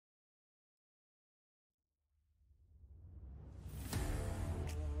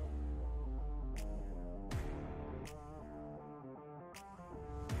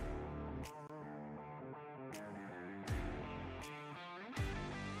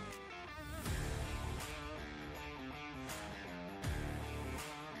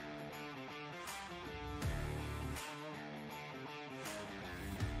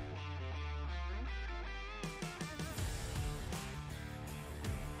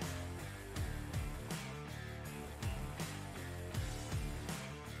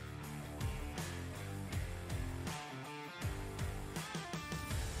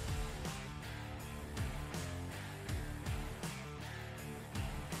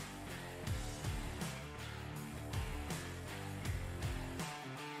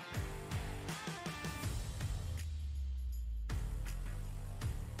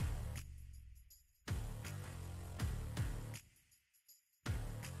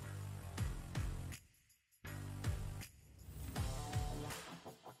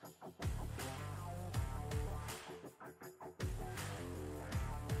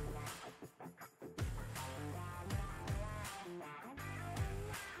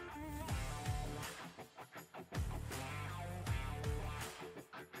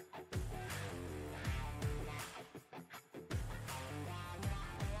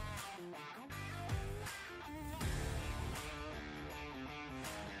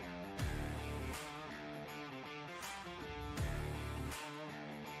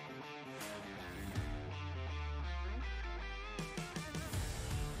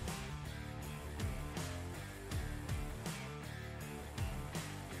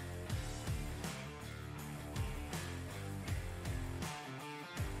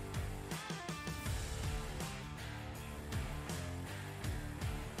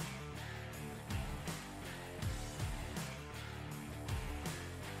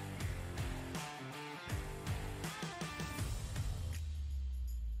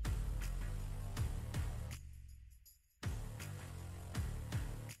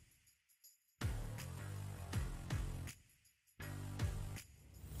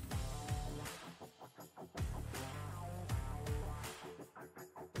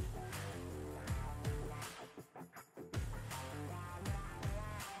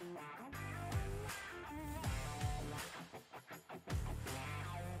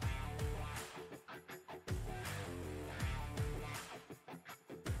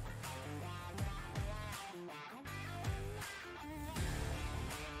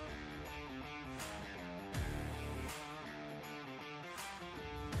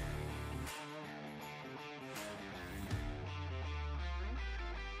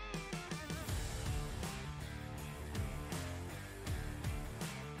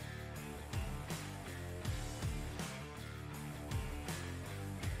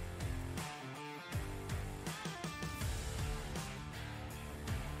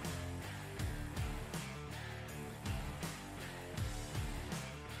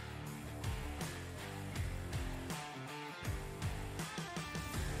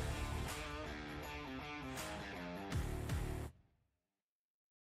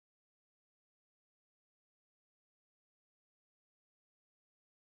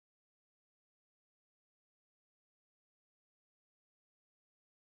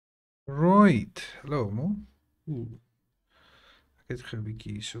Right. Hallo, Mo. Ek het gou 'n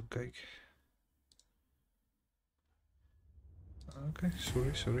bietjie hierso kyk. Okay,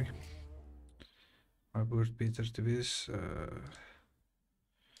 sorry. Maar behoort beter te wees.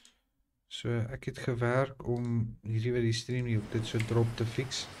 So ek het gewerk om hierdie by die stream hier op dit so drop te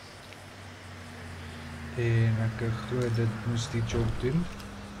fix. En ek glo dit moes die job doen.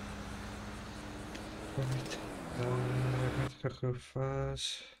 Right. Ek het gou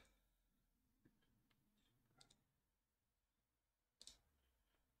vas.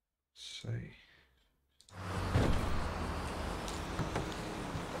 Say.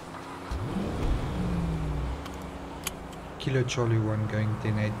 Kilo Charlie 1 going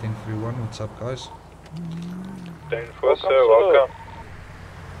 10-8, 10-3-1. What's up, guys? 10-4, sir. Welcome.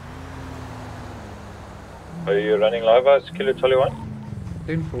 Are you running live as Kilo Charlie 1?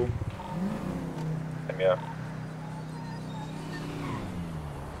 10-4. Yeah.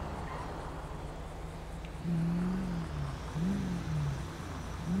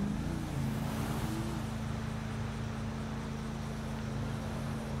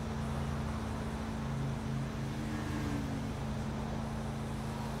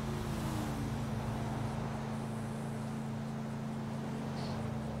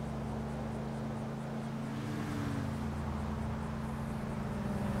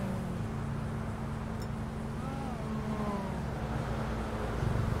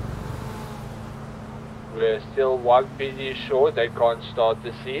 We're still one PD short, they can't start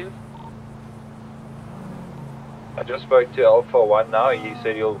the scene. I just spoke to Alpha 1 now, he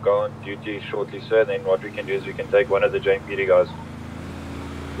said he'll go on duty shortly, sir. Then what we can do is we can take one of the JPD guys.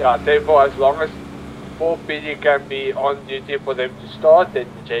 Yeah, therefore as long as 4 PD can be on duty for them to start, then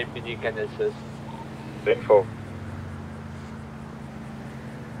the JPD can assist. 10-4.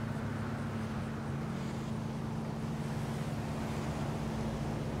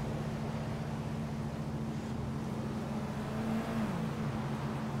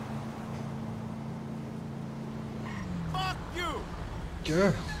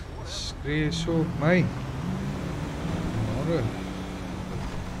 Ja, skree so op my. Môre.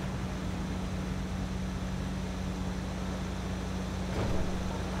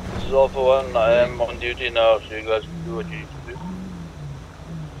 This is Alpha 1, I am on duty now, so you guys can do what you need to do.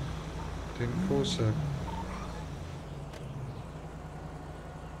 10-4, sir.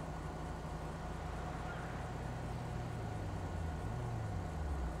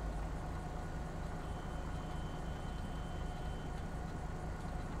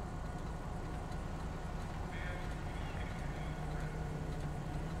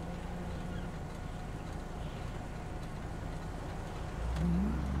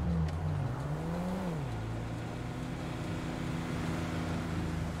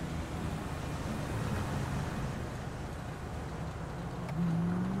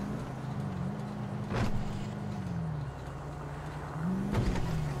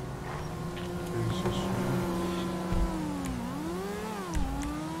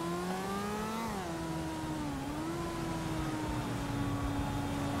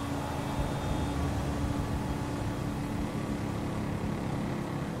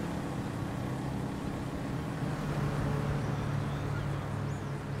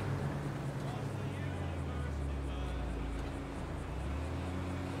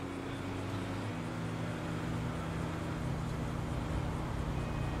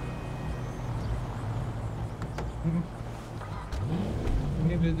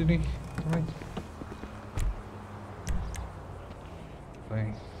 Nee, dit doen nie. Right.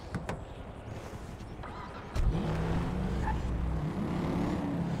 Fine.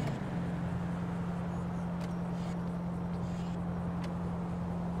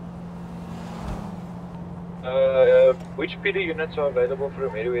 Which PD units are available for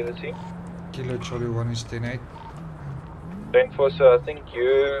a Meriwether scene? Kilo Charlie 1 is 10-8. 10-4, so I think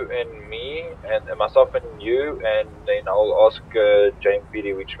you and me, and myself and you, and then I'll ask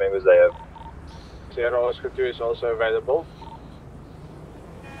JPD which members they have. Sierra Oscar 2 is also available.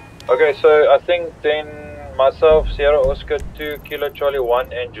 Okay, so I think then myself, Sierra Oscar 2, Kilo Charlie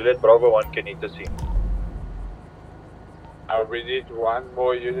 1, and Juliet Bravo 1 can hit the scene. We need one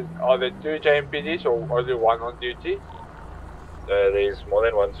more unit. Are there 2 JMPDs or only one on duty? There's more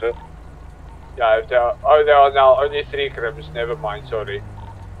than one, sir. Yeah, if there are, there are now only 3 crims, never mind, sorry.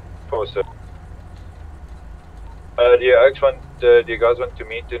 4, sir. Do you guys want to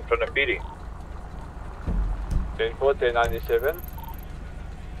meet in front of PD? 10-4, 1097.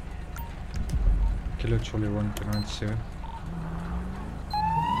 Kilo Charlie 1, 10-97.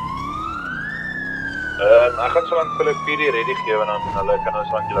 Ek gaan so lank vir hulle PD ready gee en dan hulle kan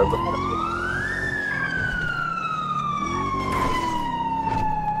ons lank julle ook op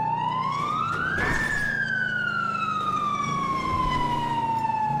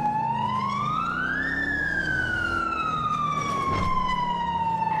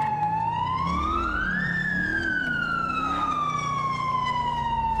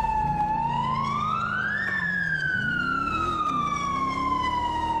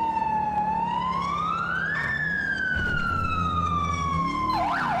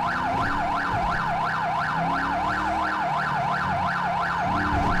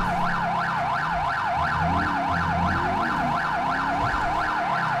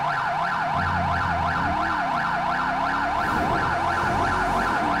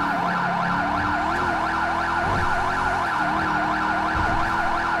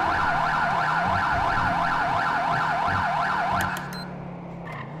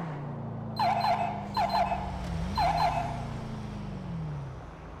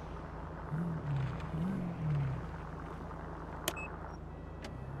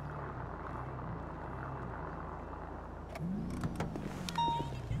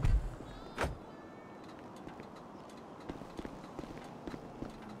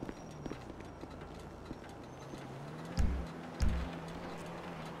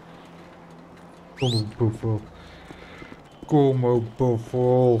Kom op Buffel. Kom op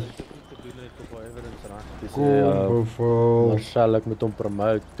Buffel. Kom Buffel. Marcel, ek moet hom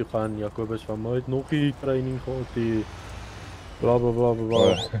promote. Toe gaan Jacobus van my het nog nie training gehad hier. Bla bla bla bla bla.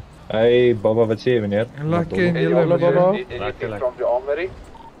 Hey, Baba, wat sê jy meneer? Lekker en Hey, julle Baba. meneer. Anything from the armory?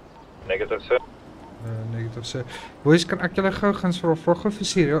 Negative, sir. Negatief sê. Boys, kan ek julle gou gaan vra vrae vir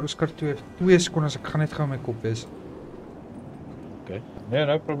Siri? Oscar 2 sekondes, ek gaan net gou my kop wees. Nee,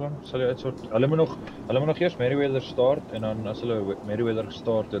 no problem. Sal jy uitsort. Hulle moet nog eers Merryweather start en dan as hulle Merryweather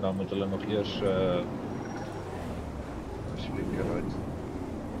gestart het, dan moet hulle nog eers speaker uit.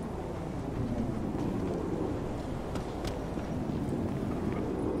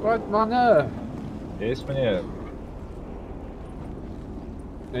 Wat manne? Yes, meneer.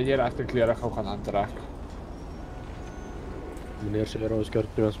 Net jy regte klere gou gaan aantrek. Meneer sê Oscar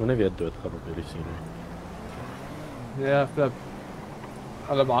 2 ons moet nie weer doodgaan op hierdie scene. Ja, flip.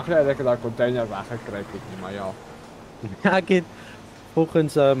 Hulle mag nie dat ek daai container weggekry het nie, maar ja. Ek het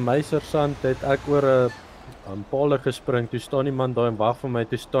volgens my sergeant het ek oor 'n paal gespring. Toe staan iemand daar en wag vir my.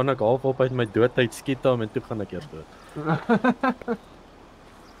 Toe staan ek half op uit my doodheid skiet hom en toe gaan ek eers dood.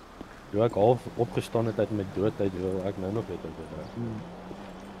 Toe ek half opgestaan het uit my doodheid, wil ek nou nog weet of dit reg.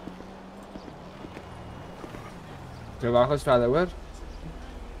 Jy wag ons verder hoor.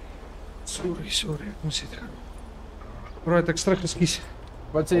 Sorry, ek moes dit gaan. Right, ek terug, ekskuus.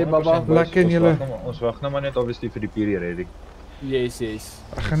 Wat sê jy Baba? Lekker en julle. Ons wag nou maar net obviously vir die PD ready. Yes.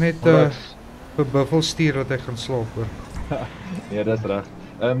 Ek gaan net vir Buffel stuur dat hy gaan slaap hoor. Ja, dis reg.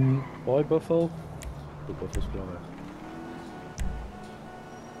 Baie Buffel. Buffel speel weg.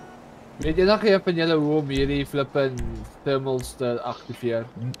 Weet jy nog van julle hoe om hierdie flippin thermals te aktiveer?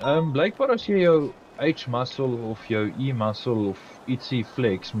 Blykbaar as jy jou H-muscle of jou E-muscle of ietsie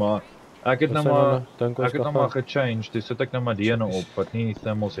flex, maar ek het nou maar gechange, dus sit ek nou maar die ene op wat nie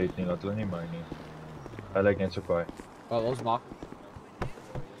thermals het nie, laat hulle nie my nie. Hy lyk net so kwaai. Wel, ons mag.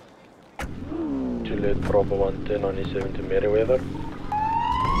 Juliet Bravo 110 on E7 to Merryweather.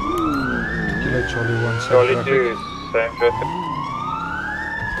 Juliet Charlie 1 Charlie 2, same traffic.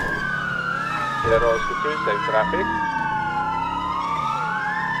 Ja, Oscar 2, same traffic.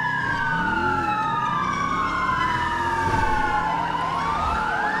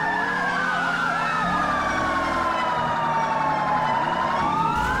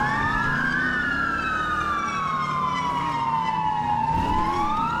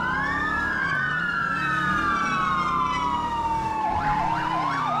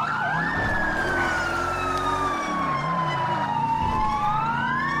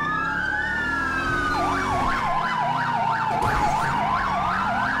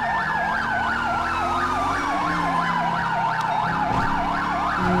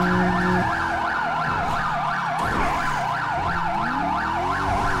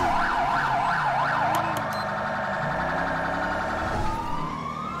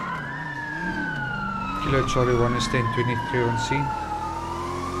 Kilo Charlie 1 is 1023 on scene.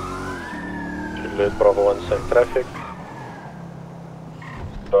 Juliet Bravo 1 same traffic.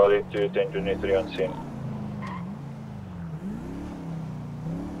 Charlie 2, 1023 on scene.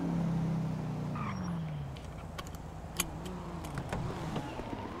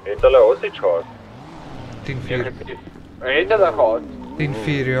 Het hulle hostage gehad? 10-4. Het hulle gehad?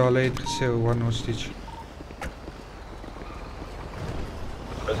 10-4, ja, hulle het gesê 1 hostage.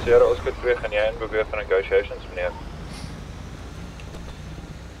 Sierra Oscar 2, gaan jy inbeweeg van negotiations, meneer?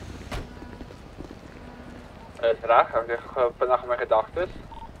 Is reg, ek het vandag my gedagtes.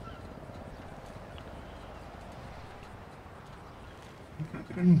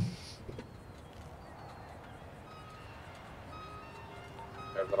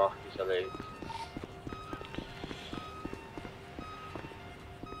 Ek dragties alleen.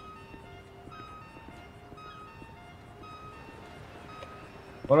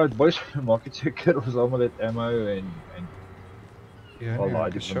 Alright boys, maak dit seker ons almal het ammo en Ja, al nee, daai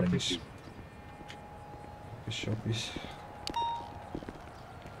ek is shoppies.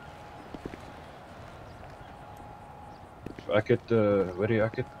 Ek het hoorie,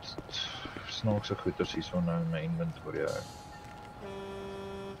 ek het snaakse goeders hierso nou in my inventory.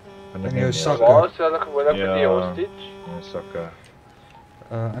 In jou sakke. Waar is hulle gewoonlik met die hostage? In my sakke.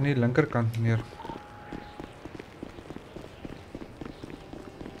 Aan die linkerkant, meneer.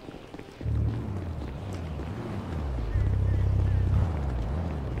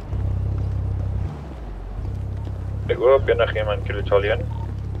 Ek hoop enigiemand Kilo Charlie 1.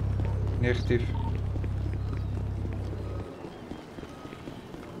 Negatief.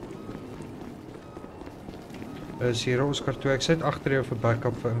 Sierra Oscar 2, ek sit agter jou vir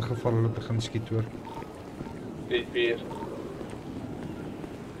backup vir ingeval hulle begin skiet hoor. 10-4.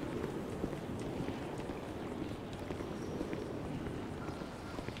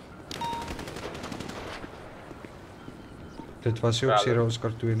 Dit was nie op Sierra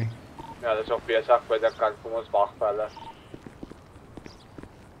Oscar 2 nie. Ja, dis nog besig by die kant, kom ons wag vir hulle.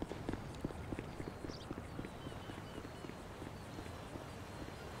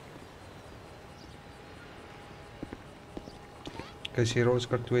 Okay, Sierra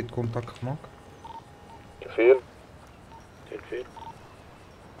Oscar 2 het kontak gemaak. 4. 10-4.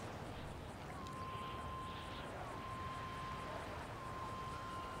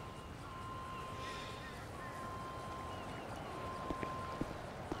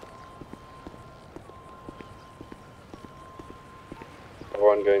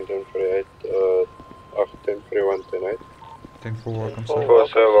 One going 10-48, 10-31, 10-8. 10-4, welcome sir. 4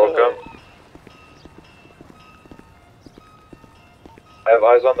 sir, welcome. I have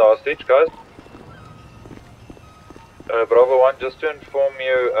eyes on the hostage, guys. Bravo 1, just to inform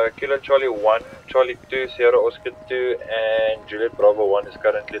you, Kilo Charlie 1, Charlie 2, Sierra Oscar 2, and Juliet Bravo 1 is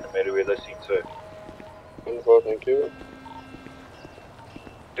currently in the Meriwether scene, sir. Info, thank you.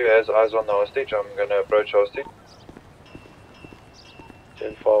 2 has eyes on the hostage, I'm gonna approach hostage.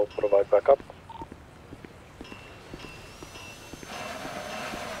 10-4, provide backup.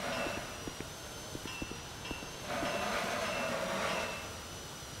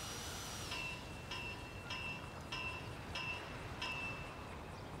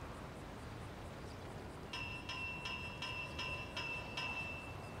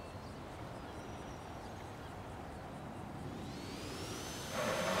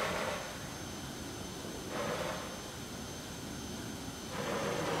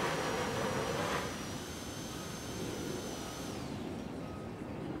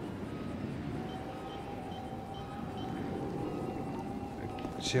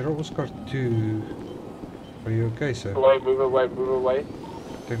 Sierra Oscar 2. Are you okay, sir? Move away, move away.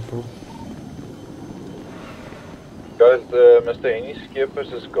 10-4. Guys, Mr. Henny Skeepers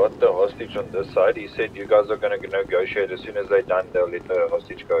has got the hostage on this side. He said you guys are gonna negotiate. As soon as they're done, they'll let the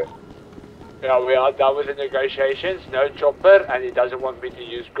hostage go. Yeah, we are done with the negotiations, no chopper, and he doesn't want me to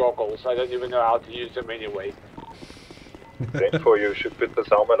use goggles. I don't even know how to use them anyway. Then for you should put this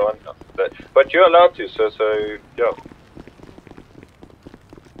helmet on. But you're allowed to, sir, so yeah.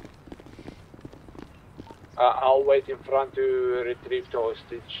 I'll wait in front to retrieve the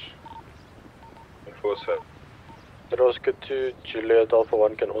hostage. Enforcer. Oscar 2, Juliet Alpha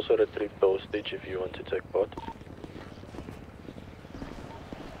 1 can also retrieve the hostage if you want to take part.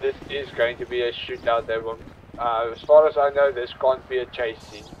 This is going to be a shootout, everyone. As far as I know, this can't be a chase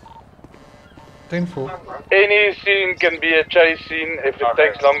scene. 10-4. Any scene can be a chase scene if it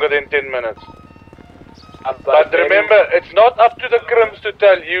takes longer than 10 minutes. But remember, it's not up to the crims to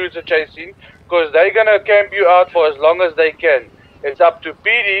tell you it's a chase scene, because they're gonna camp you out for as long as they can. It's up to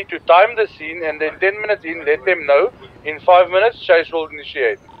PD to time the scene, and then 10 minutes in, let them know. In 5 minutes, chase will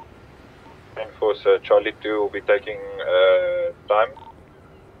initiate. Enforcer, Charlie 2 will be taking time.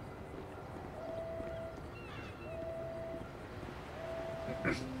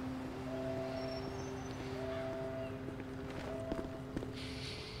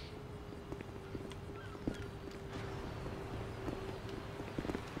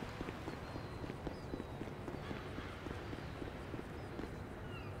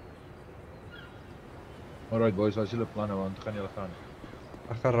 Alright boys, wat is julle planne, want gaan julle gaan?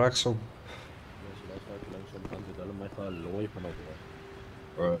 Ek gaan regsom. Dus laat ek langsom gaan, dit hulle my gaan looi vanaf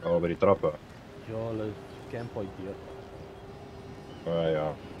daar. By die trappe? Ja, hulle camp uit hier. Ja.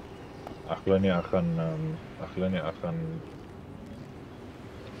 Ek glo nie, ek gaan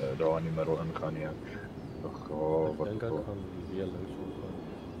daar in die middel ingaan nie. Ek dink ek gaan weer linksom gaan.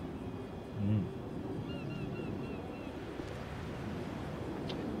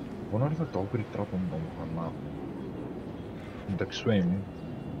 Wonder of ek dalk by die trap om gaan, maar moet ek swem.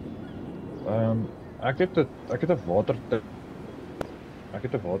 Ek het 'n watertank. Ek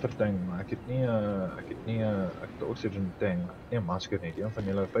het 'n watertank, maar ek het 'n oxygen tank, nie 'n masker nie, een van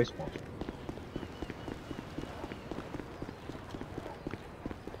julle face mask.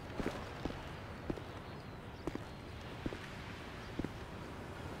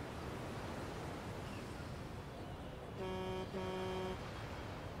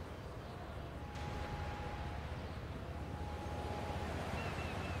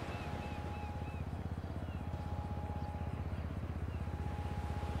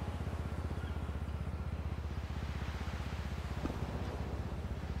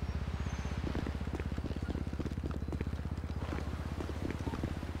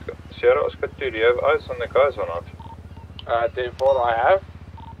 Sierra Oscar 2, do you have eyes on the guys or not? 10-4 I have.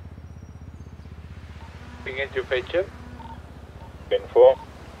 Begin to fetch him. 10-4.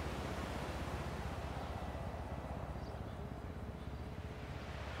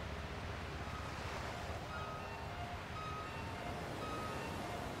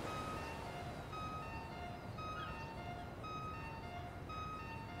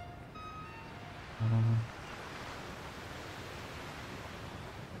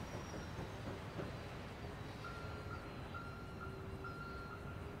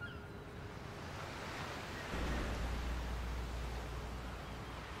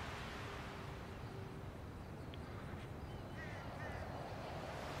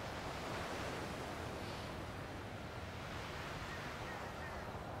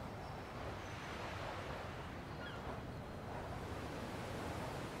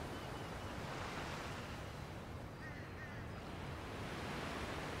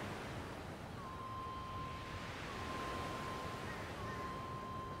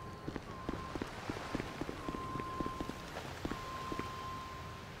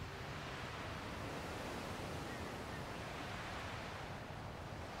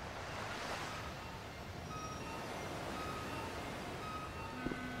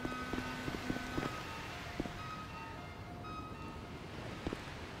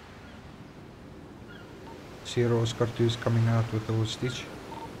 Sierra Oscar 2 is coming out with the hostage.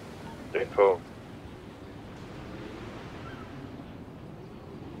 Info.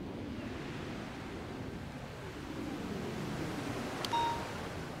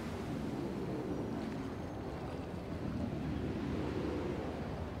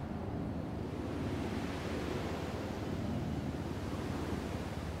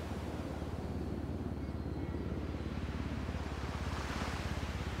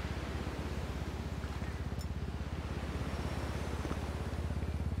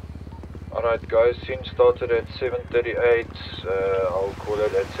 Alright guys, scene started at 7:38, I'll call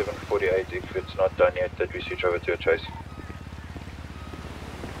it at 7:48 if it's not done yet that we switch over to a chase.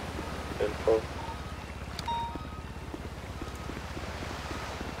 Info.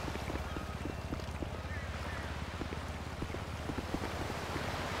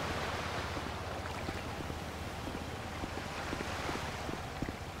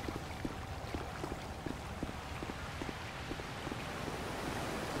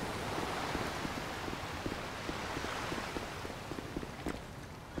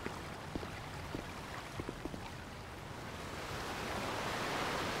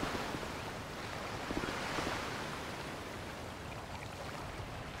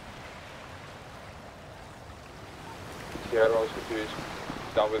 Sierra Oscar 2 is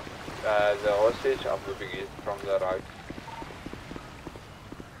done with the hostage. I'm moving it from the right.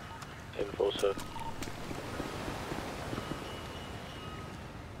 Info, sir.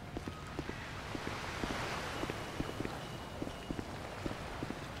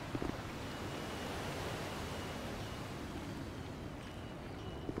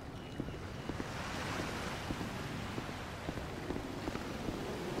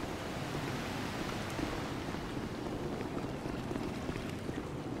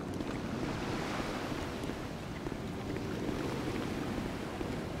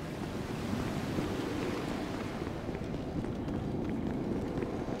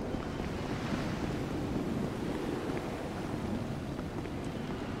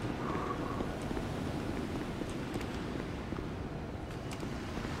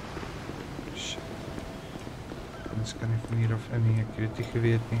 Ons kan nie van hier af in nie, ek het dit nie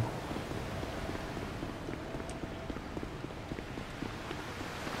geweet nie.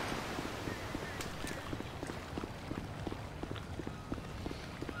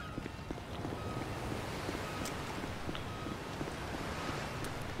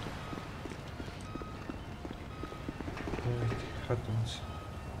 Right, gaat ons.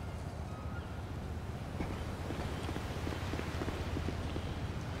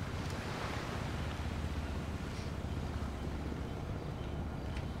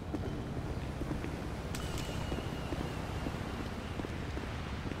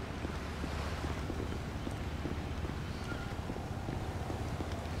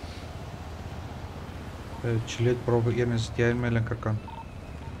 Juliet Bravo 1 is jy aan my linkerkant.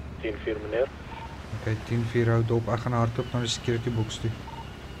 10-4 meneer. Ok, 10-4 hou dop, ek gaan hardloop na die security box toe.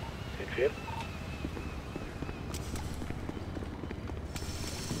 10-4.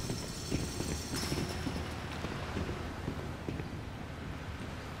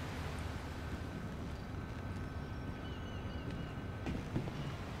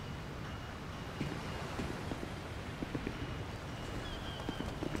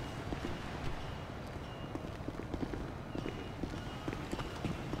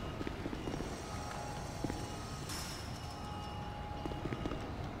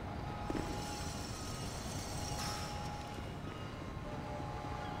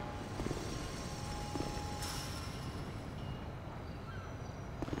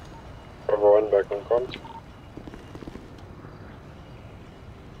 Back on comms.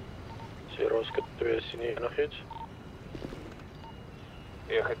 Sierra Oscar 2, sien jy nog iets?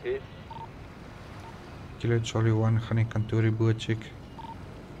 Negatief. Kilo Charlie 1 gaan die kantoor die boot check.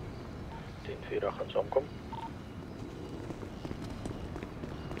 10-4 gaan saamkom.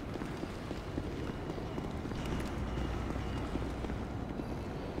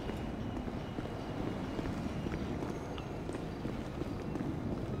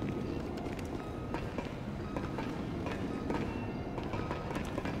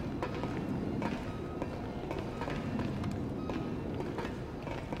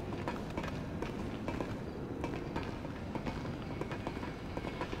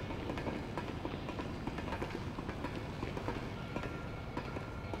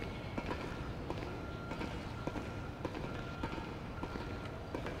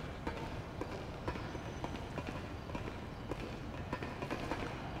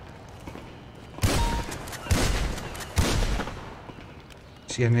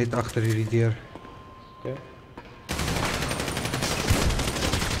 Is hier net agter hierdie deur. Okay.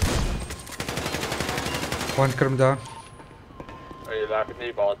 One krim daar. Jy laat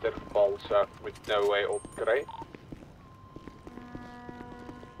nie waterval, so ek moet nou hy opkry.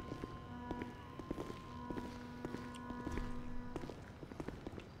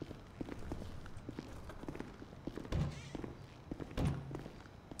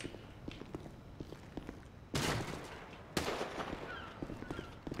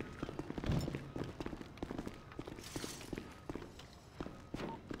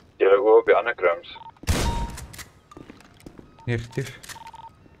 Julle go op die ander krims. Negatief.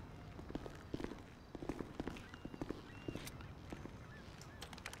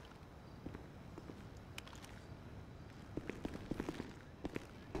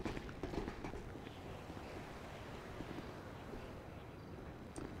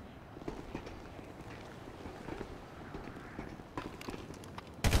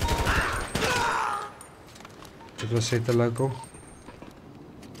 Dit was set 'n local.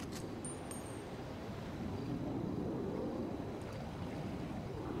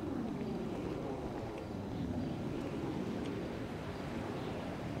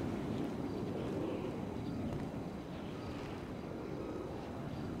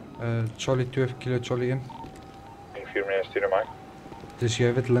 Charlie 2 kilo Charlie 1. 10-4 meneer, stuur my. Dis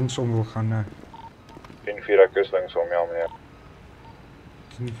jy wat linksom wil gaan. 10-4 ek is linksom, ja meneer.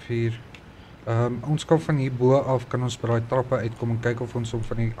 10-4. Ons kan van hier bo af kan ons by daai trappe uitkom en kyk of ons hom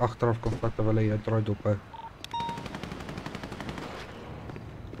van die agteraf kan vat terwyl hy jou draai dop hou.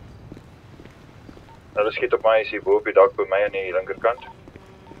 Hulle skiet op my is hier bo op die dak by my aan die linkerkant.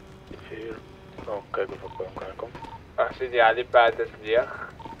 4. Nou kyk of ek by hom kan kom. Ek sien die helipad is leeg.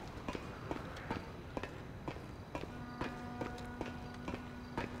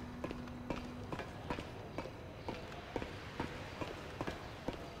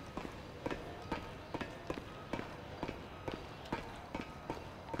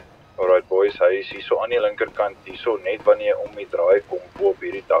 Alright boys, hy is hier so aan die linkerkant, hier so net wanneer jy om die draai kom bo op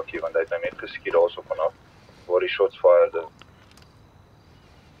hierdie dakkie, want hy het nou net geskiet daar so vanaf, waar die shots fired.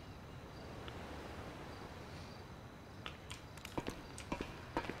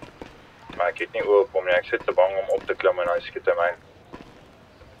 Maar ek het nie oor op hom nie, ek sit te bang om op te klim en hy skiet hy my.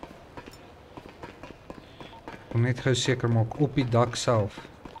 Ek wil net gou seker maak op die dak self.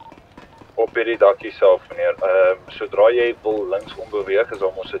 Op hierdie dakkie self meneer, sodra jy wil linksom beweeg, is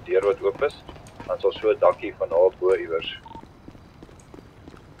daar mos 'n deur wat oop is, dan sal so 'n dakkie van daar bo iewers.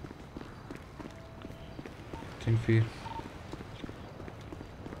 10-4.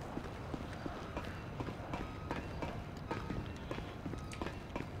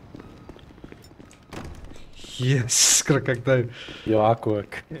 Yes, skrik ek nou. Ja, ek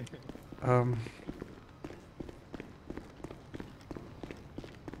ook.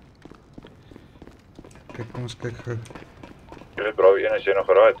 Kyk, kom ons kyk gou. Julle Bravo 1 as jy nog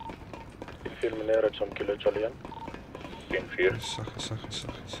geraai. 4 meneer, het som kilo Charlie 1. 10-4.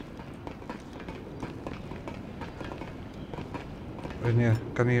 Saggies. Nee,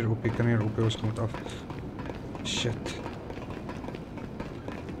 kan hier op, ons moet af. Shit.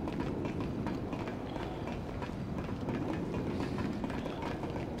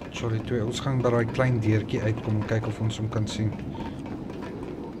 Charlie 2, ons gaan by daai klein deurtjie uitkom en kyk of ons hom kan sien.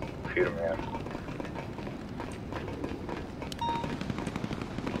 4 meneer.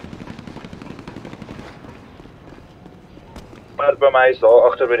 Maar by my is daar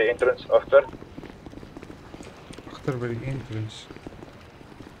agter by die entrance, agter by die entrance.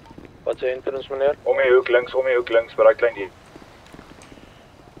 Wat is die entrance meneer? om die hoek links, by daai klein deur.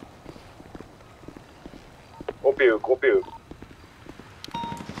 Op die hoek.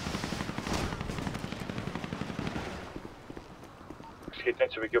 Skiet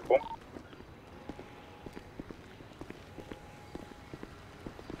net so 'n bietjie op hom.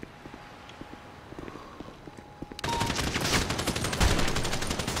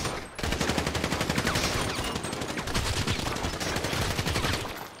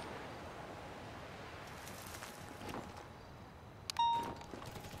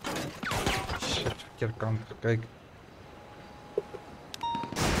 verkeerde kant gekyk.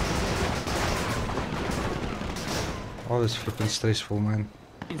 Oh, dis flipping stressvol, man.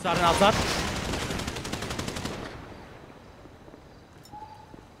 Inside and outside.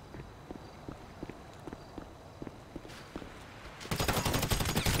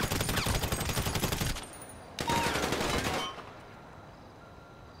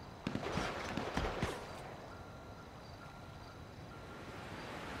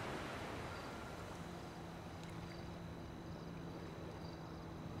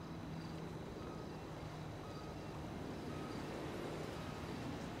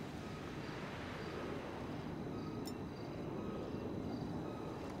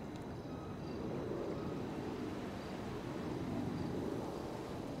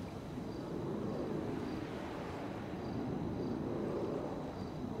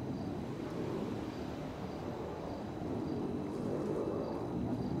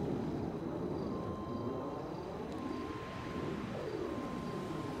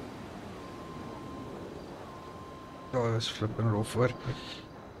 Oh, dat is flipping rof hoor.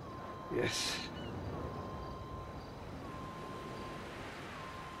 Yes.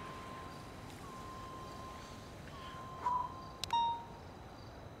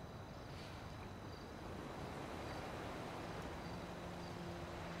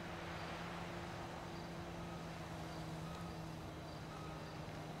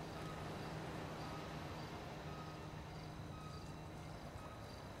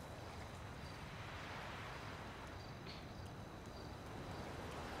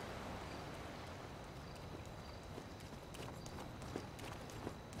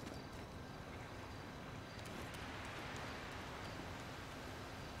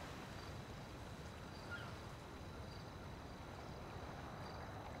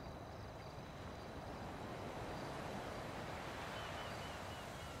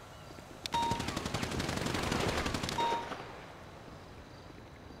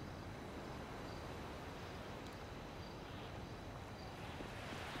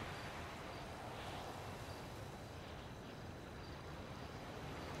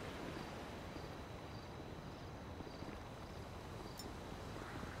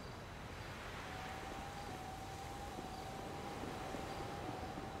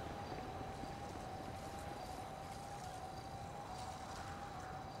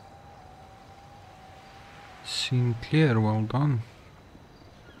 Scene clear, well done.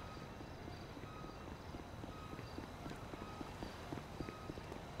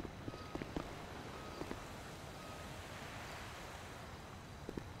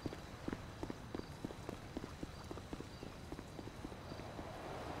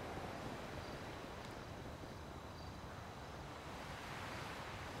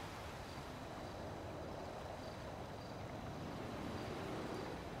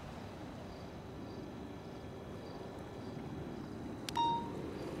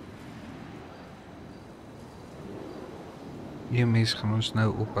 Die mens gaan ons nou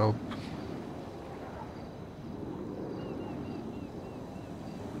ophelp.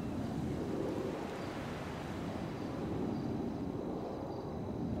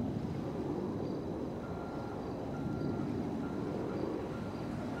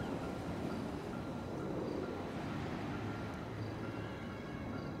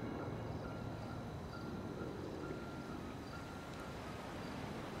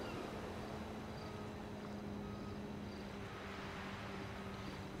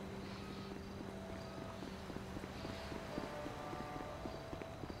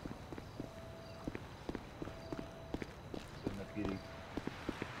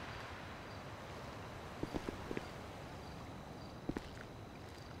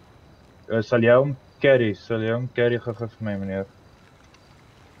 Sal jy hom carry gou vir my meneer?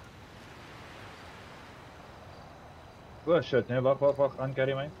 Oh shit, nee, wag, aan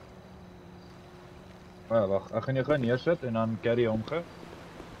carry my. Wag, ek gaan jou gou neersit en dan carry hom gou.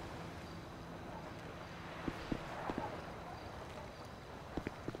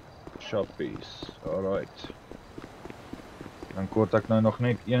 Shoppies, alright. Dan kort ek nou nog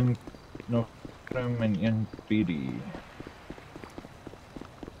net een trim en een PD.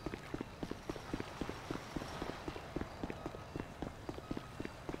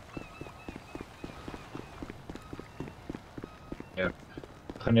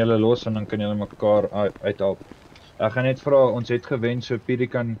 Gaan julle los en dan kan julle mekaar uithelp. Ek gaan net vra, ons het gewen so Pietie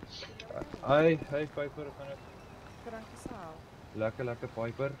kan Hey Piper, gaan dit? Lekker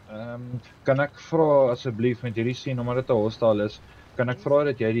Piper. Kan ek vra asseblief met hierdie sien omdat dit 'n hostel is, kan ek vra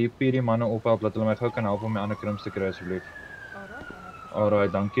dat jy die Pietie manne ophelp dat hulle my gou kan help om my ander krims te kry asseblief?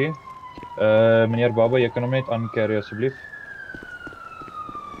 Alright, dankie. Meneer Baba, jy kan hom net aancarry asseblief.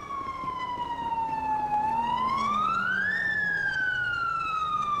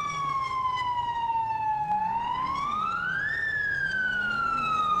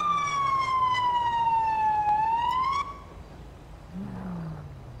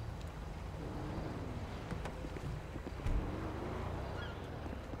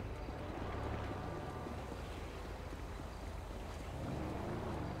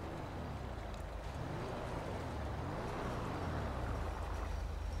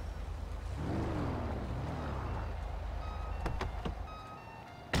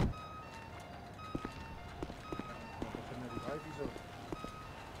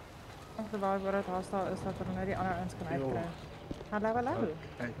 wagte waar het haastal is dat nou die ander ouens kan uitkry. Hallo, hallo.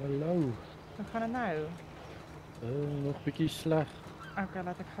 Hallo. Hoe gaan dit nou? Nog bietjie sleg. Okay,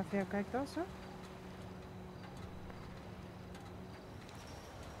 laat ek gou vir jou kyk daarso.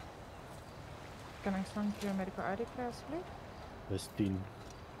 Kan ek staan vir jou medical ID kry asseblief? Dis 10.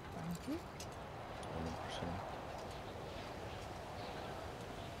 Dankie.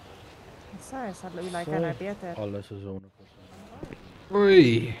 100%. Sal jy like nou beter? Alles is 100%.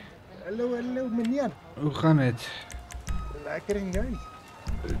 Oei, Hallo meneer. hoe gaan het? Lekker en jy?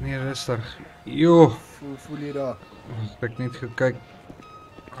 Nee, rustig. Jo, Voel jy daar? ek net gekyk.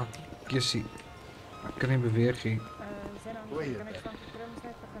 Kissie, ek kan nie beweeg nie. Oei. Kan ek staan vir krims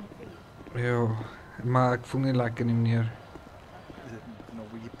net begin? Ja, maar ek voel nie lekker nie meneer. Is dit nog 'n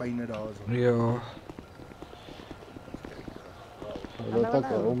bietjie pyn daar so? Ja, Hallo,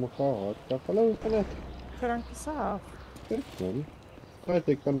 hallo. Hallo, Kenneth. Dankie self. Kirkman.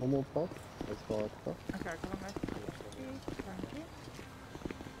 Ek kan hom oppak. Dis waar. Okay, ek wil hom net. Dankie.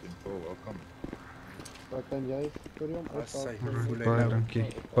 Oh, welkom. Wat kan jy vir hom Sy oppak? voel hy baie nou. dankie.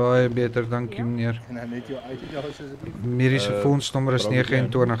 Baie beter, dankie meneer. En dan net jou ID daar asseblief. Mediese fondsnommer is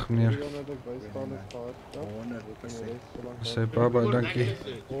 29 meneer. 100%. Sê baie dankie.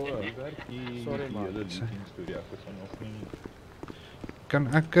 Sorry man. Kan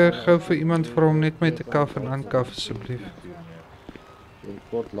ek gou vir iemand vra om net my te kaf en aankaf asseblief?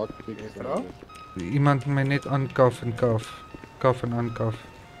 Kort lak Vra? Iemand my net aankaf en kaf. Kaf en aankaf.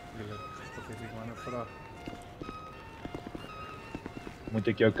 Of ek maar 'n vraag. Moet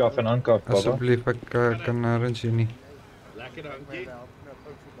ek jou kaf en aankaf, baba? Asseblief, ek kan arrange nie. Lekker dankie.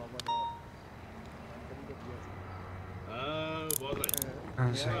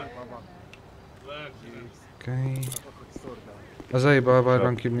 Ah, sê. Werk. Okay. Asai, baie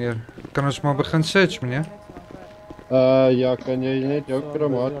dankie meneer. Kan ons maar begin search meneer? Ja, kan jy net jou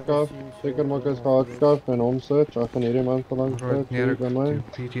kram hardkaf, seker maak as hardkaf en hom search, ek gaan hierdie man verlang Right, neer by my. ek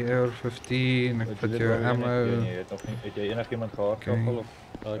PDR 15, ek vat jou ammo. Het jy enigiemand gehardkap al of?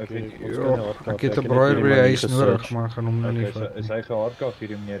 Ja, ek het 'n broer by die huis nodig, maar gaan hom nou nie vat. Is hy gehardkap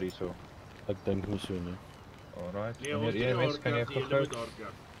hierdie meneer hierso? Ek dink nie so nie. Alright. Nee, ons Meneer EMS, kan jy gou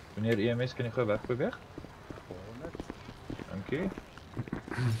Meneer EMS, kan jy gou wegbeweeg? Dankie.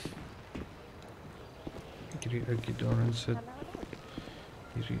 Hierdie ouetjie daarin sit.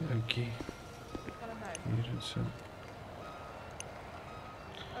 Hierdie ouetjie. Hier is hy.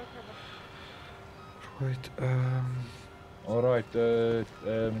 Right, Alright,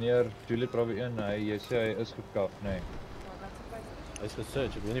 meneer Juliet Bravo 1, jy sê hy is gekaf, nee. Hy is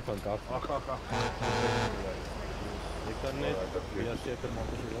gesearch, ek weet nie van kaf. Ag. Ek kan net weer seker maak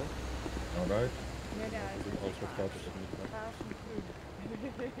as jy wil. Alright. Alles wat fout is, ek nie kan.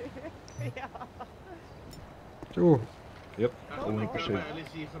 Ja. O, Yep, 100%. Hulle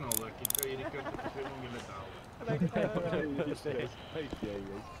is hier gaan al, ek kry hierdie kind op die om julle te hou. Jy sê, jy's feit.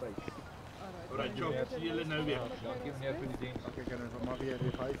 Alright, Jock, sien julle nou weer. Dankie meneer vir die diens. Ek kan net maar weer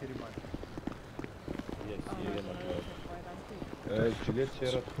revive hierdie man. Yes, jy maar. Juliet sê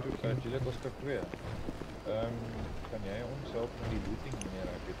dat Juliet was ter 2. Kan jy ons help met die looting meneer?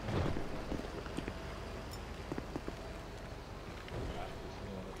 Ek weet nie.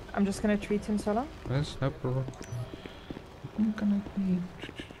 I'm just gonna treat him solo. that's no problem. Hoe kan ek nie?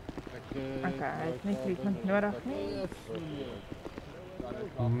 Okay, hy het nie treatment nodig nie.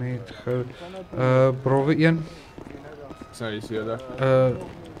 Net gou. Bravo 1. Sorry, sê dat.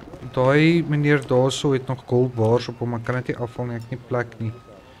 Daai meneer daarso het nog gold bars op hom, ek kan dit nie afval nie, ek het nie plek nie.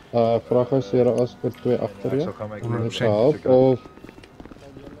 Vraag as jy as per 2 agter Ek jou. sal gaan my 100%. Help of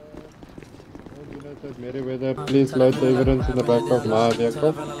Meriwether, please load evidence in the back of my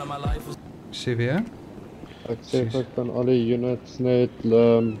vehicle. Sê weer? Ek sê ek kan al die units net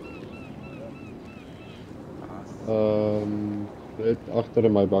net agter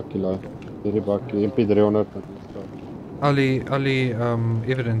in my bakkie laai. Hierdie bakkie MP300 wat hier staan. Al die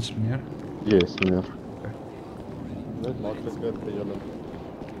evidence meneer. Yes, meneer. Net makliker vir julle.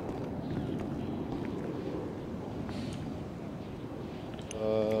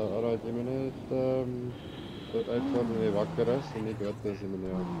 Alright, jy moet net tot uitgaan wanneer jy wakker is en nie dood is nie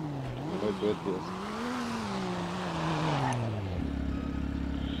meneer. Jy moet dood wees.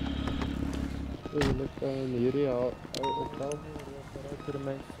 Julle kan hierdie ophaal.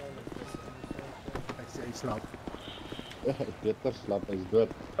 Ek sê hy slaap. Ja, beter slaap as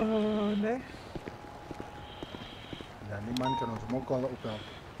dood. Oh, nee. Ja, die man kan ons ook al ophelp.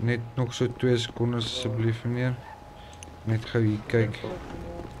 Net nog so 2 sekondes asseblief meneer. Net gou hier kyk.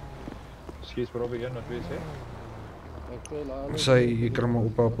 Skies Bravo 1, wat wil jy sê? Sy, jy kan hom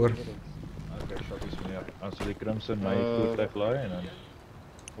ophelp hoor. Okay, shoppies meneer. As die Crimson my voertuig laai en dan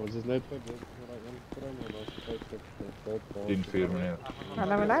Ons is net by dit vir daai een kring en ons het uitgesit. 10-4 meneer.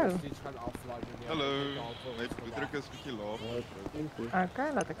 Hallo, hallo. Hallo, my bloeddruk is bietjie laag. Okay,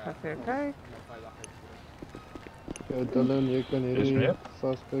 laat ek gou vir jou kyk. Ja, Dylan, jy kan hierdie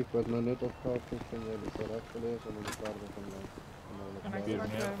suspek wat nou net opgehaal is van jy is reg gelees om in die kar te gaan. Kan ek sê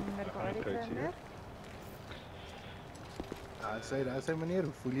medical ID kry? Daar sê meneer,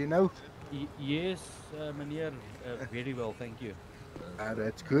 hoe voel jy nou? Yes, meneer, very well, thank you.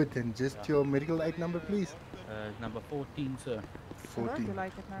 That's good. And just your medical aid number, please. Number 14, sir. 14. You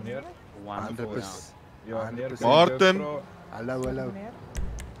like it now? Meneer? 100%. Ja, meneer. Martin. Hallo, hallo.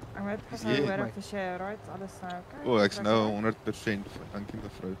 Ek moet gesê hoor of share, right? Alles okay. O, ek's nou 100%. Dankie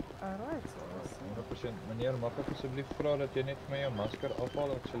mevrou. Alright. 100%. Meneer, mag ek asseblief vra dat jy net vir my jou masker afhaal?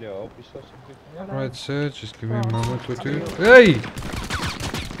 Ek sal jou help hier asseblief. Right, sir, just give me a moment or two. Hey!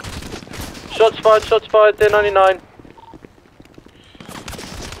 Shots fired, 1099.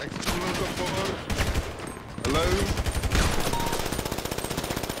 Hallo.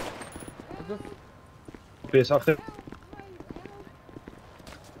 Wees agter.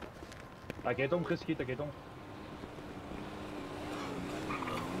 Ek het hom geskiet, ek het hom.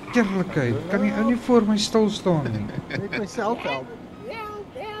 Eerlikheid, kan jy ou nie voor my stil staan nie? Ek moet myself help.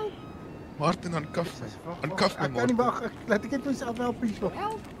 Martin, aankaf my. Aankaf my, Martin. Ek kan nie wag, laat ek net myself help hier.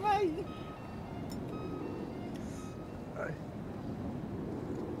 Help my.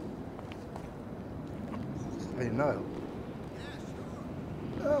 Hey, nou.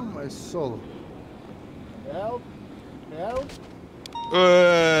 Oh my soul. Help. Help.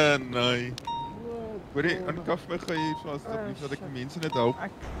 Nee. Hoorie, aankaf my gou hier so asseblief dat ek die mense net help.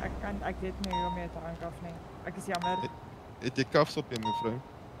 Ek weet nie hoe om jou te aankaf nie. Ek is jammer. Het jy kafs op jou mevrou?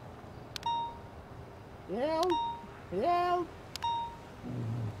 Help. Help.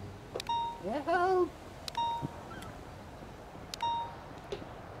 Help.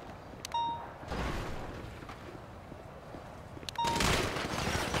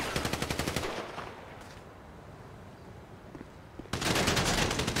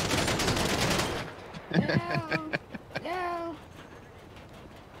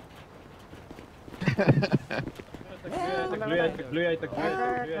 Ek gloei uit.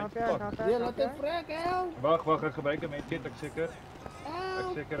 Ja, laat dit vrek, help. Wag, ek gebruik 'n medkit, ek seker. Ek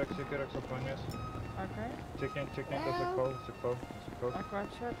sal fyn wees. Okay. Check net as ek val. Ek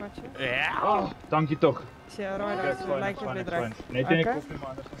watch you. Ja. Dankie tog. Sê alright, so like dit weer reg. Net nie koffie maar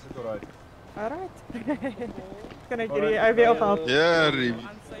anders is dit alright. Alright. Kan ek hierdie ou weer ophelp? Ja,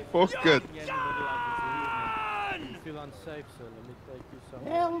 fuck it. Feel unsafe, so let me take you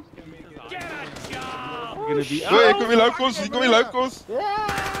somewhere. Help. Hey, kom hier loukos.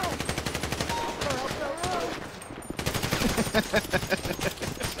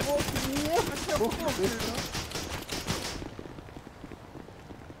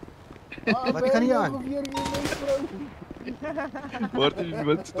 Wat kan jy aan? Martin,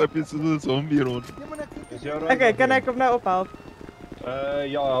 wat stap jy so 'n zombie rond? Okay, kan ek hom nou ophelp?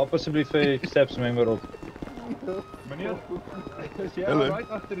 Ja, help asseblief vir SAPS member op. Meneer, is jy right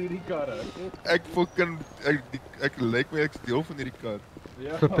agter hierdie karre? Ek lyk my ek's deel van hierdie kar.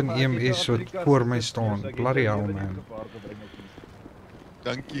 Flippin EMS wat voor my staan. Bloody hell, man.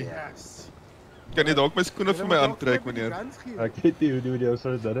 Dankie. Kan jy dalk my skoene vir my aantrek, meneer? Ek weet nie hoe jy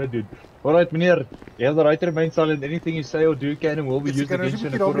sou dit doen. Alright, meneer. You have the right to remain silent. Anything you say or do can and will be used against you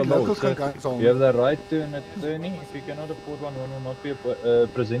in a court of law. So you have the right to an attorney. If you cannot afford one will not be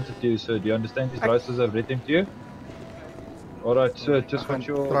presented to you. So do you understand these rights as I've read them to you? Alright, so just watch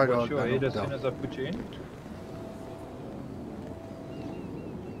your head as soon as I put you in.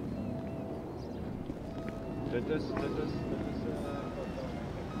 Dit is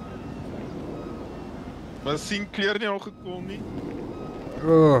Maar sien kleur nie al gekol nie?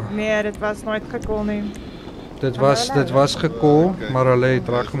 Nee, dit was nooit gekol nie. Dit was gekol, maar hulle het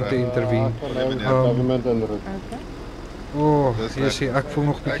reg om te intervene. Ek voel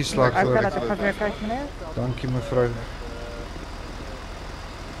nog bietjie slag voor. Okay, laat ek gou weer kyk, meneer. Dankie mevrou.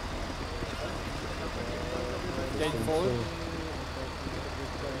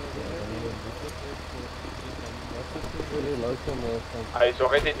 Hy is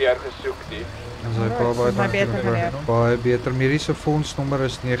nog net deur gesoek nie. Ons het baie beter. Mediese fondsnommer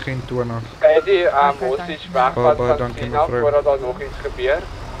is 29. Kan jy die mossies wegvat van China voordat daar nog iets gebeur?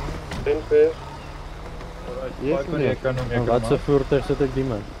 Wat se voertuig sit ek die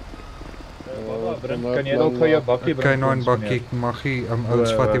man? Kan jy dalk vir jou bakkie bring? K9 bakkie mag nie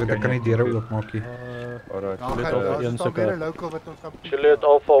ouens vat nie want ek kan nie deure oopmaak nie. Juliet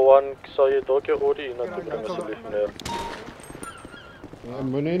Alpha 1, sal jy dalk jou Audi hier na toe bring asseblief meneer?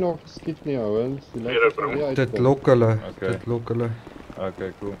 Moenie nog geskiet nie ouens. Dit lok hulle.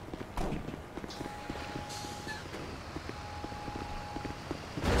 Okay, cool.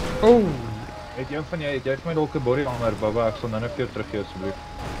 Oh! Het jy vir my dalk 'n body hanger, Baba, ek sal nou net vir jou teruggee asseblief.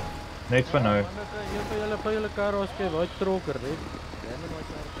 Net vir nou. Jy vir julle kar afskei, daai trokker, hè.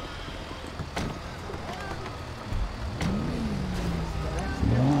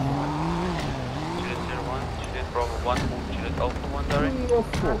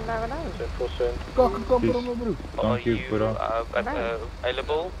 Thank you, bro.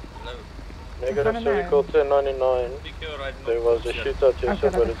 Available? No. Negative, so we called 1099. There was a shootout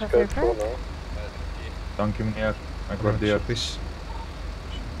yesterday, but it's code 4 now. Dank je meneer, ik waardeer.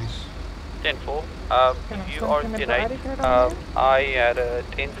 10-4. If you are in 10-8, I had a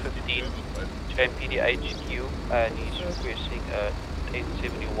 10-15 JMPD HQ and he's requesting a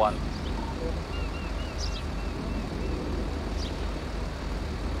 10-71.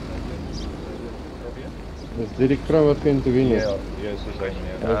 Is dit die kraan wat geïntervene is? Ja, yes, is hy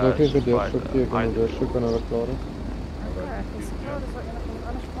meneer. Hy is nog nie gedeeld geteken, maar daar soek aan hulle klaar is.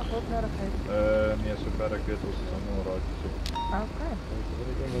 Nee, sover ek weet, ons is allemaal raad.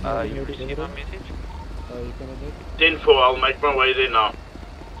 You received my message? 10-4, I'll make my way there now.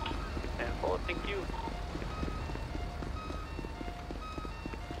 10-4, thank you.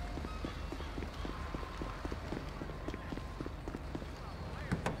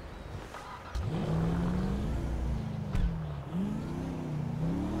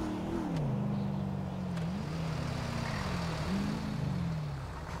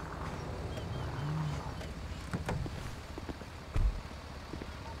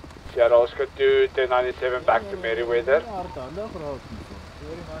 Yeah, Oscar 2, 1097 back to Merriweather. Sorry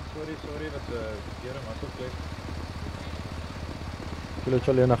man, sorry, dat hier een masselplek. Kilo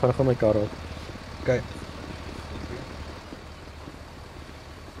Charlie, en gaan my kar uit. Okay.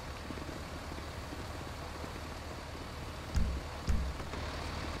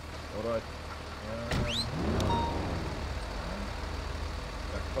 Alright.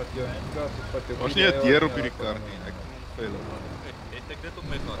 Ek vat jou handcuffs, ek vat jou... Was nie 'n deur op hierdie kar nie, ek veilig. Het ek dit op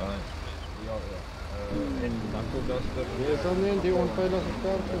my kar? Ja. En dan komt dat er... Je kan niet die onveilige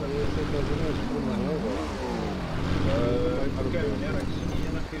kaarten, je zit daar zo niet voor mij. Oké meneer, ek sien nie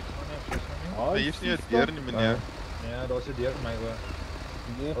enigiets van Hier is nie 'n deur nie meneer. Ja, daar is 'n deur my hoor.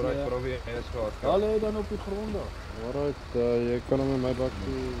 Alright, probeer eens gehad. Allee dan op die grond. Alright, je kan hem in mijn bak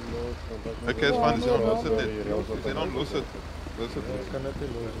los. Ek is van die zon, los het dit. Sien dan los het. Los het. Ik kan het niet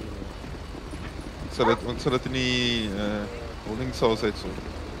los. Ons sal dit in die holding cells uit so.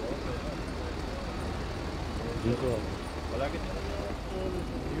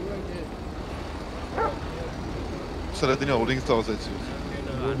 Sal dit in die holding cells uit so.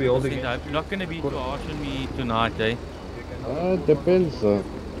 We'll be holding it. You're not going to be too harsh on me tonight, eh? It depends.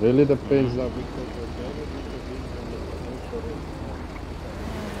 Really depends.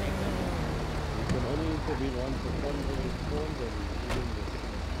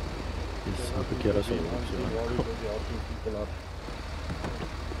 Elke keer as ons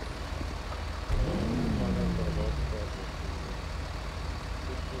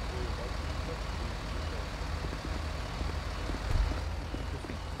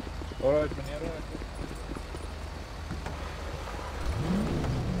Alright meneer.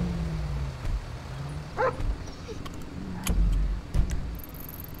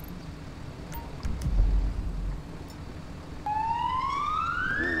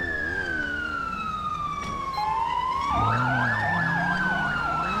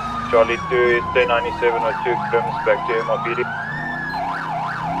 Charlie 2 is 1097 or 2 kilometers back to MRPD.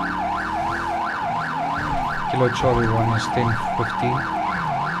 Kilo Charlie 1 is 1015.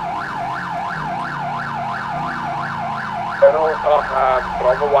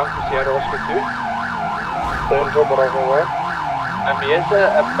 Bravo 1 to Sierra Oscar 2. Central Bravo 1. Here's an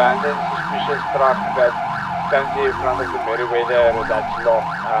abandoned suspicious truck that stands in front of the Merriweather that's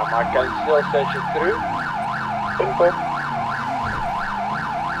locked. I can still search it through. Info.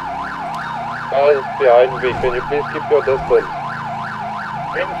 Guys behind me, can you please keep your distance?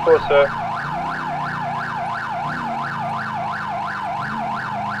 Info, sir.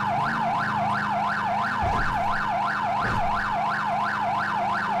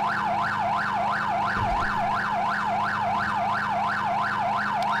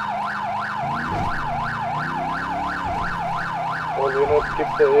 All units keep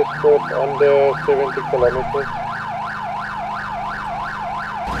the escort under 70 kilometers.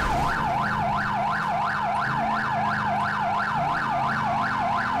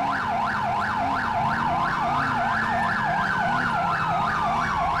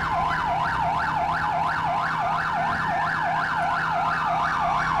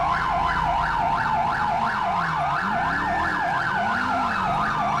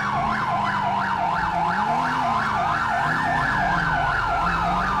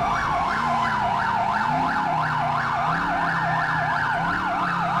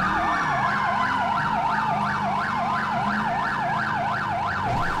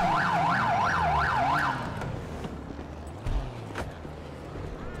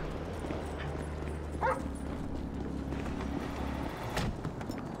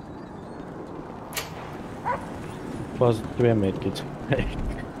 was 2 medkits.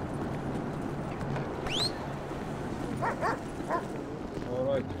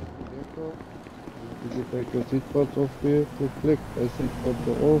 Alright. Did you take your seatbelt off here to click? I seatbelt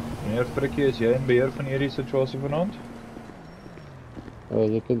off. Meneer Frikkie, is jy in beheer van hierdie situasie vanaand?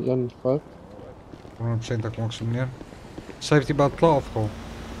 Jy kan een vat. 100% ek maak so meneer. Safety belt klaar afgehaal.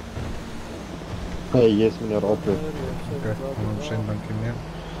 Yes meneer, open. Okay, 100% dankie meneer.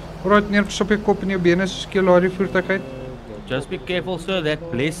 Alright meneer, pas op jou kop en jou bene soos ek jou laai die voertuig uit. Just be careful, sir. That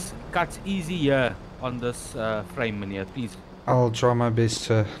bliss cuts easy here on this frame, meneer. Please. I'll try my best,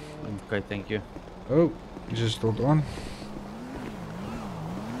 sir. Okay, thank you. Oh, just hold on.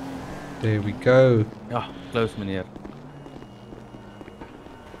 There we go. Ja, close, meneer.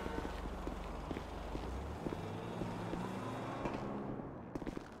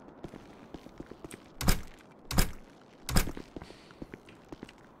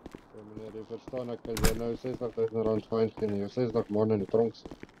 Meneer, jy verstaan ek kan jy nou 60.000 rand fyn gee, jy 60 maande in die tronk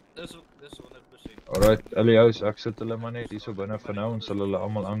sit. Dis 100%. Alright, Elios, ek sit hulle maar net hier so binne vir nou en sal hulle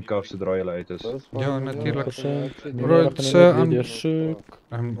almal aankaf sodra hulle uit is. Ja, natuurlijk. Alright, sir,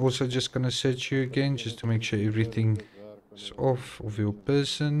 I'm also just gonna search you again just to make sure everything is off of your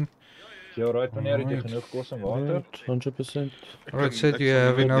person. Ja, alright, meneer, het jy genoeg kos en water? 100%. Alright, sir, do you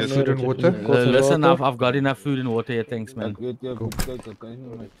have enough food and water? Listen, I've got enough food and water here, thanks, man. Ek weet jy kom kyk, ek kan nie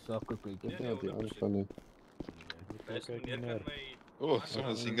my sakke kyk nie. Ja, die aanstaan nie.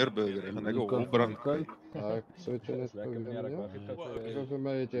 So'n singerburger, ek gaan ek 'n hol brand. Ek sou dit net vir meneer. Ek vir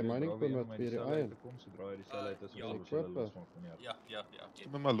my het jy mining permit vir die iron.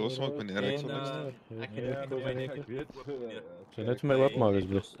 Kom maar los maak meneer, ek sal Ek weet. So net vir my oopmaak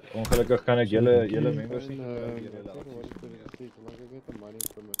asseblief. Ongelukkig kan ek julle members nie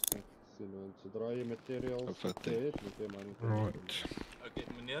sodra jy materials het, moet jy mining permit. Okay,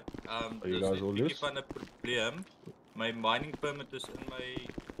 meneer, dis van 'n probleem. My mining permit is in my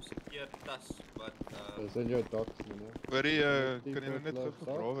sekuriteitstas wat dis in jou docs, meneer. Hoorie, kan jy net gou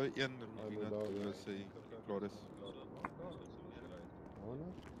vrae een dat sê klaar is.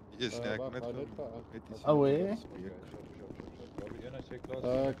 Yes, nee, ek net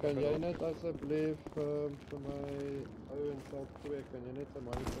kan jy net asseblief vir my ouens op 2 kan jy net 'n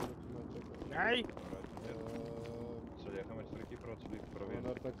mining permit vir my check? Nee. Sal jy gaan met Frikkie praat asseblief probeer.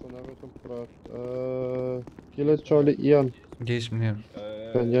 Wanneer ek sal nou met hom praat. Kilo Charlie Ian. Yes, meneer.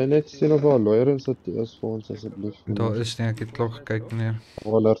 Kan jy net sien of daar lawyer is vir ons asseblief? Daar is nie, ek het klaar gekyk, meneer.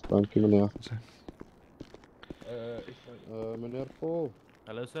 Wonderlik, dankie meneer. Meneer Paul.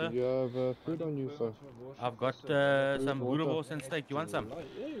 Hello, sir. Do you have food on you, sir? I've got some boerewors and steak. You want some?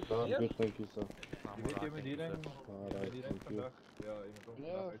 Good, thank you, sir. Weet jy met hierdie Alright, thank you. Ja, jy moet hom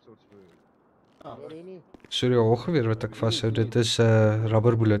uitsorts vir. Sorry, hooggeweer wat ek vashou, dit is 'n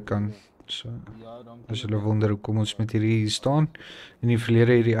rubberbullet kan. So, as julle wonder hoekom ons met hierdie hier staan. In die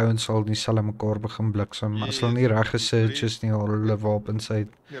verlede het die ouens al dieselfde mekaar begin bliksem, maar as hulle nie reg gesit is nie, al hulle wapens uit.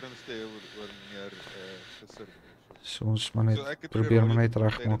 So ons maar net probeer maar net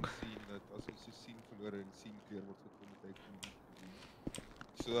regmaak.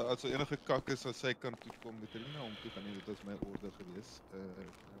 So as enige kak is aan sy kant toe kom, moet hy nie na hom toe gaan nie, dit was my order gewees.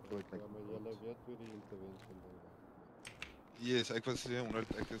 Maar julle weet hoe die intervensie Yes, ek was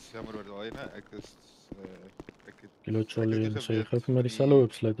 100, ek is jammer oor daai, nee, ek het Kilo Charlie, sal jy gou vir my die selle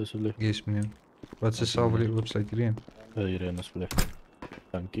oopsluit asseblief? Yes, meneer. Wat se sal wil jy oopsluit hierheen? Hierheen asseblief.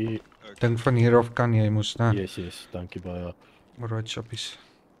 Dankie. Dink van hier af kan jy mos, né? Yes, dankie baie. Alright, chappies.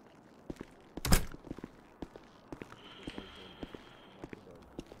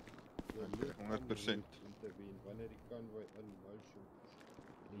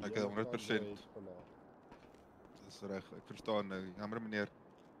 Ek 100%. Dis reg, ek verstaan nou. Jammer meneer.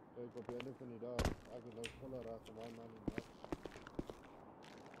 Kyk op ene van die dae, ek het nou volle reg om my man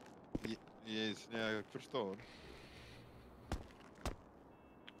in Yes, nee, ek verstaan.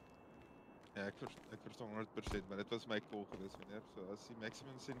 Ja, ek verstaan 100%, maar dit was my call gewees meneer. So as die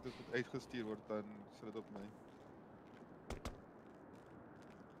maximum sentence moet uitgestuur word, dan sit dit op my.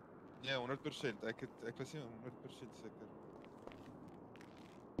 Ja, 100%. Ek was nie 100% seker.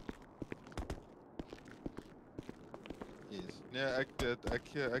 Yes. Nee, ek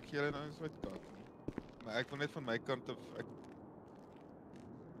gee hulle nou eens met kak nie. Maar ek wil net van my kant af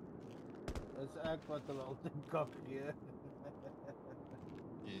Is ek wat hulle altyd kak gee.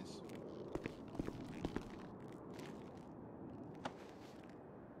 Yes.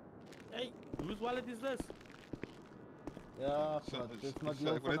 Hey, whose wallet is this? Ja, dit is maar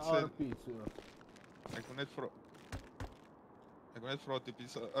deel van RP so. Ek wil net vra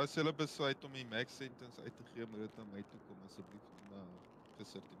tipies, as hulle besluit om die max sentence uit te gee, moet dit na my toe kom asseblief.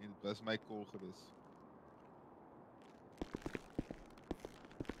 Dit was my call gewees.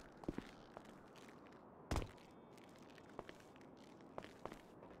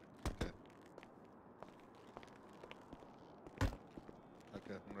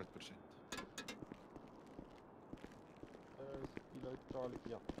 Kilo Charlie,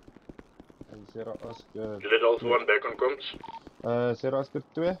 ja. En 0 Oscar. You did also one back on comms. 0 Oscar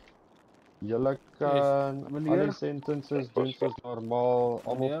 2. Julle kan al die sentences doen soos normaal,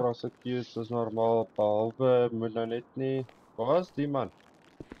 almal prosecute soos normaal, behalwe moet nou net nie. Waar is die man?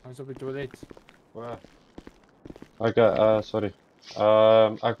 Ons op die toilet. Waar? Okay, sorry.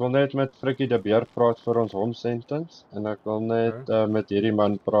 Ek wil net met Frikkie de Beer praat vir ons hom sentence en ek wil net met hierdie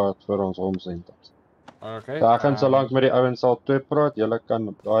man praat vir ons hom sentence. Okay. So ek gaan solank met die ouens al 2 praat, julle kan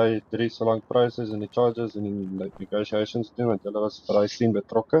daai 3 solank prices en die charges en die negotiations doen want julle was by daai scene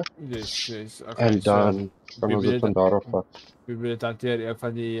betrokke. Yes, okay. En dan kan ons dit van daar af vat. Wie wil dit hanteer? Een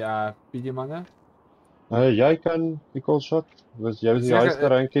van die PD manne? Jy kan die call shot. Was jy die highste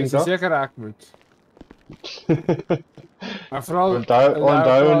ranking daar? Is seker ek moet. Maar vooral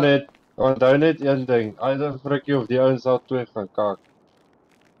onthou net een ding. Either Frikkie of die ouens sal 2 gaan kak.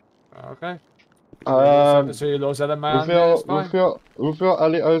 Okay. So jy los hulle my aan. Hoeveel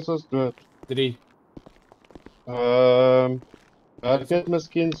al die ouens is dood? 3. Ek het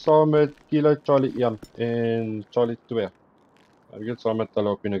miskien saam met Kilo Charlie 1 en Charlie 2. Ek het saam met hulle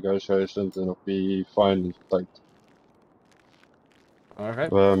op die negotiations en op die fine tyd. Okay.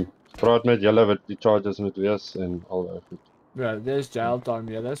 Praat met julle wat die charges moet wees en al daai goed. Ja, dis jail time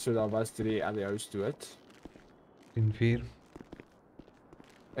julle, so daar was 3 LEO's dood. 10-4.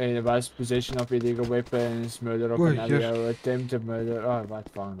 En er was possession of illegal weapons, murder of an LEO, attempted murder. Oh, wat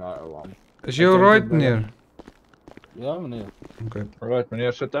van daai ou man. Is jy alright meneer? Ja meneer. Okay. Alright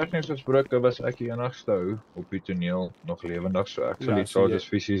meneer, so tegnies gesproke was ek die enigste ou op die toneel nog lewendig, so ek sal die charges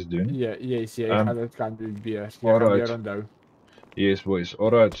fisies doen. Ja, yes, jy gaan dit kan doen weer. Jy gaan weer onthou. Yes boys,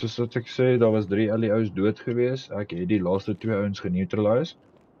 alright, soos wat ek sê, daar was 3 LEO's dood gewees. Ek het die laaste 2 ouens geneutralize.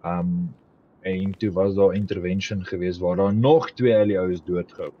 En toe was daar intervention gewees waar daar nog 2 LEO's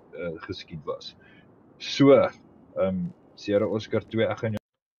dood geskiet was. So, Sierra Oscar 2, ek gaan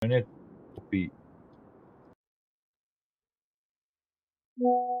jou net op die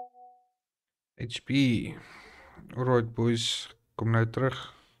HP. Alright boys, kom nou terug.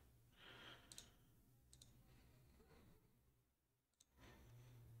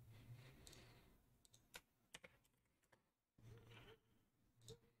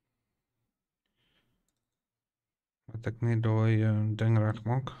 Wat ek net daai ding reg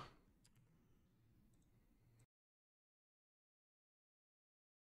maak.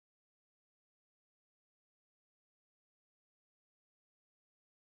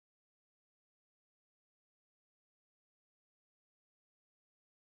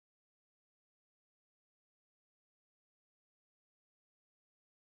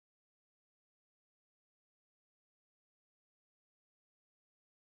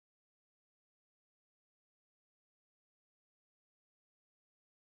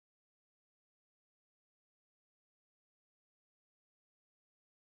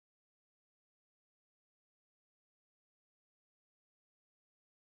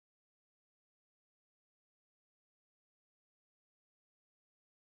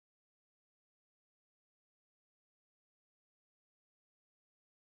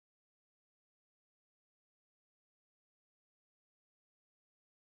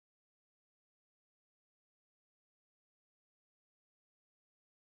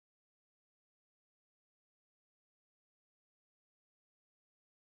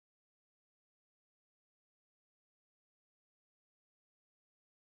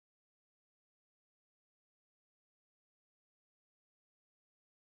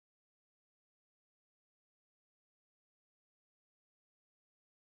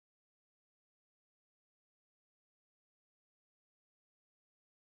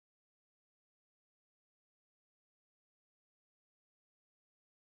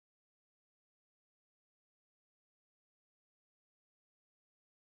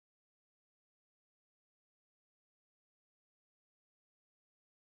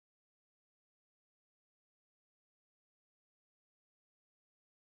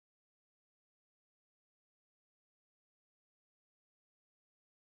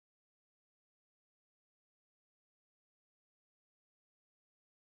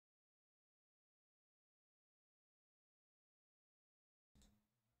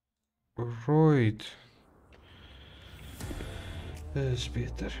 Right. Dis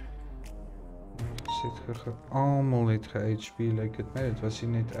beter. Sit almal het ge-HP like dit my, dit was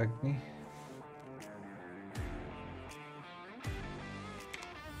nie net ek nie.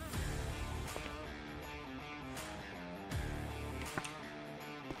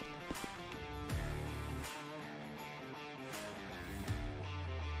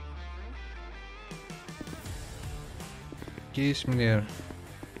 Kies meneer.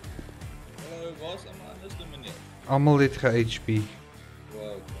 Almal het ge-HP.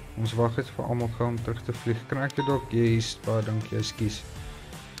 Wow. Ons wag net vir almal gou om terug te vlieg. Kan ek jou dalk yes, baie dankie, ekskuus.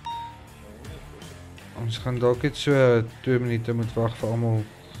 Ons gaan dalk net so 2 minute moet wag vir almal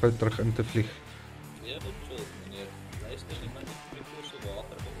gou terug in te vlieg. Ja, dit chill, meneer. Luister, iemand het 2 korse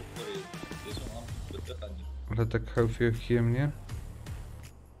water geopper het. Dis om aan te gaan nie. Laat ek gou vir jou gee, meneer.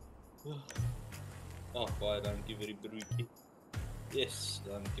 Baie dankie vir die broodjie. Yes,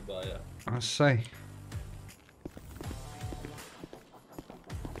 dankie baie. Sy.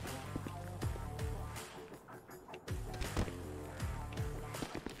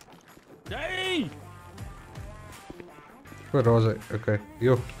 Hey! Waar is hy? Okay,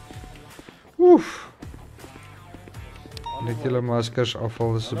 joh. Oef. Net julle maskers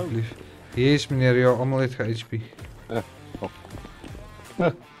afhaal asseblief. Yes, meneer, ja, almal het ge-HP.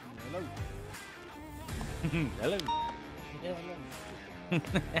 Hallo.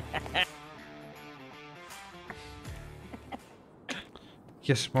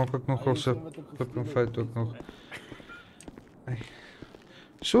 Yes, maak ek nog so flipping fout ook nog. Hey.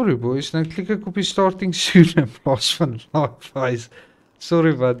 Sorry boys, nou klik ek op die starting soon in plaas van live eyes.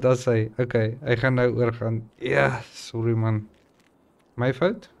 Sorry wat, dat is hy. Okay, hy gaan nou oorgaan. Ja, sorry man. My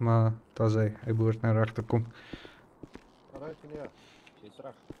fout, maar dat is hy. Hy behoort nou reg te kom. Alright, meneer. Jy's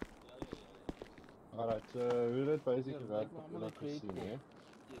reg. Alright, hoe dit basically werk wat ek gesien, hè?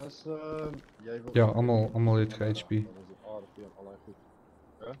 As jy wil Ja, almal het ge-HP. RP en al daai goed.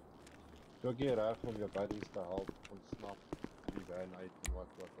 Ja? So ek hier reg om jou buddies te help ontsnap die van uit en wat.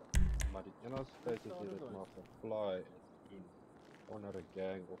 Maar die enigste tyd as jy dit mag apply doen onder 'n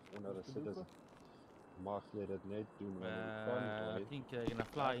gang of onder 'n citizen, mag jy dit net doen wanneer jy kan. I think you're gonna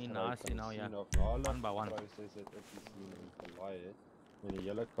fly in Asi now, yeah. One by one. Proses het ek gesien en gelei het. En die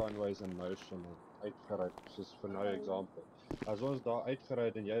hele convoys in motion het uitgery, soos vir nou example. As ons daar uitgery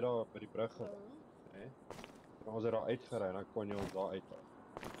het en jy daar by die brug gery, hè? Dan ons het daar uitgery en dan kon jy ons daar uithaal.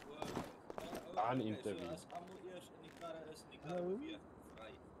 Dan interview.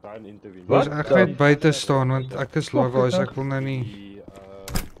 Dan interview. Wat? Ek gaan net buite staan want ek is live voice, ek wil nou nie.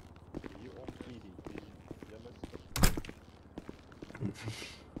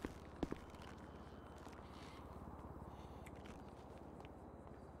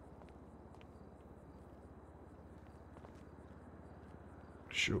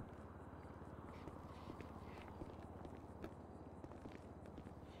 Sjoe.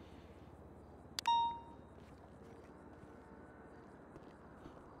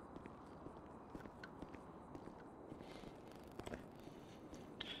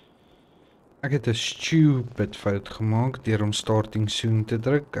 Ek het 'n stupid fout gemaak deur om starting soon te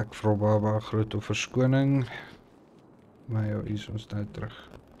druk. Ek vra baie groot verskoning. Maar ja, hier is ons nou terug.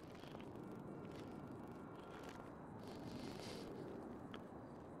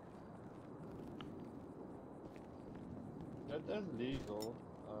 Dit is legal.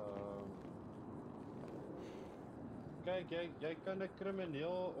 Kyk, jy kan 'n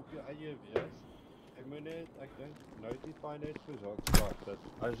krimineel op jou eie wees. Ek moet net, ek dink, notify net vir Zokspraak dat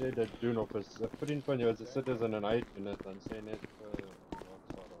as jy dit doen of 'n vriend van jou is 'n citizen en hy doen dit, dan sê net vir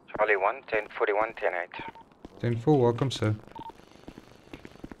Zokspraak. Charlie 1, 1041, 10-8. 10-4, welcome sir.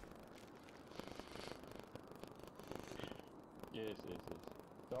 Yes.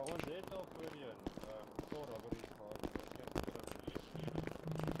 Daar ons het al voorheen, voor robberies gehad.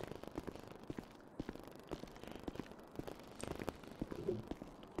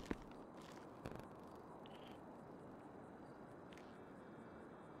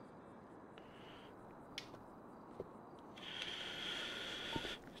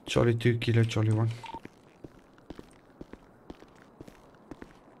 Charlie 2, Kilo Charlie 1.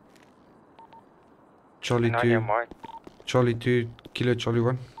 Charlie 2, Charlie 2, Kilo Charlie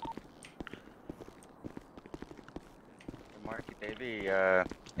 1. Marky baby,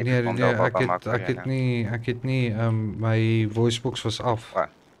 Nee, ek het nie, my voicebox was af.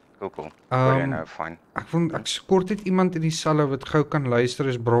 Cool. Nou, fine. Ek kort het iemand in die selle wat gou kan luister,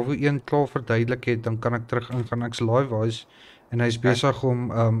 as Bravo 1 klaar verduidelik het, dan kan ek terug ingaan, ek's live voice, en hy is besig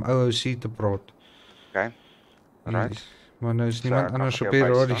om OOC te praat. Okay. Alright. Maar nou is niemand anders op die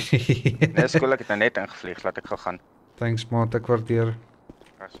radio. Nee, skool, ek het nou net ingevlieg, laat ek gou gaan. Thanks maat, ek waardeer.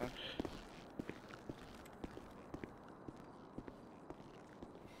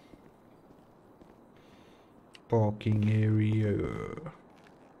 Parking area.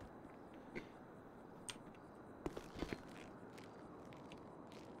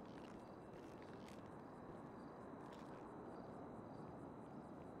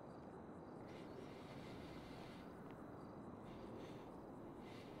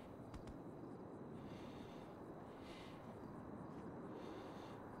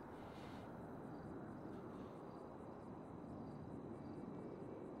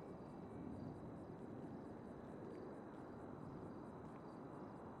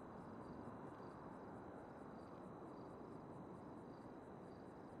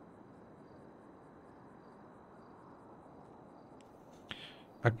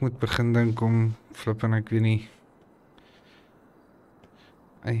 Ek moet begin dink om flip en ek weet nie.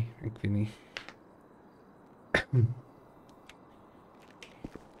 Ek weet nie.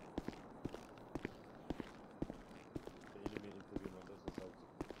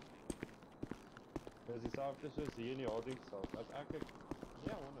 Dis dieselfde soos hier in die houdingsaal. As ek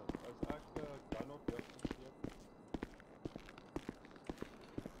ja, wonder, as ek dan op jou gesteek.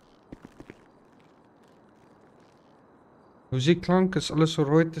 Musiekklank is alles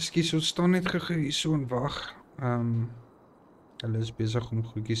alright. Ekskuus, ons staan net gou hier so en wag. Hulle is besig om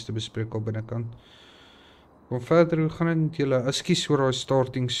goedjies te bespreek op binnekant. Kom verder, hoe gaan dit met julle? Ekskuus oor daai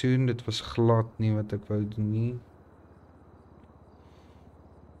starting soon. Dit was glad nie wat ek wou doen nie.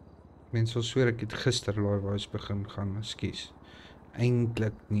 Mense sal sweer ek het gister live house begin gaan, ekskuus.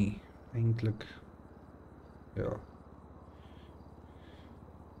 Eintlik nie. Eintlik ja.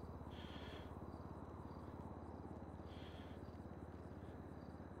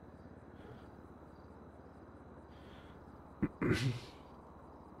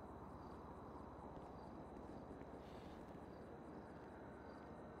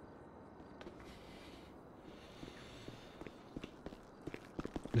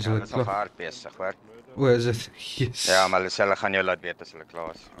 Is hulle klaar? Hard besig, hoor. O, is dit? Yes. Ja, maar hulle gaan jou laat weet as hulle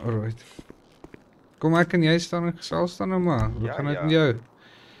klaar is. Alright. Kom ek en jy staan en gesels dan nou maar. Hoe gaan dit met jou?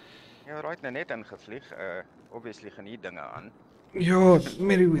 Ja, right, nou net ingevlieg. Obviously gaan hier dinge aan. Ja,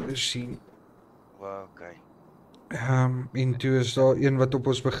 Merryweather sien. Wow, okay. En toe is daar een wat op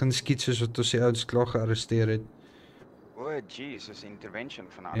ons begin skiet soos wat ons die ouens klaar gearresteer het. Oh, jeez, is intervention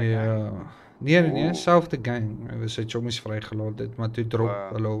van Ja. Nee, selfde gang. Hy was sy chommies vrygelaat het, maar toe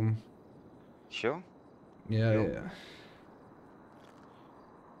drop hulle hom. Sure? Ja.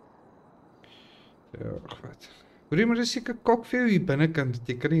 Ja, wat. Hoorie, maar dis seker kok vir jou hier binnekant,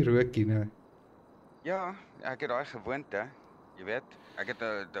 jy kan nie rook nie, nou. Ja, ek het daai gewoonte, jy weet. Ek het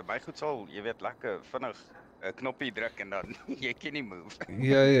by goed sal, jy weet, lekker vinnig 'n knoppie druk en dan jy kan nie move.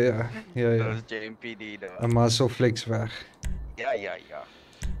 Ja. Dat is JMPD daar. 'n muscle flex weg. Ja.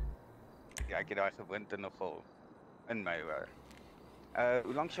 Ek het daai gewoonte nogal in my hoor.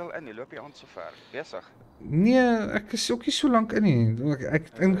 Hoe lank sal in? Hoe loop jy aan sover? Besig? Nee, ek is ook nie so lank in nie.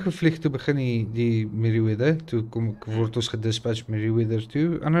 Ek het ingevlieg toe begin die Merryweather, toe word ons gedispatch Merryweather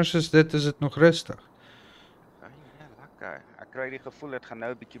toe. Anders is dit nog rustig. Ja, lekker. Ek kry die gevoel dit gaan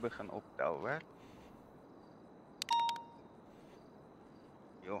nou 'n bietjie begin optel, hoor.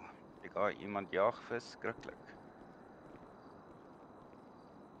 Jo, ek gaan iemand jag verskriklik.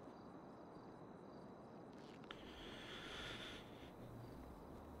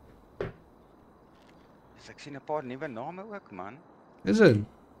 Ek sien 'n paar nuwe name ook, man. Is dit?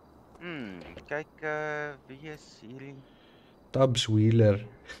 Kyk, wie is hierdie? Tubbs Wheeler.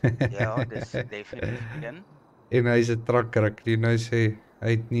 Ja, dis definitief een. En hy's 'n trucker, die nou sê hy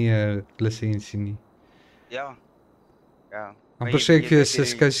het nie 'n lisensie nie. Ja. Amper sê ek vir jou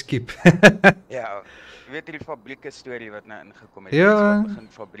Cisco skip. Ja, jy weet die fabrieke storie wat nou ingekom het. Ja. Begin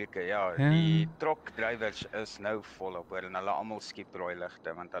fabrieke, ja. Die trokdrywers is nou volop hoor en hulle almal skiep rooi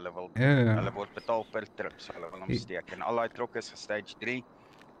ligte want hulle wil hulle word betaal per trip, so hulle wil hom steek en al daai trokke is stage 3.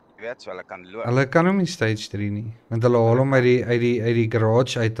 Jy weet, so hulle kan loop. Hulle kan hom nie stage 3 nie, want hulle haal hom uit die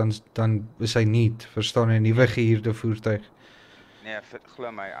garage uit dan is hy niet, verstaan, 'n nuwe gehuurde voertuig. Nee,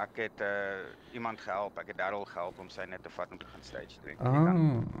 glo my, ek het iemand gehelp, ek het Darryl gehelp om sy net te vat om te gaan stage 3.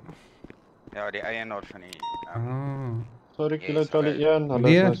 Ja, die eienaar van die Sorry, kilo talie 1, hulle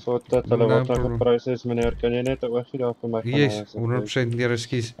is nou so dat hulle wat nou geprys is, meneer, kan jy net 'n oogie daar vir my gaan? Yes, 100% meer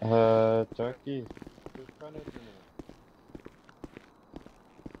ekskuus. Jackie, hoe kan dit meneer?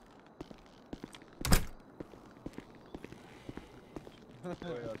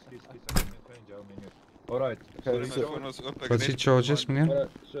 Alright. Wat is die charges, meneer?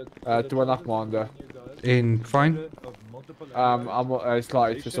 20 maande. En fine? Almal is klaar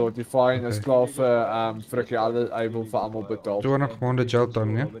uitgesort. Die fine is klaar vir ek alle able vir almal betaal. 20 maande jail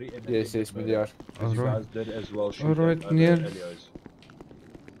time, ja? Yes, meneer. Alright, meneer.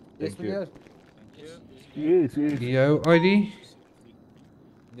 Yes, meneer. Yes. Jou ID?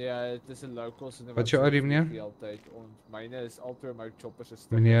 Nee, dit is 'n local se. Wat is jou ID, meneer? Myne is altyd my choppers is.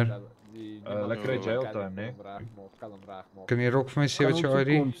 Meneer. Lekker jail time, nee. Kan jy ook vir my sê wat jou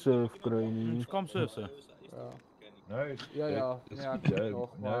ID? Kom surf, sir. Nee. Ja, nog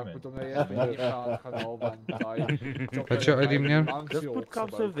maar moet hom net gaan haal dan daai. Wat is jou ID, meneer? Just put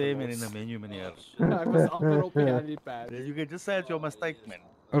come surf there, man, in the menu, meneer. Ek was amper op die helipad. You can just say it's your mistake, man.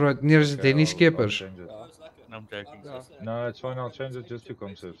 Alright, meneer, is dit Denny Skeepers? No, I'm joking. No, it's fine, I'll change it just to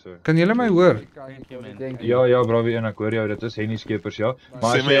come surf, sir. Kan julle my hoor? Thank you, man. Ja, Brawie 1, ek hoor jou, dit is Henny Skeepers, ja.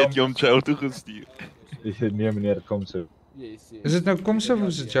 Maar sê my het jy om jail toe gestuur. Nee, meneer, kom surf. Yes. Is dit nou Comsif of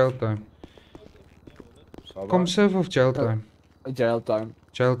is dit jail time? Comsif of jail time? Jail time.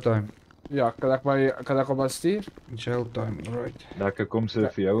 Jail time. Ja, kan ek hom maar stuur? Jail time, right. Lekker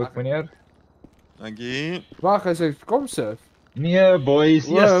Comsif vir jou ook, meneer. Dankie. Wag, is dit Comsif? Nee, boys,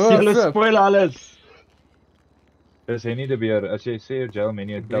 julle spoil alles. Dis hy nie die beer, as jy sê jail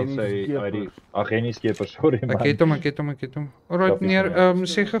meneer, tel sy ID. Ag, Henny Skeper, sorry man. Ek het hom. Alright meneer,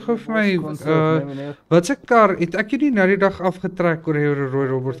 sê gou vir my, wat se kar, het ek jy nie nou die dag afgetrek oor jy oor 'n rooi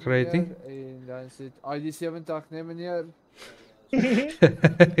Robert gery het nie? En dan sit ID 70, nee meneer.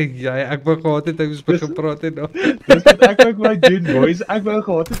 Ja, ek wou gehad het hy moes begin praat en Dis wat ek wou doen, boys. Ek wou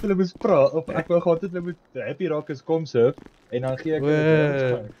gehad het hulle moes praat of ek wou gehad het hulle moet happy raak as Comsif en dan gee ek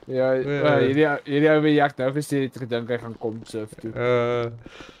hulle. Ja, hierdie ou wie ek nou gesê het gedink hy gaan Comsif toe.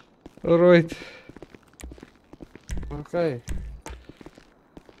 Alright. Okay.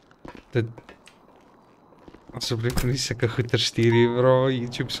 Dit asseblief nie sulke goeie stuur hier, bro.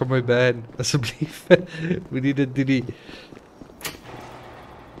 YouTube sal my ban. Asseblief. Moenie dit doen nie.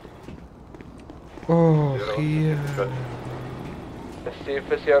 Oh, hier.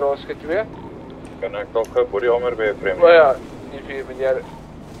 Steve is hier Roske 2. Kan ek nog 'n body armor by frame? O ja, nie vir meneer.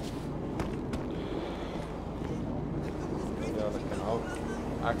 Ja, dat kan ook.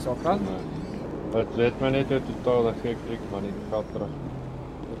 Ek sal kan. Het weet my net hoe totaal dat gek klik man, die geld terug.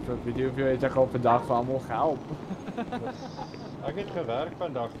 Vir video het ek al vandag vir almal gehelp. Ek het gewerk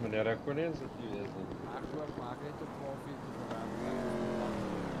vandag meneer, ek kon nie eens dit wees nie. Ek glo maar ek het op 12 uur gewerk.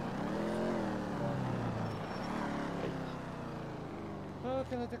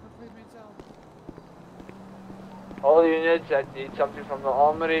 Can I take a free mense help? All units that need something from the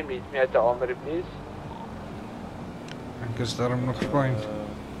armory, meet me at the armory please. Ek is daarom nog fyn.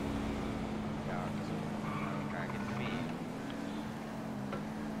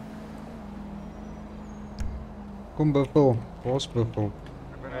 Kom Buffel, waar's Buffel?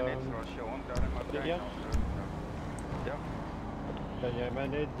 Ek ben net vir as jy hond daar in my brein. Ja. Kan jy my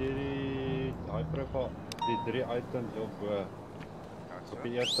net die profile, die 3 items op op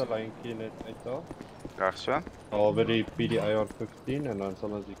die eerste lyntjie net uithaal? Reg so. Al by die PDIR 15 en dan sal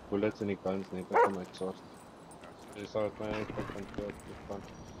ons die bullets en die guns net van uitsort. Dis sal my net kan van.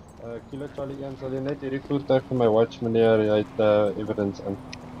 Kilo Charlie 1 sal jy net hierdie voertuig vir my watch meneer, jy het evidence in.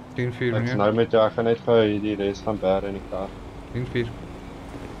 10-4 Ek is nou met jou, ek gaan net vir die res gaan bære in die kar. 10-4.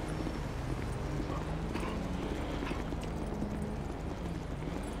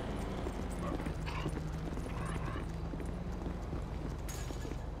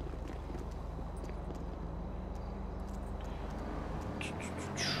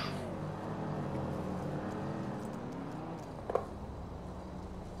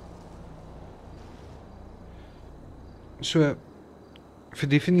 So, vir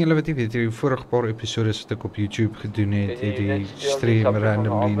die van julle wat nie weet, die vorige paar episodes wat ek op YouTube gedoen het, die stream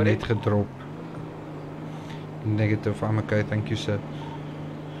randomly net gedrop. Negative, I'm okay, thank you sir.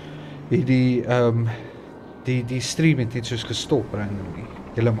 Die stream het net soos gestop randomly,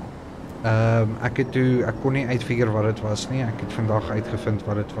 helemaal. Ek kon nie uitfigure wat het was nie, ek het vandag uitgevind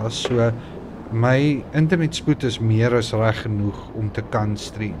wat het was, so my internetspoed is meer as reg genoeg om te kan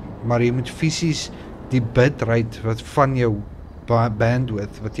stream, maar jy moet fisies die bitrate wat van jou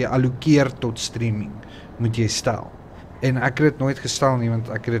bandwidth wat jy allokeer tot streaming moet jy stel. En ek het dit nooit gestel nie want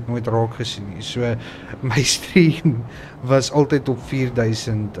ek het dit nooit raak gesien nie. So my stream was altyd op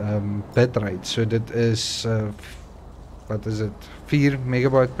 4000 bitrate. So dit is wat is dit? 4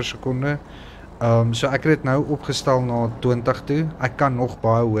 megabyte per sekonde. So ek het dit nou opgestel na 20 toe. Ek kan nog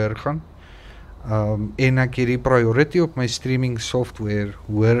baie hoër gaan. En ek het die priority op my streaming software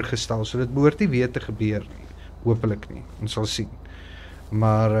hoër gestel, so dit behoort nie weer te gebeur nie, hopelik nie, ons sal sien.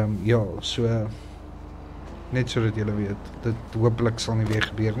 Maar ja, so net so dat julle weet, dit hopelik sal nie weer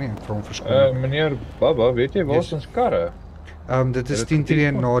gebeur nie, ek vra om verskoning. Meneer Baba, weet jy waar is ons karre? Dit is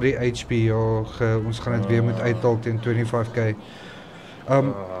 10-3 na die HP, ja, ons gaan dit weer moet uithaal teen 25k.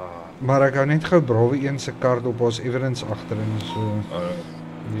 Maar ek hou net gou Bravo 1 se kaart op ons evidence agterin, so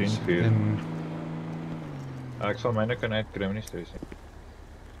 10-4. Ek sal myne kan uitkry, nie stress nie.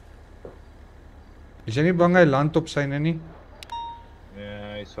 Is jy nie bang hy land op syne nie? Nee,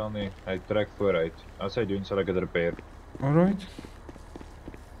 hy sal nie. Hy trek vooruit. As hy doen, sal ek dit repair. Alright.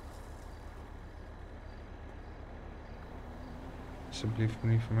 Asseblief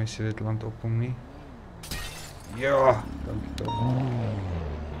moenie vir my sê dit land op hom nie. Ja, dankie tog.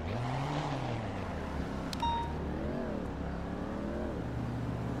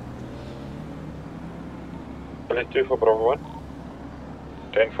 Charlie 2 voor Bravo 1.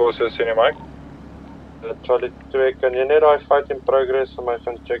 10-4 is in die mic. Charlie 2, kan jy net die fight in progress vir my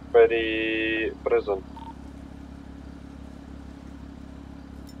gaan check by die prison?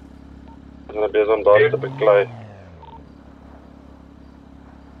 Hulle is besig om daar te beklei.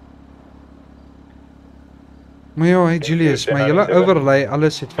 Maar ja, hey Julius, maar julle overlay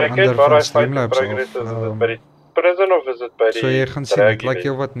alles het verander van Streamlabs af. Prison of is dit by die So jy gaan sien, dit lyk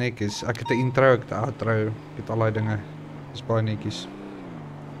heel wat netjies. Ek het 'n intro, ek het 'n outro, ek het al daai dinge. Dis baie netjies.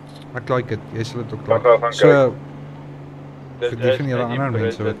 Ek like dit, jy sal dit ook like. So vir die van julle ander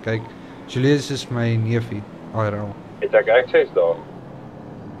mense wat kyk, Julius is my neefie, IRL. Het ek access daar?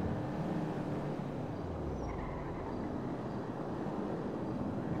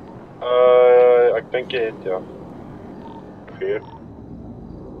 Ek dink jy het, ja. 4.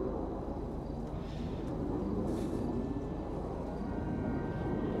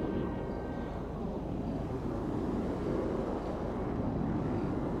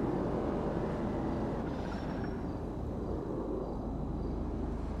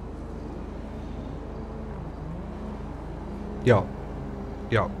 Ja.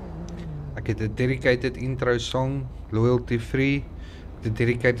 Ja. Ek het 'n dedicated intro song, loyalty free. Ek het 'n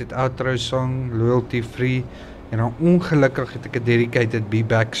dedicated outro song, loyalty free. En dan ongelukkig het ek 'n dedicated Be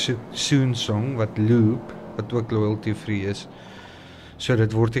Back Soon song wat loop, wat ook loyalty free is. So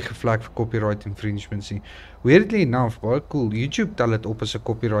dit word nie gevlek vir copyright infringements nie. Weirdly enough, baie cool. YouTube tel dit op as 'n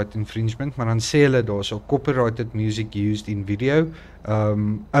copyright infringement, maar dan sê hulle daarso copyrighted music used in video.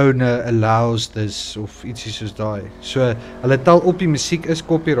 Owner allows this of ietsie soos daai. So hulle tel op die musiek is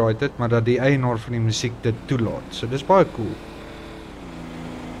copyrighted, maar dat die eienaar van die musiek dit toelaat. So dis baie cool.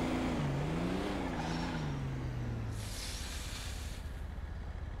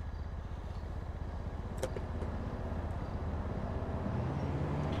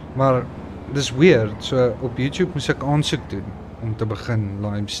 Maar dis weird, so op YouTube moes ek aansoek doen om te begin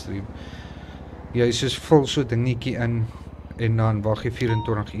livestream. Jy soos vul so dingetjie in en dan wag jy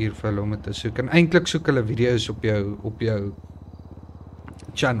 24 uur vir hulle om dit te soek. En eintlik soek hulle video's op jou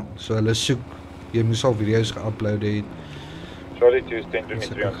channel. So hulle soek, jy moes al video's geupload het. Charlie 2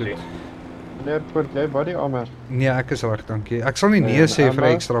 1023. Meneer Kort, jy body armor? Nee, ek is reg, dankie. Ek sal nie nee sê vir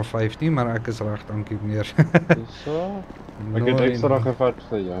extra 5 nie, maar ek is reg, dankie meneer. So. Ek het extra gevat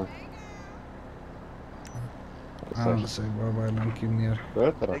vir jou. Sê baie dankie meneer.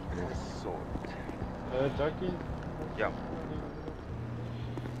 Goed, reg. Jackie? Ja.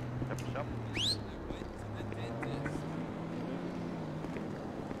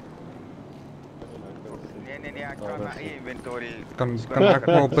 Nee, ek kan my inventory. Kan ek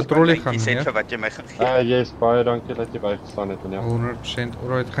maar op patrollie gaan, nee? Vir wat jy my gegee. Yes, baie dankie dat jy bygestaan het meneer. 100%.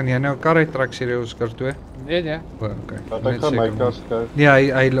 Alright, gaan jy nou 'n kar uittrek hierdie Oscar 2? Nee. Okay. Ek gaan my kar skuif. Nee,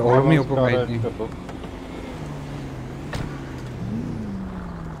 hy hou nie op my nie.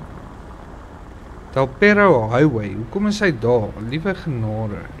 Talpero Highway, hoekom is hy daar? Liewe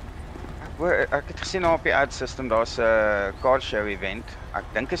genade. Ek het gesien op die ad system daar's 'n car show event. Ek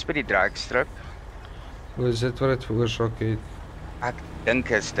dink is by die dragstrip. Hoe is dit wat dit veroorsaak het? Ek dink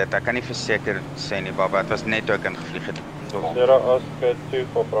is dit. Ek kan nie verseker sê nie, baba. Dit was net toe ek ingevlieg het. Sierra Oscar 2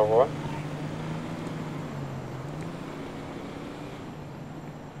 for Bravo.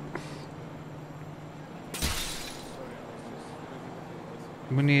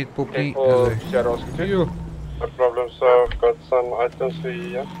 Moenie het pop nie. Sierra Oscar 2. No problem, sir. I've got some items for you,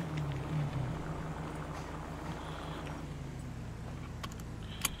 yeah?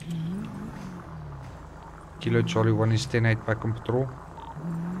 Kilo Charlie 1 is 10-8 back on patrol.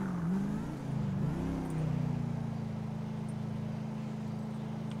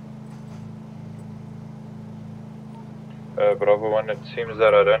 Bravo 1, it seems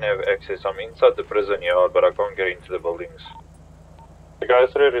that I don't have access. I'm inside the prison yard, but I can't get into the buildings. The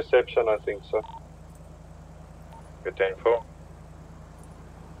guys through reception, I think, sir. Good 10-4.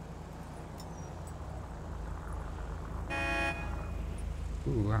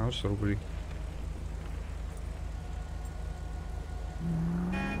 Ooh, house robbery.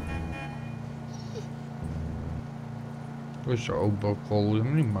 Is ook bakvol, je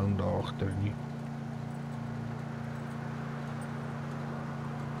moet niet man daarachter niet.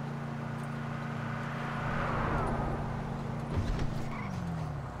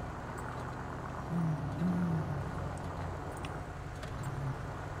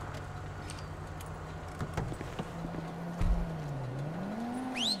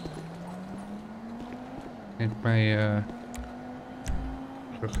 Net my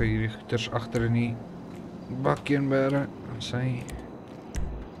richters achter in die bakje inberen. Sy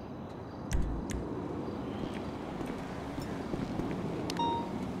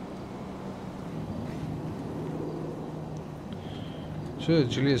So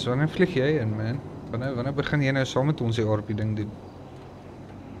Julius, wanneer vlieg jy in man? Wanneer begin jy nou saam met ons die RP ding doen?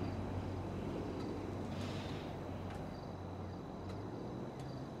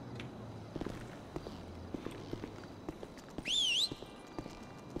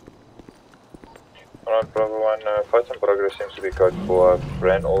 Alright, Bravo 1, fight and progress seems to be code 4. I've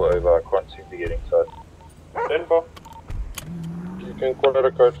ran all over, I can't seem to get inside. 10-4. You can call it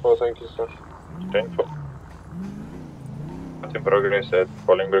a code 4, thank you, sir. 10-4. Fight and progress at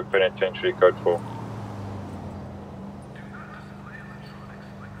Bolingbrook Penitentiary, code 4.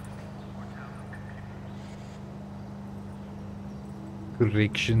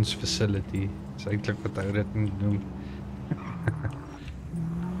 Corrections facility. Dis eintlik wat hy dit noem.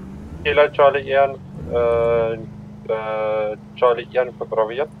 Kilo Charlie Ian, Charlie Ian vir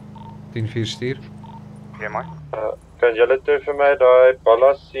Bravo 1. 10-4 stuur. Ja, man. Kan julle toe vir my daai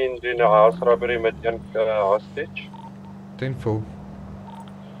ballas sien doen 'n house robbery met een hostage? 10-4.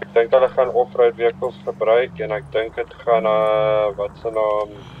 Ek dink hulle gaan off-road vehicles gebruik en ek dink dit gaan wat se naam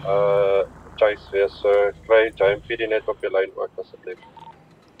chase wees. So kry JMPD net op die lyn ook asseblief.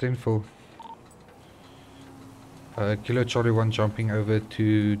 10-4. Kilo Charlie 1 jumping over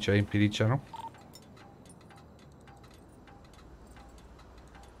to JMPD channel.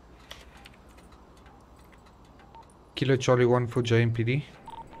 Kilo Charlie 1 for JMPD.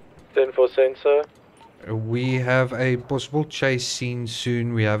 10-4 sensor. We have a possible chase scene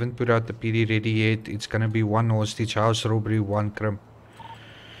soon. We haven't put out the PD ready yet. It's gonna be 1 hostage, house robbery, 1 crime.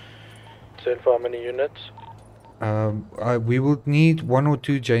 10 for how many units? We will need 1 or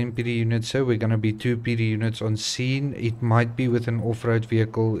 2 JMPD units, so we're gonna be 2 PD units on scene. It might be with an off-road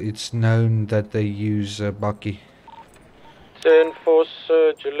vehicle. It's known that they use a bucky. 10-4,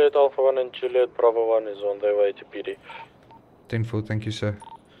 sir. Juliet Alpha 1 and Juliet Bravo 1 is on their way to PD. 10-4, thank you, sir.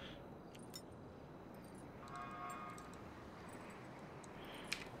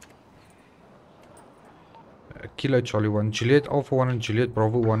 Kilo Charlie 1, Juliet Alpha 1 and Juliet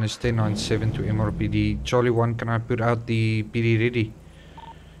Bravo 1 is 1097 to MRPD. Charlie 1, can I put out the PD ready?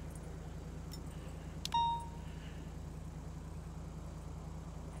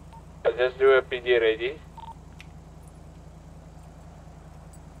 I'll just do a PD ready.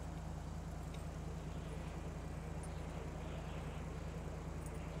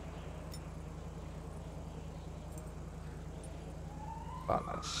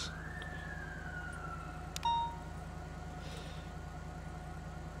 Balance.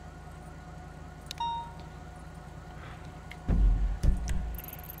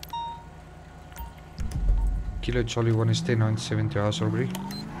 Kilo Charlie 1 is 1097 to house robbery.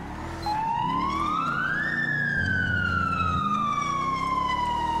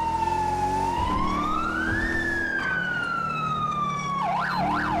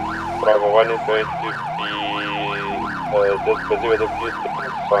 Bravo 1 is going to be just busy with a few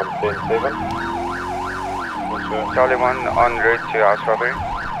seconds, so I'm 10-7. Charlie 1 en route to house robbery.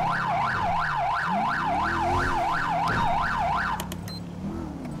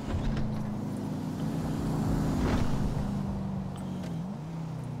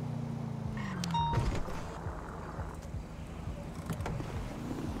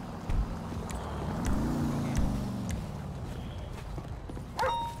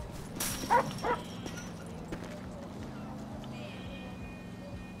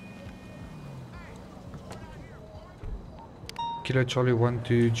 Kilo Charlie 1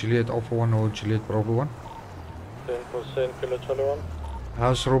 to Juliet Alpha 1 or Juliet Bravo 1. 10% Kilo Charlie 1.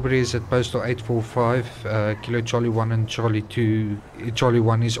 House robbery is at postal 845. Kilo Charlie 1 and Charlie 2. Charlie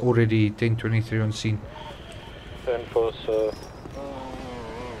 1 is already 1023 on scene. 10-4, sir.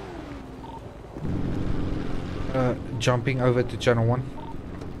 Jumping over to channel 1.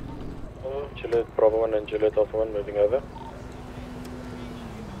 Juliet Bravo 1 and Juliet Alpha 1 moving over.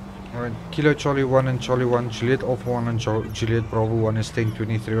 Alright, Kilo Charlie 1 and Charlie 1, Juliet Alpha 1 and Juliet Bravo 1 is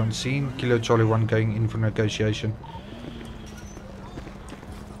 1023 on scene. Kilo Charlie 1 going in for negotiation.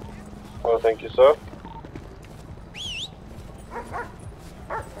 Oh, thank you, sir.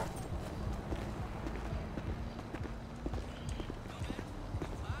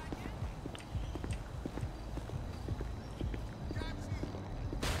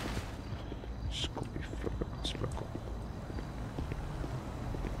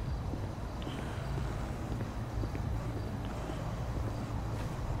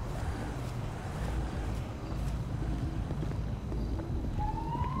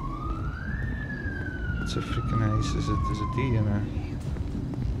 It's a freaking ace, is it die ene?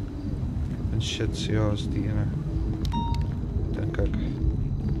 En shit, ja, is die ene. Dink ek.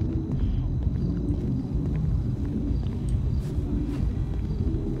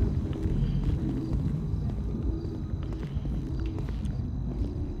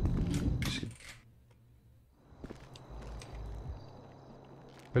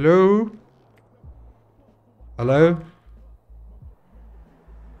 Hello? Hallo?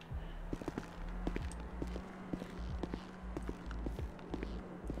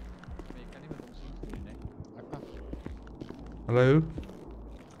 Hallo?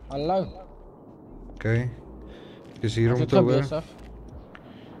 Hallo. Okay. Ek is hier om Is te dit hoor. besig?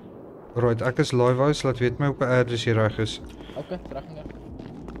 Right, ek is live house, laat weet my op 'n ad as jy reg is. Okay, reg meneer.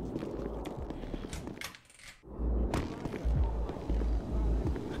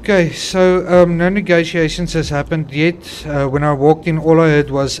 Okay, so no negotiations has happened yet. When I walked in, all I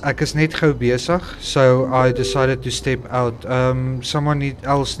heard was ek is net gou besig, so I decided to step out. Someone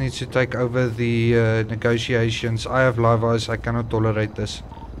else needs to take over the negotiations. I have live eyes, I cannot tolerate this.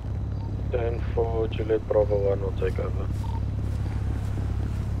 10 for Juliet Bravo 1 will take over.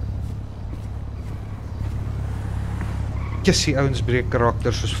 Kissie ouens breek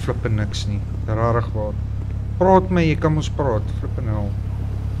karakters soos flippe niks nie. Rarig waar. Praat my, jy kan ons praat, flippe nou.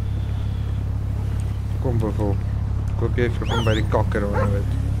 Kom bevoel. Ek hoop jy vlippen by die kakker waar jy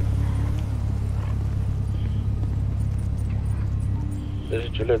weet. This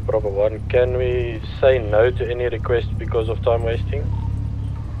is Juliet Bravo 1. Can we say no to any request because of time wasting?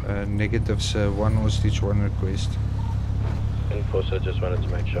 Negatives, one hostage, one request. Enforcer, just wanted to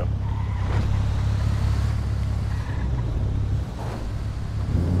make sure.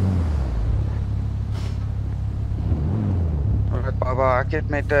 Baba, ek het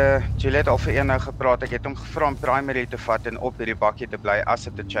met Juliet al vir een nou gepraat. Ek het hom gevra om primary te vat en op hierdie bakkie te bly as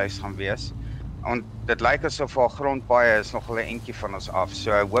dit 'n chase gaan wees. Want dit lyk asof haar grondpaaie is nog 'n entjie van ons af.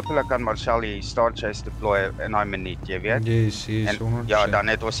 So hopelik kan Marcel die start chase deploy in daai minuut, jy weet. Yes, en, 100%. ja, dan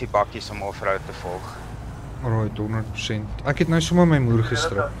het ons die bakkies om off-road te volg. Alright, 100%. Ek het nou sommer my moer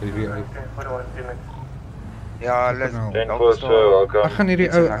gestrip hierdie uit. Ja, hulle ek gaan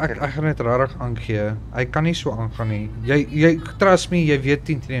hierdie ou ek gaan dit regtig aangee. Hy kan nie so aangaan nie. Jy trust me, jy weet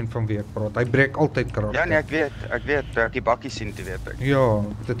 10 van wie ek praat. Hy breek altyd karakter. Ja nee, ek weet, ek die bakkie sien te weet ek. Ja,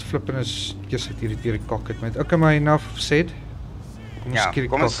 dit flippen is eers het irriteer die kak het met. Okay, maar enough said. Kom ons kyk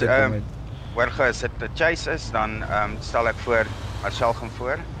kom ons hoor gou as dit 'n chase is, dan stel ek voor Marcel gaan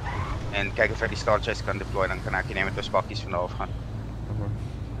voor en kyk of hy die start chase kan deploy, dan kan ek net met ons bakkies van daar af gaan.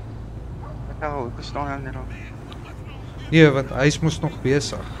 Nou, ek staan nou net al. Nee, want hy is mos nog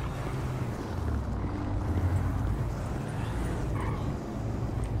besig.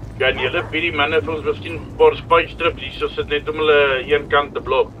 Ja, en julle bied die manne vir ons miskien 'n paar spike strips hier, so sit net om hulle een kant te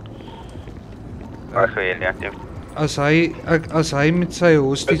blok. As hy met sy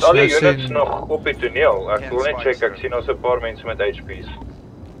hostage is al die units nog op die toneel. Ek wil net check, ek sien ons 'n paar mense met HP's.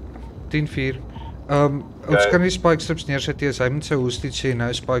 10-4. Ons kan nie spike strips neersit as hy met sy hostage sê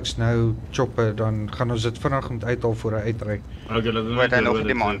nou spikes nou choppe, dan gaan ons dit vinnig moet uithaal voor hy uitry. Okay, laat Moet hy nog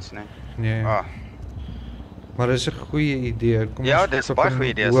die mans, nee. Nee. Maar dis 'n goeie idee. Kom ja, dis 'n baie goeie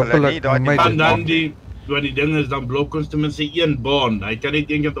idee. As hulle nie daai en dan die ding is dan blok ons ten minste een baan. Hy kan net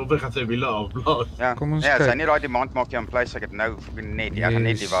eenkant op gaan sy wiele afblaas. Ja. Kom ons kyk. Ja, as hy nie daai demand maak jy in place, ek het nou net ek gaan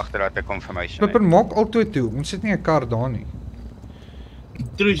net die wagter dat 'n confirmation. Flipper maak altyd toe. Ons sit nie 'n kar daar nie.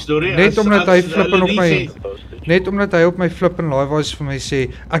 True story. Net omdat hy flippen op my net omdat hy op my flippen live voice vir my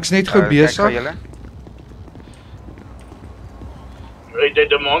sê ek's net gou besig. Het jy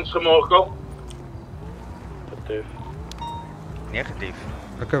demands gemaak al? Negatief.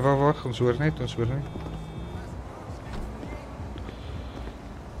 Okay, wag, ons hoor net.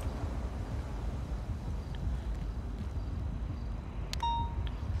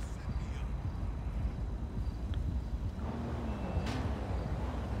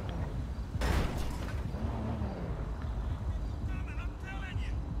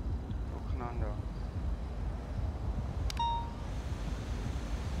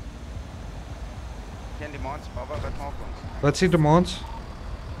 Wat sê demands?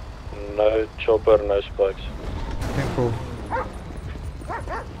 No chopper, no spikes. Thankful.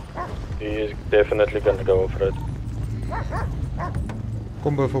 He is definitely gonna go off-road.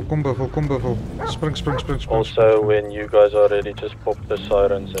 Kom buffel. Spring. Also, when you guys are ready, just pop the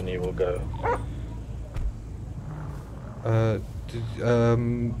sirens and he will go.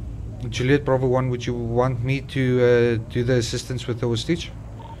 Juliet Bravo 1, would you want me to do the assistance with the hostage?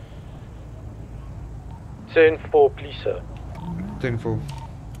 10-4, please, sir. 10-4.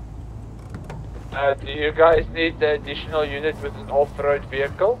 Do you guys need the additional unit with an off-road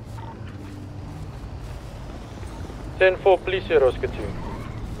vehicle? 10-4, please, sir, Oscar 2.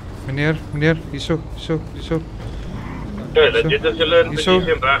 Meneer, hierso. Ja, dat dit as julle in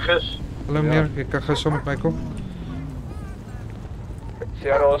die reg is. Hallo meneer, jy kan gou saam met my kom.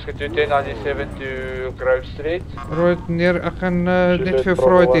 Sierra Oscar 2 1097 to Grove Street. Alright meneer, ek gaan net vir jou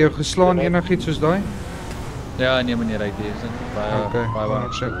vra, het jy jou geslaan enigiets soos daai? Ja, nee meneer, hy is baie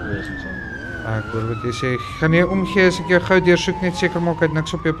Ek hoor wat jy sê. Gaan jy omgee as ek jou gou deursoek net seker maak hy het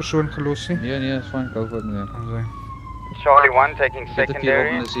niks op jou persoon gelos nie? Nee, is fyn, go for it meneer. Charlie 1 taking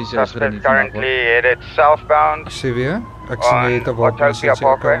secondary. Suspect currently headed southbound. Sê weer, ek sien jy het 'n wapenlisensie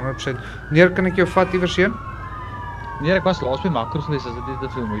op 100%. Meneer, kan ek jou vat iewers heen? Nee, ek was laas by Makro geweest, as dit nie te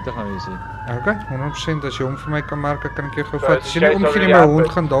veel moeite gaan wees nie. Okay, 100% as jy hom vir my kan merk, kan ek jou gou vat. As jy nie omgee nie, my hond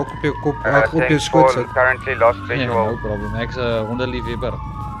gaan dalk op jou kop, op jou skoot sit. Currently lost visual. No problem, ek's 'n hondeliefhebber.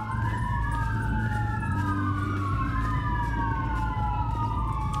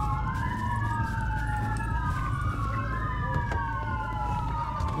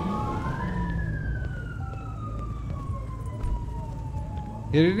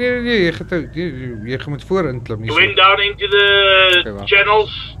 Nee, jy moet voorin klim. You went down into the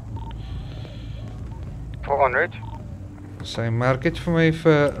channels. 400. Sy merk het vir my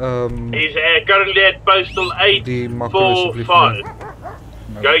vir He's currently at postal 845.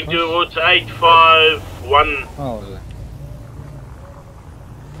 Going towards 851. Oh.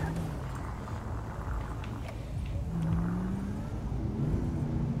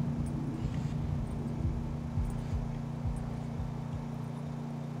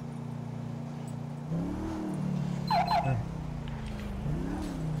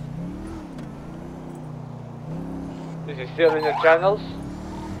 Is he still in the channels?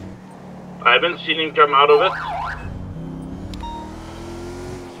 I haven't seen him come out of it.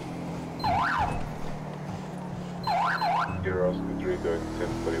 URZR going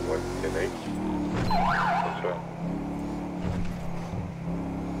 1041, 10-8. That's right.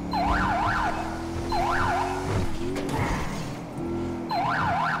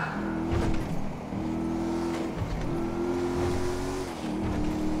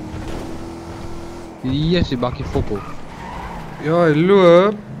 Yes, die bakkie fokol. Ja, hy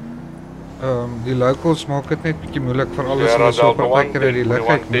loop. Die locals maak dit net bietjie moeilik vir alles wat so partykeer uit die lig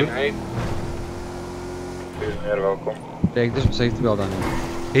uit moet. Meneer, welkom. Kijk, dis op safety belt aan.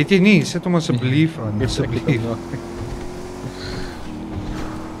 Het jy nie? Sit hom asseblief aan, asseblief.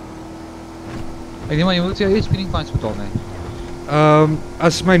 Ek neem maar, jy moet jou eie speeding fines betaal, nee.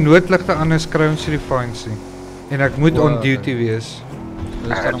 As my noodligte aan is, kry ons die fines nie. En ek moet on duty wees.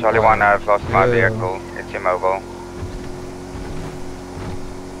 Charlie 1, I've lost my vehicle. It's immobile.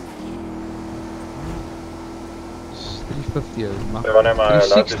 It's 350, mag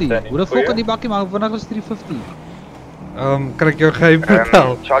 360. Hoe de fuck kan die bakkie maar vanaf was 350? Kan ek jou geheim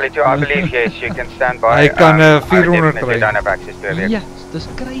vertel? Charlie 2, I believe yes, you can stand by. Hy kan 400 kry. Don't have access to a vehicle. Ja, dis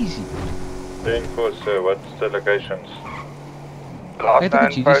crazy. Reinforce, what's the locations? Last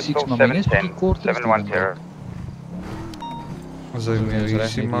known postal 710, 710. As hy meer hier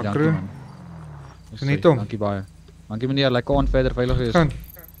sien, Makro. Geniet hom. Dankie baie. Dankie meneer, lekker aan verder veilig wees. Gaan.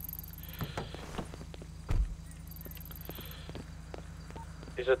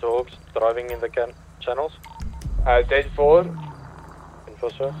 Is it Hawks driving in the channels? 10-4. Info,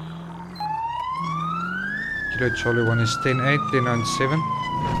 sir. Kilo Charlie 1 is 10-8, 10-9-7.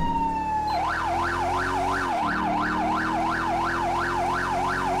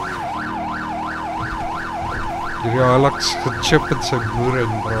 Hierdie Alex gechip het sy boere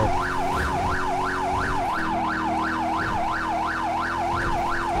in braak.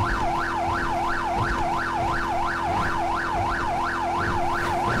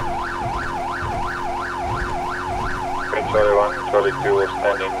 Charlie 1, Charlie 2 will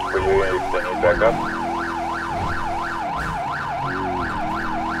stand in for you if they need backup.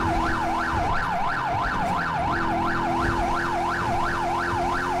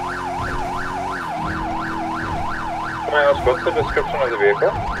 Can I ask, what's the description of the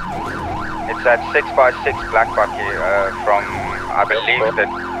vehicle? It's that 6x6 black bakkie from, I believe that...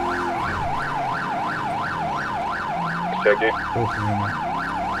 Check it.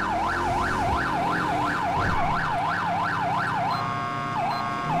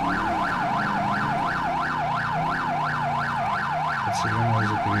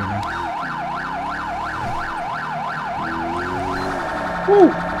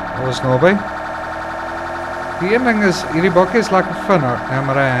 Dat was naby. Die een ding is, hierdie bakkie is lekker vinnig, nee,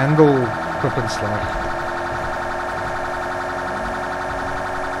 maar hy handle klip en slag.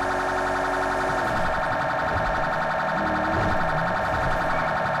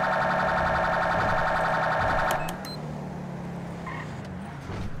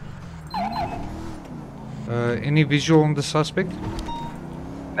 Any visual on the suspect?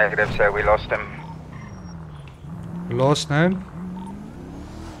 Negative, sir, we lost him. Lost known?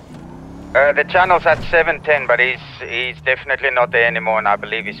 The channel's at 710, but he's definitely not there anymore, and I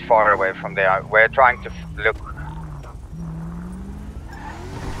believe he's far away from there. We're trying to look.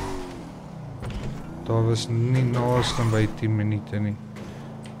 Daar was nie naaste by 10 minute nie.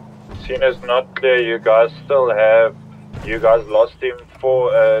 Scene is not clear, you guys lost him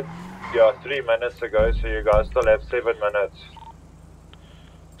for Yeah, 3 minutes ago, so you guys still have 7 minutes.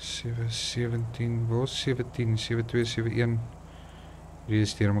 7:17, waar is 17, 72, 71. Hier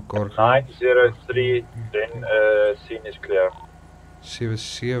is hier mekaar. 9:03, then scene is clear.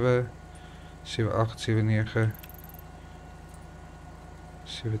 77, 78, 79,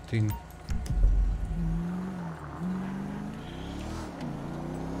 17.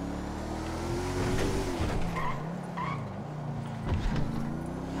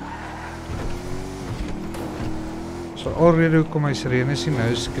 So alrede hoekom hy sirene sien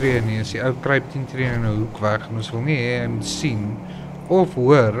nou skree nie, is die ou kruip 10 tree in 'n hoek weg en ons wil nie hê hy moet sien of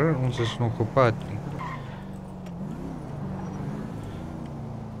hoor ons is nog op pad nie.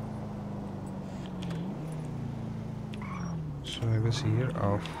 So hy was hier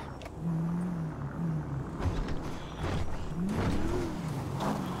af.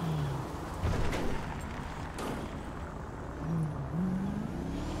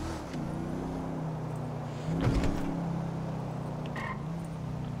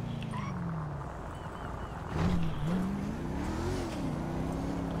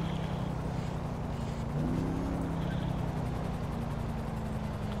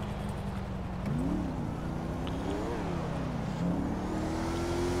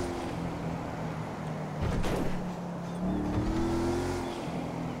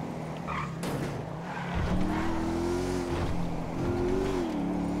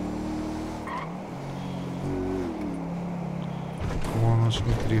 Ons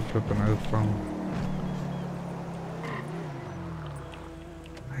moet die flippen uitvang.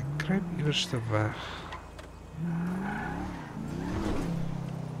 Hy kruip iewers te weg.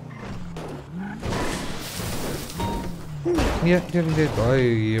 Ja, hier daai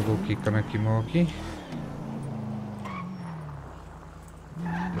hebeltjie kan ek nie maak nie.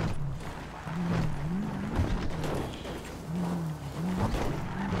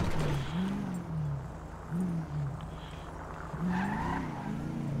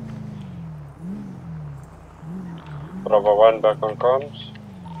 Bravo 1 back on comms.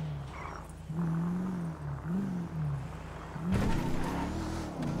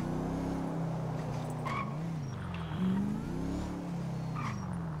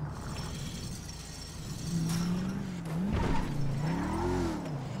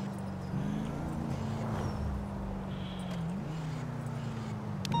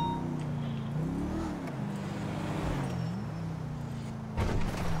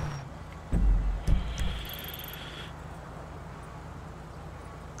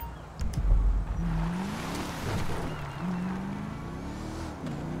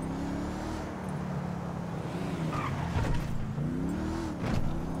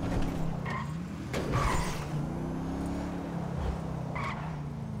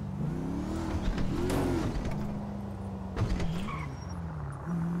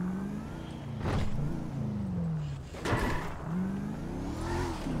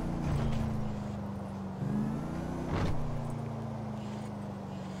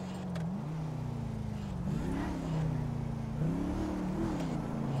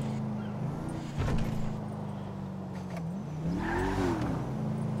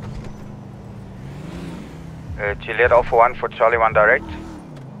 Juliet Alpha 1 for Charlie 1 direct.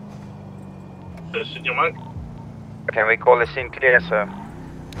 Senior Mike. Can we call the scene clear, sir?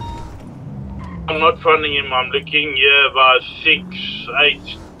 I'm not finding him. I'm looking here by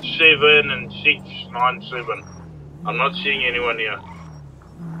 687 and 697. I'm not seeing anyone here.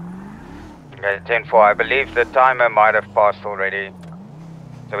 Okay, 10-4. I believe the timer might have passed already.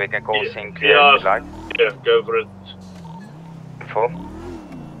 So we can call scene clear if you like. Yeah, go for it. 4.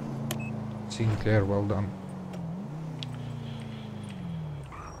 Scene clear, well done.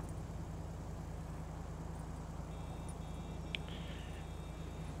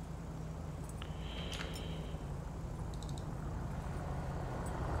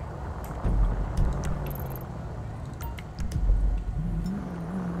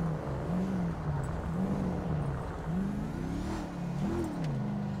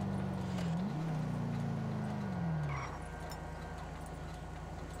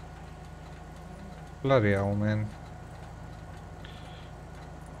 Bloody hell, man.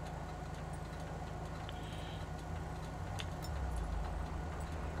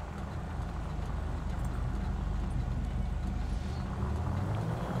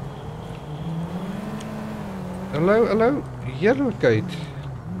 Hallo, hallo, heerlijkheid.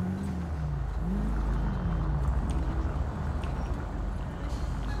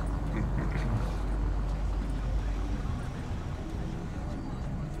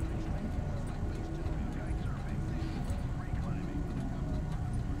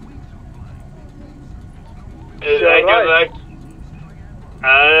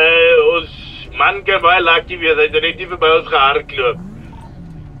 man kan baie lucky wees, hy het net nie verby ons gehardloop.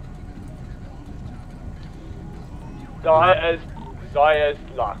 Daai is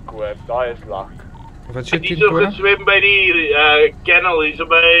luck, hoor. Daai is luck. Wat sê jy so geswem by die kennel hier so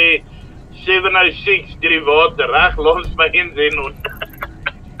by 706 deur die water reg langs my een Zenon.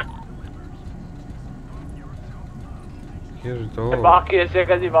 Hier Die daar. bakkie is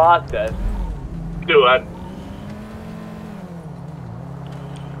seker die water. Toe aan.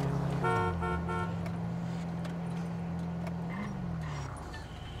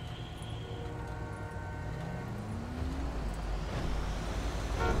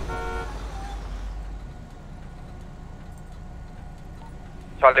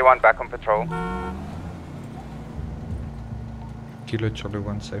 Charlie 1 back on patrol. Kilo Charlie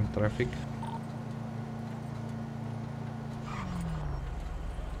 1 same traffic.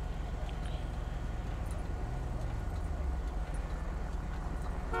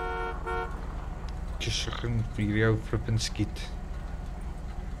 Kies geen vir jou flippin skiet.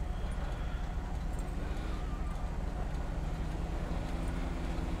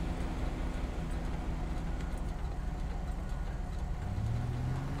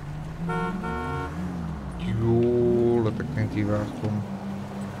 Jo, laat ek net hier wegkom.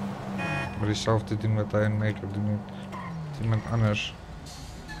 Maar dieselfde doen wat hy en my gedoen het. Met iemand anders.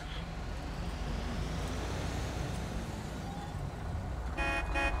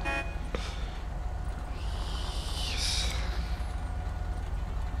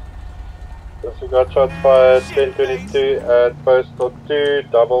 So we got shots fired 1022 at postal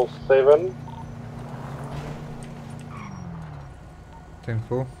 277.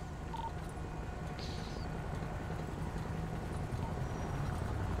 10-4.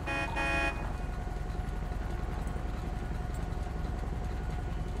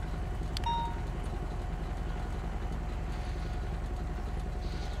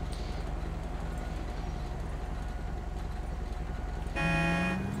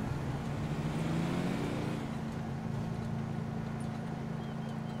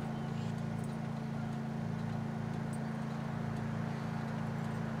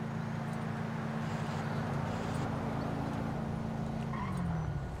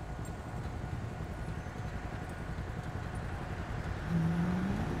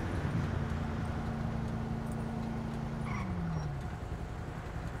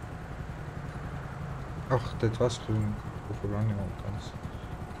 Ach, dit was groen. Of oranje althans.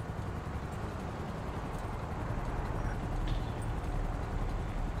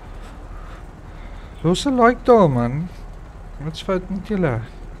 Los 'n like daar man. Wat's fout met julle?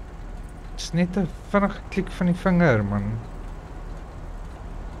 Dit's net 'n vinnige klik van die vinger man.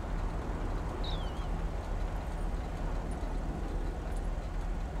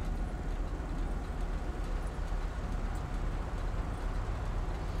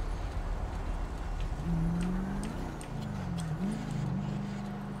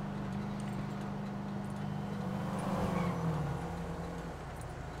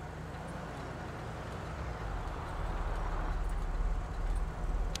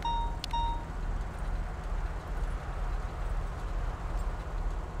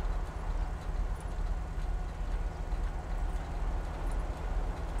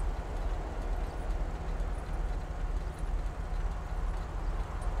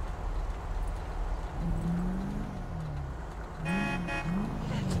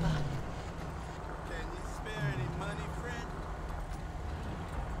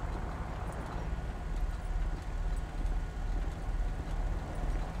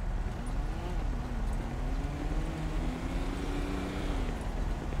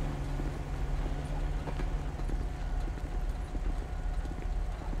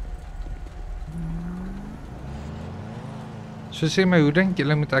 So sê my, hoe dink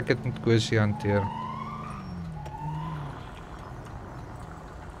julle moet ek dit met Kosie hanteer?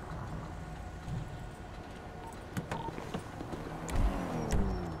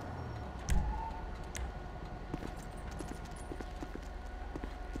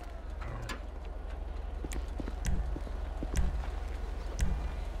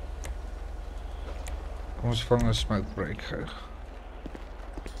 Kom ons vang 'n smoke break gou.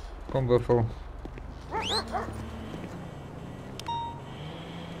 Kom Buffel.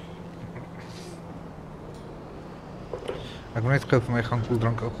 Ek moet net gou vir my gaan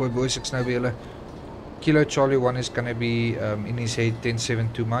koeldrank gooi boys, ek's nou by julle. Kilo Charlie 1 is gonna be in his head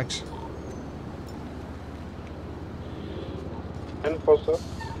 1072 max. Info sir.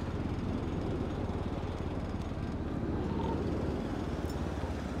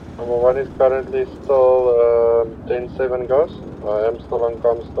 Number 1 is currently still 10-7 gas. I am still on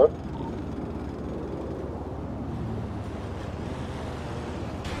Comstock.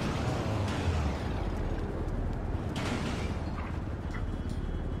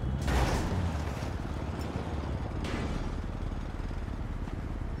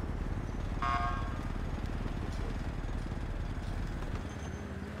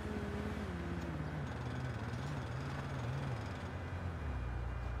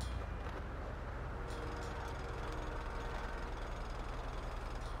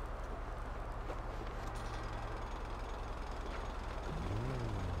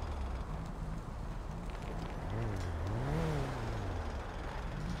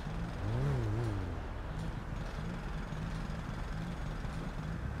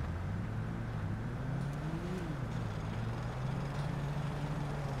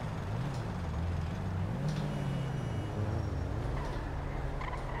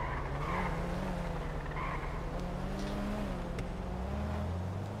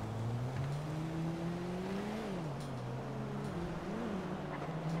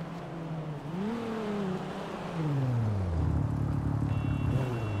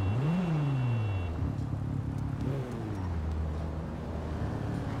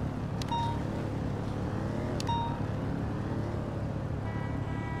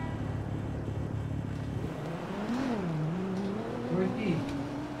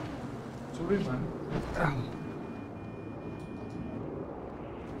 Sorry man.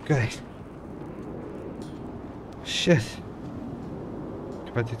 Okay. Shit.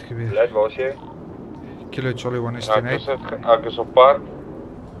 Wat het gebeur? Laat, waar is jy? Kilo Charlie 1 is 10 uit. Ek is op pad.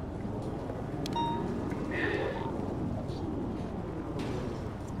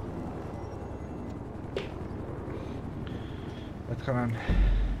 Wat gaan aan?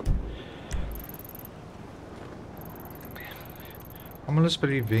 Almal is by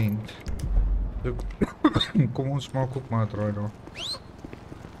die event. Kom ons maak ook maar draai daar.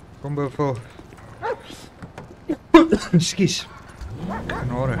 Kom Buffel. Skus.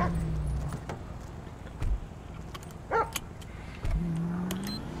 Genade.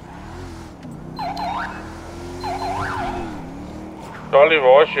 Charlie,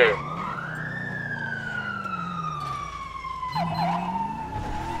 waar is jy?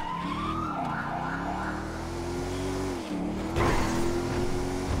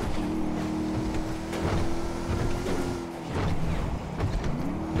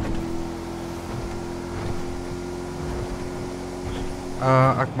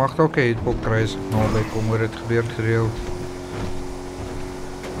 Ek mag dalk 'n hitbox kry as ek naby kom oor dit gebeur gereeld.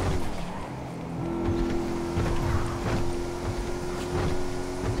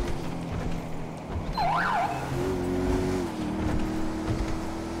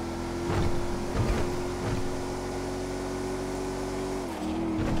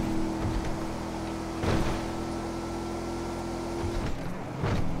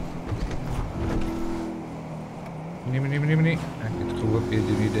 Nee. Ek het gehoop jy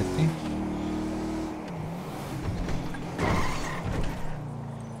doen nie dit nie.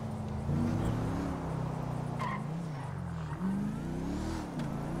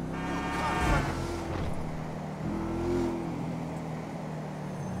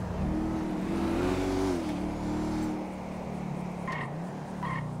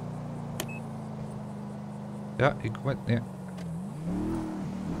 Ja, ek weet nie.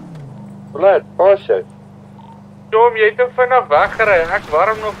 Laat, pas jy. Tom, jy het te vinnig weggery. Ek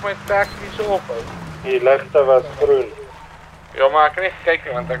warm nog my taxi so op. Die ligte was groen. Ja, maar ek kan nie kyk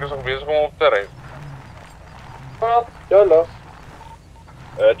nie, want ek is nog besig om op te ry. Wat? Ja, los.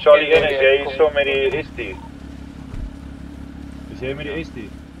 Charlie, is jy hier so met die ST? Is jy met die ST?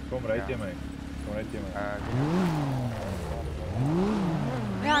 Kom, ry jy my.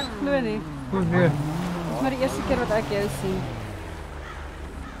 Ja, ek glo nie. O nee. Dit is maar die eerste keer wat ek jou sien.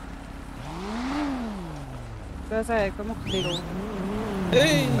 Daar sê ek, kom op Lidl.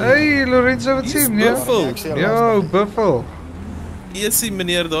 Hey, Lorenzo, wat sien jy? Buffel. Ja, Buffel. Eesie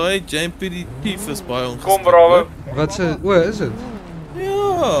meneer, daai JMP die Chief is baie ongestel. Kom bravo. Wat se, o, is dit?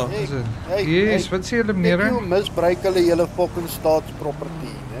 Ja. Is dit? Yes, wat sê julle meneer? Ek misbruik hulle hele fucking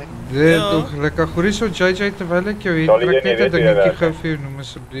staatsproperty, né? Dit tog gelukkig. Hoorie so JJ terwyl ek jou het, wil ek net 'n dingetjie gou vir jou noem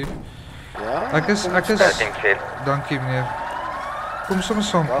asseblief. Ja. Ek is dankie meneer. Kom sommer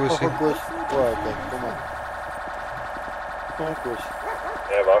saam Kosie. Okay, kom maar. Kom Koos.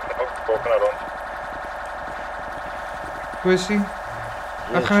 Ja, wag, ek kom na rond. Kosie.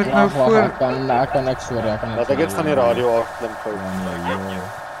 Ek gaan dit nou voor. Ek kan niks hoor, ek kan niks. Laat ek dit van die radio af klim gou.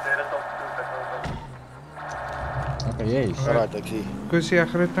 Okay, yes. Alright, ek sien. Kosie, ek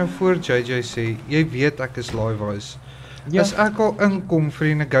gaan dit nou voor JJ sê. Jy weet ek is live voice. As ek al inkom vir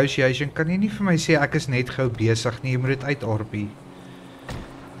die negotiation, kan jy nie vir my sê ek is net gou besig nie, jy moet dit uit RP.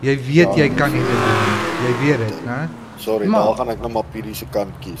 Jy weet jy kan nie dit doen nie. Jy weet dit, né? Sorry, daar gaan ek nou maar Piri se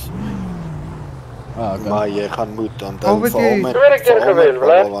kant kies. Okay. Maar jy gaan moet dan met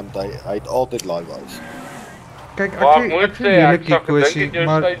want hy het altyd live voice. Kyk, ek vind eerlikie Kosie,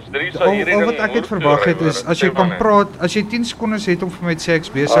 maar al wat ek het verwag het is, as jy kan praat, as jy 10 sekondes het om vir my te sê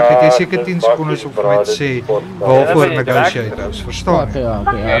ek's besig, het jy seker 10 sekondes om vir my te sê waarvoor negotiate is, verstaan?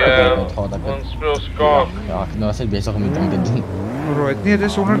 Ons speel skaak. Ja, nou is hy besig om dit te doen. Alright, nee,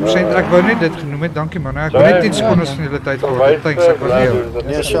 dis 100%, ek wou net dit genoem het, dankie man, ek wou net 10 sekondes van julle tyd gehad, thanks, ek waardeer.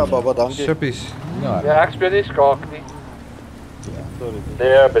 Nee, Shababa, dankie. Shippies. Ja, ek speel nie skaak nie. Sorry.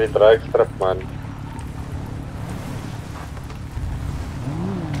 Nee, by die draaistrip man.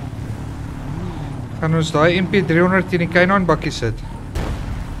 Gaan ons daai MP300 teen die Kainan bakkie sit?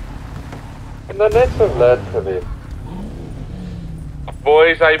 En dan net so laat gewees.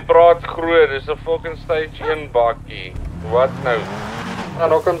 Boys, hy praat groot, dis 'n fucking stage 1 bakkie. Wat nou?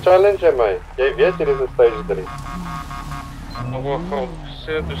 En ook 'n challenge my. Jy weet hier is 'n stage 3. Nog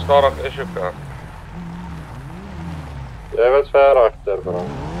sê toe stadig is jou kar. Jy was ver agter, bro.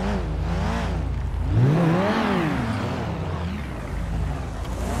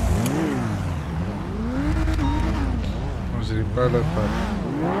 Ons het die pilot vat.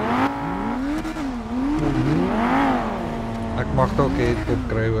 Ek mag dalk headkop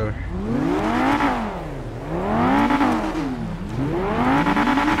kry hoor.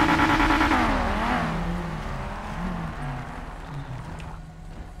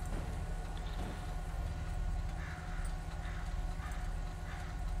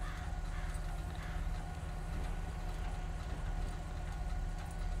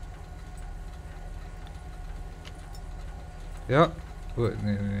 Ja, goed,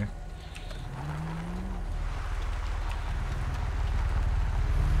 nee.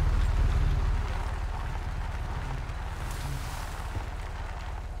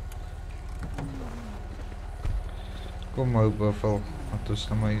 Kom maar Buffel, want ons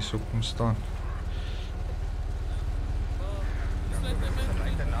nou maar hier so kom staan.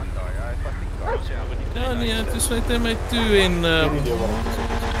 Ja nee, toe sluit hy my toe en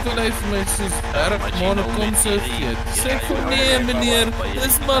kon hy vir my soos erg maande kom so gee. Sê ek vir nee meneer,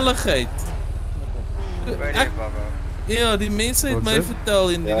 dis malligheid. Ja, die mense het my vertel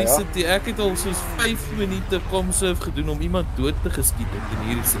in die city, ek het al soos 5 minute kom surf gedoen om iemand dood te geskiet in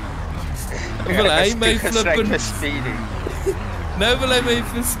hierdie city. Nou wil hy my flippen. Nou wil hy my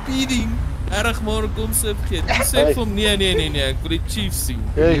vir speeding erg maar kom surf gee. Toe sê ek vir hom nee, ek wil die chief sien.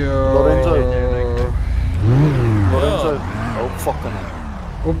 Lorenzo. Oh fucking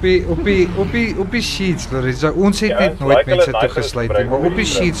Op die sheets, Lorenzo, ons het net nooit mense toegesluit nie, maar op die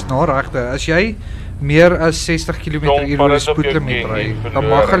sheets na regte, as jy meer as 60 km/h oor die spoedlimiet ry, dan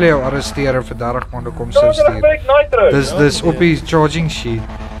mag hulle jou arresteer en vir 30 maande kom sou stuur. Dis op die charging sheet.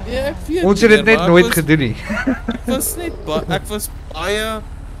 Ja, ek weet. Ons het dit net nooit gedoen nie. Ek was baie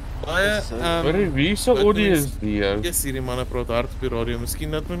wie se audio is die? Yes, hierdie manne praat hard op die radio. Miskien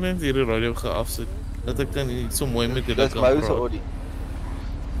dat ek net hierdie radio geafsit, dat ek dan nie so mooi met julle kan praat. Dis my audio.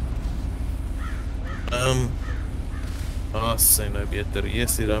 Sy nou beter.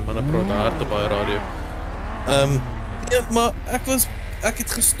 Yes, hierdie manne praat hard op die radio. Ja, maar ek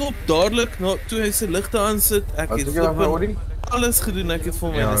het gestop dadelik toe hy sy ligte aansit. Ek het alles gedoen. Ek het vir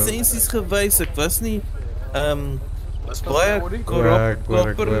my lisensies gewys. Ek was nie was baie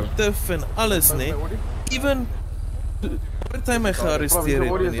cooperative en alles, nee. Even toe hy my gearresteer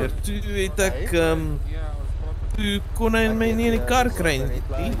het, meneer, toe het ek toe kon hy my nie in die kar kry nie.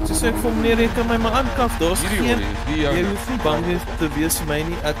 Toe sê ek vir meneer, jy kan my maar aankaf, daar is geen, jy hoef nie bang te wees vir my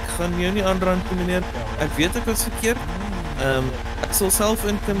nie, ek gaan jou nie aanrand toe, meneer, ek weet ek was verkeerd, ek sal self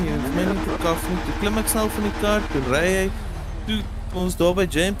inkom, jy hoef my nie te kaf nie, toe klim ek self in die kar, toe ry hy, toe ons daar by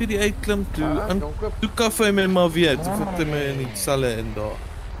JMPD uitklim, toe kaf hy my maar weer, toe voet hy my in die selle in daar.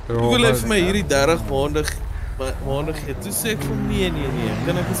 Toe wil hy vir my hierdie 30 maande gee, toe sê ek vir nee,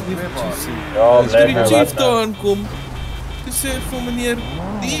 kan ek asseblief die chief sien? As die chief daar aankom, toe sê ek vir meneer,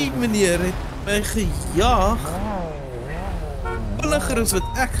 die meneer het my gejaag, vinniger as wat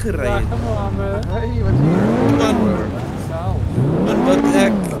ek gery het. En wat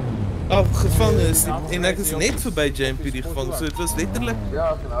ek afgevang is, en ek is net verby JMPD gevang, so het was letterlik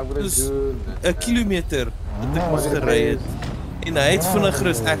 'n kilometer wat ek moes gery het, en hy het vinniger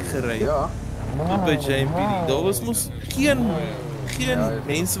as ek gery het, tot by JMPD, daar was mos geen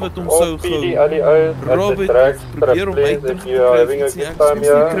mense wat hom sou gerob het, probeer om my te gekryf, ek is nie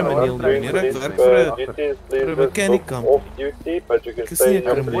krimineel meneer, ek werk vir 'n mechanic camp, ek is nie 'n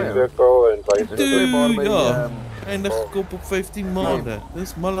krimineel. Toe, ja, eindig gekop op 15 maande,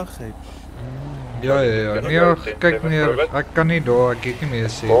 dis malligheid. Ja, nee, kyk meneer, ek kan nie daar, ek het nie meer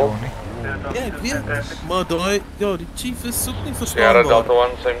sê daar nie. Ja, ek weet, maar die chief is ook nie verstaanbaar.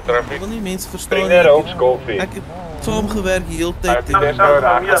 Ek wil nie mense verstaan nie. Ek het saamgewerk die hele tyd en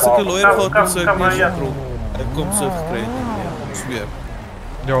as ek 'n lawyer gehad het, sou ek meer gekrol. Ek kom so gekry het, sweer.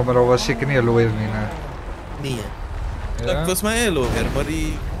 Ja, maar daar was seker nie 'n lawyer nie, nee. Ek was my eie lawyer, maar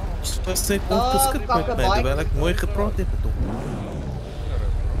die was net ongeskik met my, terwyl ek mooi gepraat het met hom.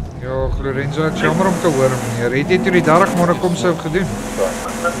 Ja, Lorenzo, ek is jammer om te hoor, meneer. Het jy toe die 30 maande kom sou gedoen?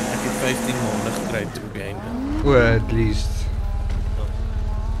 Ek het 15 maande gekry toe op die einde. At least.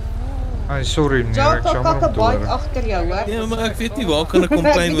 Ay, sorry meneer, ek is jammer om te hoor. Agter jou, hoor. Ja, maar ek weet nie waar kan ek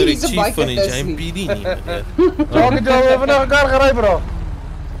complain oor die chief van die JMPD nie, meneer. Jacques het jou vandag 'n kar gery, bro.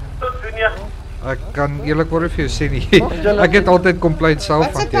 Ek kan eerlikwaar vir jou sê nie. Ek het altyd complaints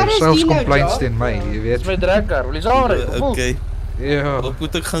self hanteer, selfs complaints teen my, jy weet. Dis my trekker, wil jy saamry? Okay. Ja. Wat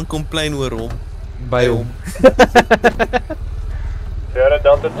moet ek gaan complain oor hom? By hom. Sierra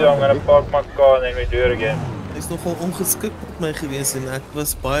Delta 2, I'm gonna park my car and then we do it again. Hy is nogal ongeskik met my gewees en ek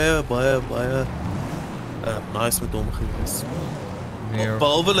was baie nice met hom gewees. Nee,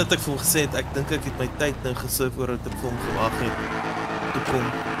 behalwe dat ek vir hom gesê het, ek dink ek het my tyd nou gesurf oor dat ek vir hom gewag het. Toe kom.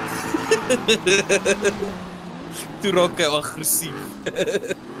 Toe raak hy aggressief.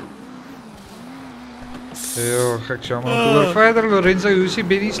 Ja, gek jammer. Oor verder Lorenzo, hoe is die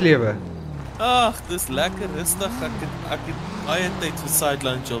Benny's lewe? Ag, dis lekker rustig. Ek het baie tyd vir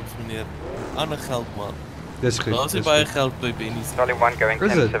sideline jobs meneer. Ander geld man. Dis goed. Daar's nie baie geld by Benny's. Charlie 1 going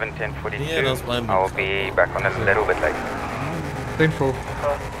 10-7-10-42. Nee, daar's baie I'll be back on a little bit late. 10-4.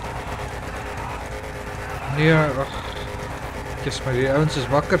 Nee, ag. Kies maar die ouens is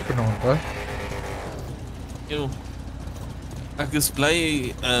wakker vanaand, hè? Jo. Ek is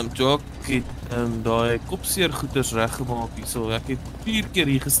bly Jock het daai kopseer goeders reggemaak hierso. Ek het 4 keer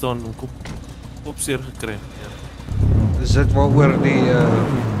hier gestaan en kopseer gekry. Is dit waaroor die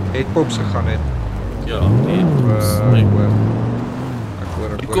headpops gegaan het? Ja, die headpops. Ek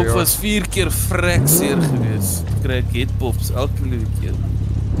hoor. Die kop was 4 keer vrek seer gewees. Kry ek headpops elke keer.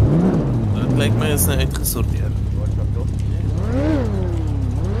 Dit lyk my is nou uitgesorteer.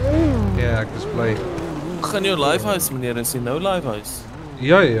 Ja, ek is bly. Gaan jou live house meneer, is jy nou live house?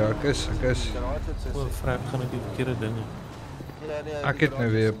 Ja, ek is. O, vrek, gaan ek die verkeerde dinge. Ek het nou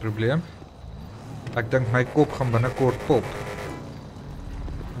weer 'n probleem. Ek dink my kop gaan binnekort pop.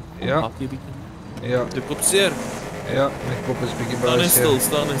 Ja. Ja. Die kop seer. Ja, my kop is bietjie baie seer. seer.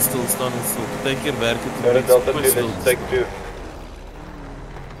 Staan stil. Partykeer werk dit. Delta 2, let's take 2.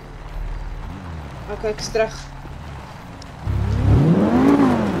 Okay, ek is terug.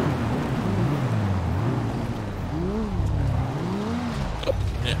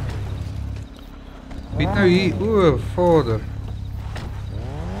 Piet nou hier, o, vader.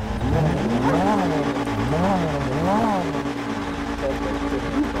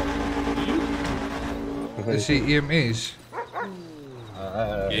 Is die EMS?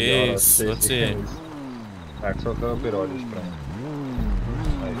 Yes, wat sê jy? Ek sal gou op die radio spring.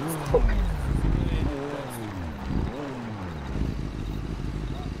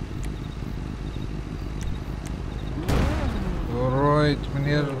 Alright,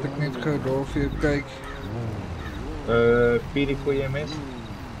 meneer, dat ek net gou daar vir jou kyk. PD voor EMS?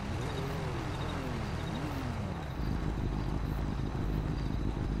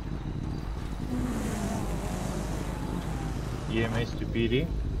 EMS to PD.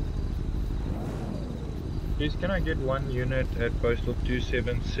 Please, can I get one unit at postal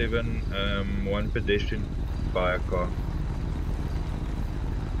 277, one pedestrian by a car?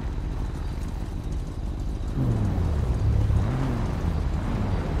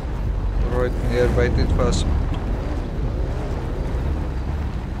 Alright, meneer, byt dit vas.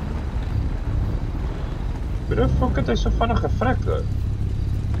 Hoe die fuck het hy so vinnig gevrek hoor?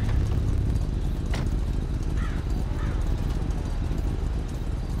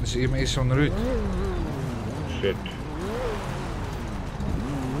 Is EMS en route? Shit.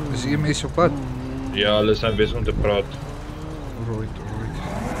 Is EMS op pad? Ja, hulle zijn bezig om te praat. Alright.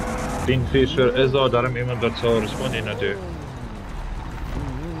 10-4, sir, is daar daarom iemand wat zal responderen hiernaartoe?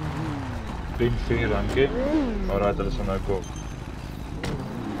 10-4, dankie. Alright, hulle sal nou kom.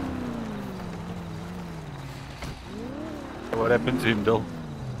 What happened to him, Bill?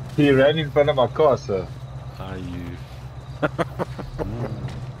 He ran in front of my car, sir. Are you?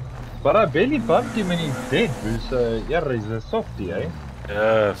 But I barely bumped him and he's dead, Bruce. Yeah, he's a softie, eh?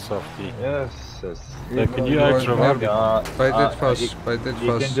 Yeah, softie. Yes. So can you revive him? Yeah, byt dit vas, byt dit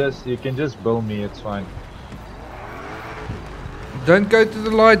vas. You can just bill me, it's fine. Don't go to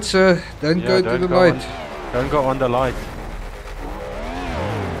the light, sir. Don't go to the light. Don't go on the light.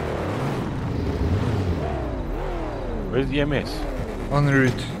 Where's the EMS? En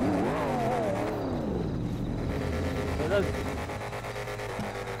route.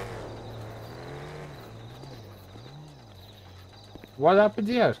 What happened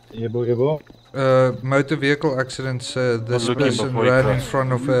here? Jebo. Motor vehicle accidents. This person ran in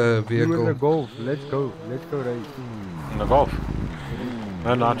front of a vehicle. In the Golf. Let's go right. In the Golf?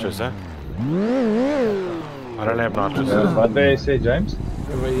 No nachos, eh? I don't have nachos. Wat wil jy sê, James?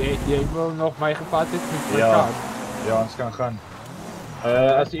 Jy wil nog my gevat het met my Ja, kaart? ja, ons kan gaan.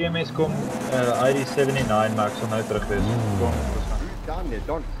 As die EMS kom, ID 79, maar ek sal nou terug wees. Kom, ons gaan. Down there,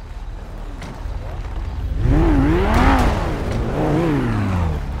 Don.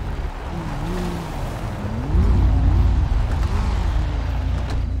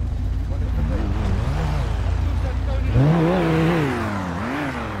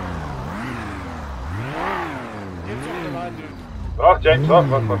 Wacht, James,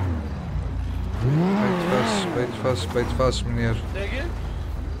 wacht. Byt vas, meneer.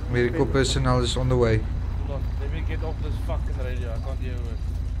 Medical personnel is on the way. Hold on, let me get off this fucking radio, I can't hear a word.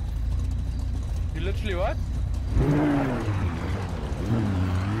 You literally what?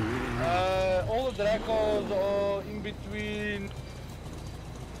 All the drag cars are in between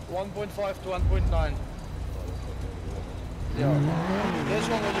 1.5 to 1.9. Yeah. This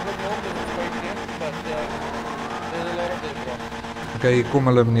one was a bit more difficult, but there's a lot of them wrong. Okay, hier kom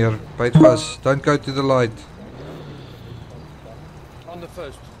hulle meneer. Byt vas. Don't go to the light. On the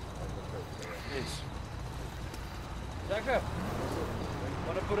first. Yes. Jacob,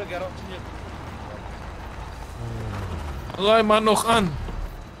 wanna put a garage in your... Laai maar nog aan.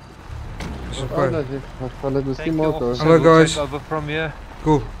 Hello guys. Over from here.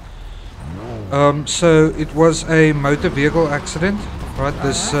 Cool. So it was a motor vehicle accident, right?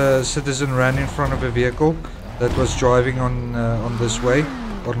 This citizen ran in front of a vehicle that was driving on this way,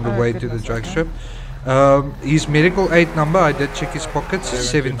 on the way to the drag strip. His medical aid number, I did check his pockets,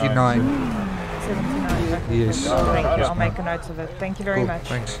 79. 79. Yes. Thank you. I'll make a note of it. Thank you very much.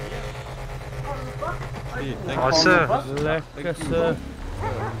 Thanks. Sir. Lekker sir.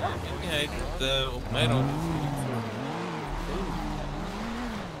 Jy het op my rond.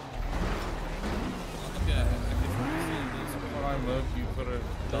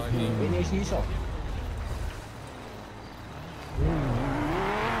 Ben je hier zo?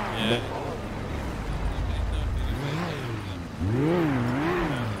 Ja.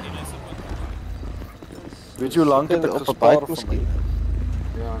 Weet je hoe lang het op 'n bike miskien?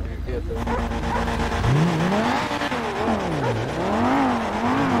 Ja, ek weet dit.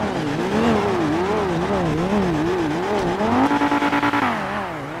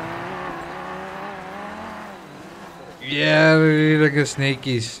 Ja, redelijke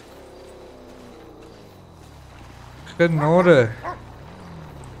sneekies. Genade.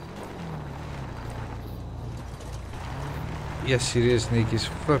 Ja, serieus sneekies,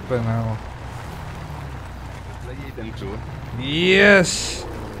 flippen nou. Yes!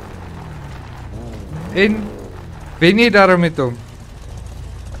 En, ben je daarom met hom?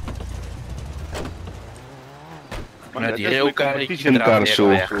 Maar die heel competition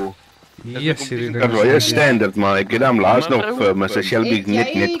zo. Yes, dat was je standaard, maar ik heb hem laatst nog Mr. Shelby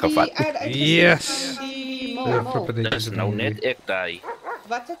net gevat. Yes! Dat is nou net ek daar.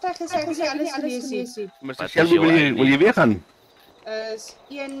 Wat het hy gesê as jy alles gelees het? Mr. Shelby, wil je weer gaan? Is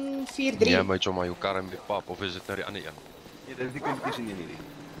 143. Ja, maar jy maar jou kar in die pap of is dit nou die ander een? Nee, dit is die competition nie.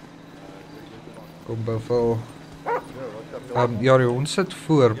 Kom bevel. Ja, ons sit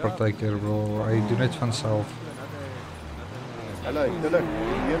voor partykeer bro, hy doen dit vanself. Hallo, hallo.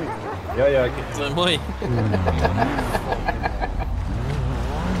 Ja, ja, ek het mooi.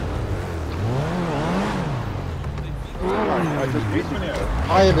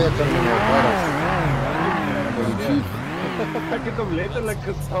 Baie beter meneer. Ek het hom letterlik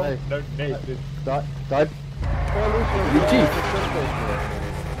gesal. Nou net. Daai die chief.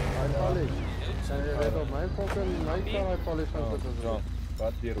 Zijn jy net op my fucking my car polish aan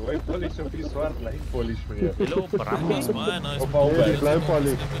Wat die rooi polish of die swart lyn polish meneer? Hallo, Brambos man, nice. Op albei. Die blou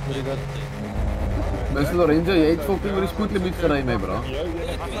polish. Mr. Lorenzo, jy het fucking oor die spoedlimiet gery my bro.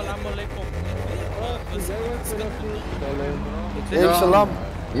 Hey, salam.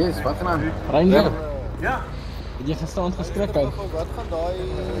 Yes, wat gaan aan? Reinder. Ja. Het jy gestaan geskrik uit? Wat gaan daai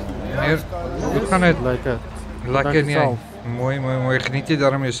Meneer, hoe gaan het? Lekker nie. Dank Mooi, geniet jy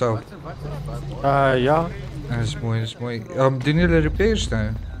daarom jouself? Ja. Dat is mooi. Doen jullie repairs nou?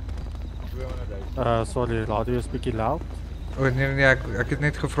 Sorry, radio is bietjie loud. Oh nee, ek het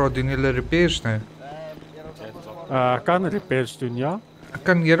net gevra, doen jullie repairs nou? Kan repairs doen, ja.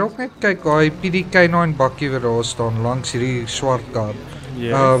 Kan jy ook net kyk, daai PDK9 bakkie wat daar staan langs hierdie swart kar.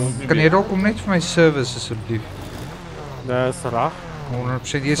 Yes. Kan jy ook om net vir my service asseblief? Dis reg.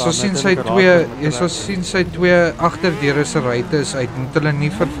 100%. Jy sal sien sy twee agterdeure se ruitte is uit. Moet hulle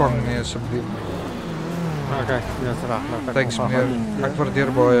nie vervang nie asseblief. Okay, dis reg. Thanks meneer. Ek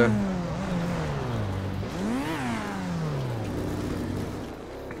waardeer baie.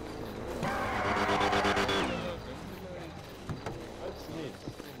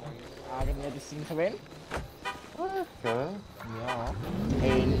 Heb je die zien geweest? Ja.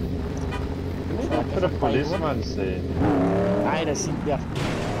 En... Wat vir 'n policeman sê? Nee, dat is niet echt.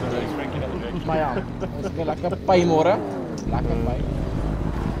 Maar ja, dat is weer lekker pijn môre. Lekker pijn.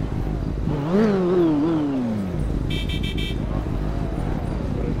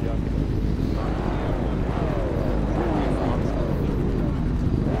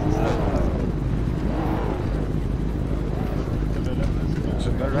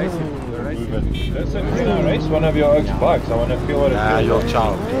 Listen, can I race one of your oaks bikes? I want to feel what it feels your like.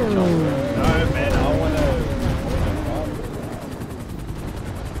 child. No, man, I want to...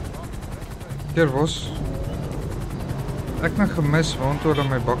 Hier was. Ek het gemis want hulle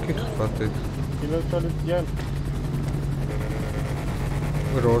my bakkie gevat het.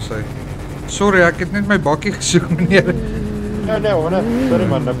 Waar was hy? Sorry, ek het net my bakkie gesoek meneer. Ja, nee, hoor, sorry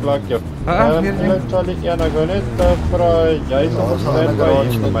man, dat plak jou. Charlie, ja, nou gou net vra jy is op standby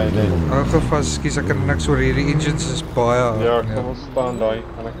hier vir my net. Hou vas, skus, ek kan niks oor hierdie engines is baie. Ja, kom ons staan daai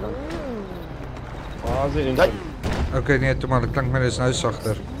aan die kant. Waar is die engine? Okay, nee, toe maar, dit klink my dis nou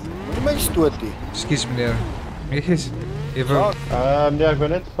sagter. Moenie my stoot nie. Skus meneer. Yes. Even. Nee, ek wil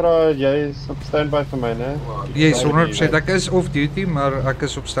net vra jy is op standby vir my, né? Yes, 100%. Ek is off duty, maar ek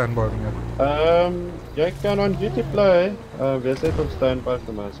is op standby meneer. Jy kan on duty bly. Wees net op standby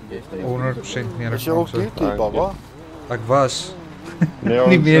vir my asseblief. 100% meneer. Is jy op duty, baba? Ek was. Nee,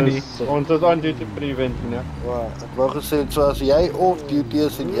 nie meer nie. Ons is on duty prevent, né? Ek wou gesê so as jy off duty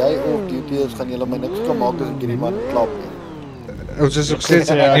is en jy off duty is, gaan julle my niks kan maak as ek hierdie man klap nie. Ons is nog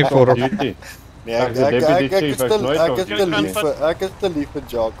steeds in uniform. Nee, ek is te lief vir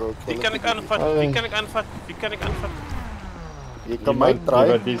Jaco. Wie kan ek aanvat? Wie kan ek aanvat? Wie kan ek aanvat? Jy kan my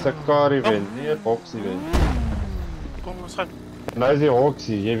try. Dis 'n car event, nie 'n box event. Kom ons gaan. Nou is die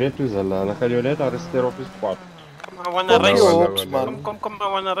Hoxie, jy weet hoe hulle gaan jou net arresteer op die pad. Kom, I wanna race. Kom, I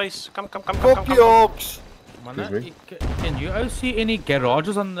wanna race. Come. Copy Hox. Can you see any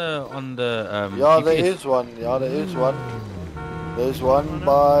garages on the Yeah, there is one. There's one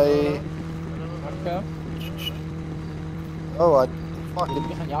by Oh, I fucking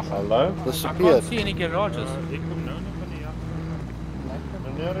Hallo? Disappeared. I can't see any garages. Ek kom nou van die jag.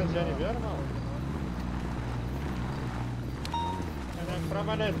 Wanneer is jy nie weer maar? En vra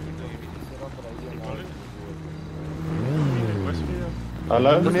maar net.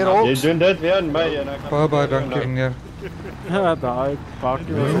 Hallo meneer Hox. Jy doen dit weer aan my en ek Baie dankie meneer. Ja, daai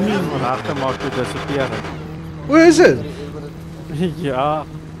bakkie was ons reggemaak toe disappear. Hoe is dit? Ja.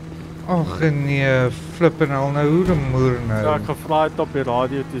 Ag nee, flip en al nou hoe die moer nou. Ja, ek gevra het op die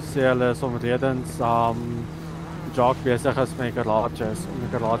radio toe sê hulle is omredens Jock besig is met garages om die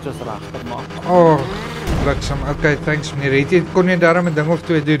garages reg te maak. Bliksem. Okay, thanks meneer. Kon jy daarmee 'n ding of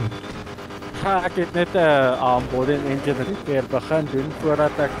twee doen? Ja, ek het net 'n body and engine repair begin doen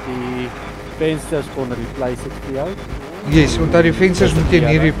voordat ek die vensters kon replace het vir jou. Yes, want daai vensters moet jy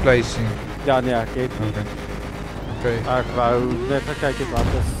nie replace nie. Ja nee, ek het nie. Okay. Ek wou net kyk wat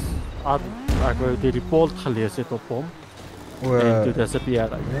is ek wou die report gelees het op hom. En toe disappear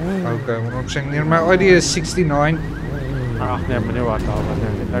hy. Okay, maar ek sê neer my ID is 69. Ag nee, meneer wat daar was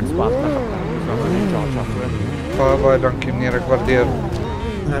net spaar. Baie dankie meneer, ek waardeer.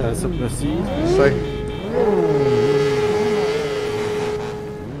 Dis 'n plesier. Sy.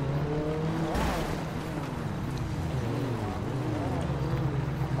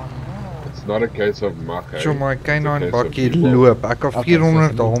 It's not a case of mag. So my K9 bakkie loop. Ek het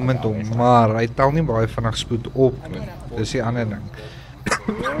 400 hom met hom, maar hy tel nie baie vinnig spoed op nie. Dis die ander ding.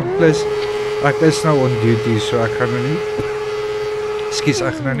 Plus ek is nou on duty, so ek gaan nou nie. Skus,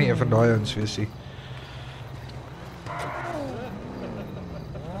 ek gaan nou nie een van daai ons wees nie.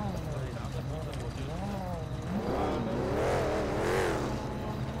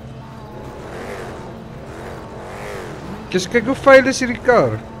 Kyk hoe vuil is hierdie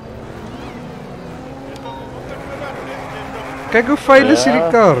kar. Kyk hoe vuil is hierdie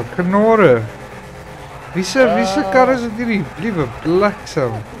kar. Genade. Wie se kar is dit hierdie? Liewe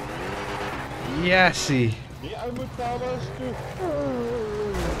bliksem. Yesie. Die ou moet Towers toe.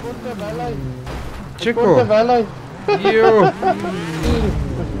 Kom te wel hy. Chico. Kom te wel hy. Yo.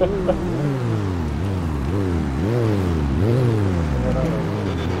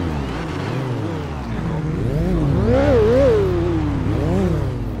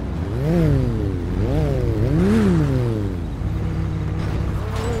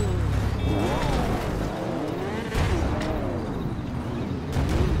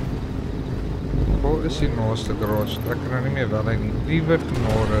 Waar is die naaste garage? Ek kan nou nie meer wel nie. Liewe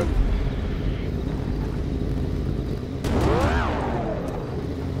genade.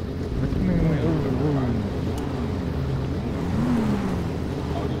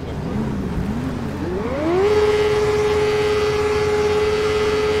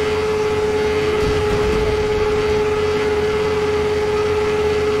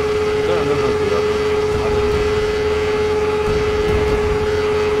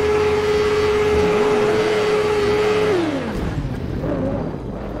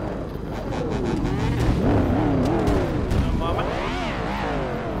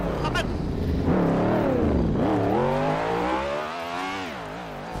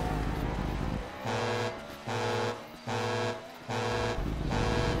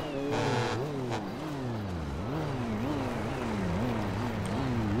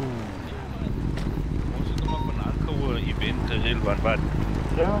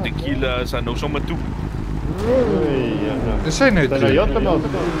 Tequila is nou sommer toe. Dis hy nou toe.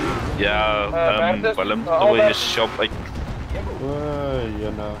 Ja, Willem toe is shop uit.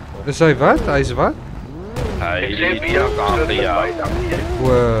 Is hy wat? Hy is wat?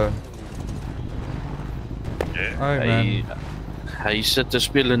 Hy sit te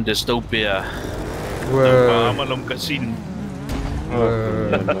speel in Dystopia. Nou almal hom kan sien.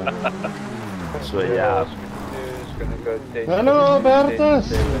 So ja. Hallo Bertus!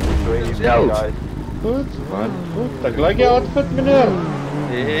 Goed, man. Goed, ek like jou outfit meneer.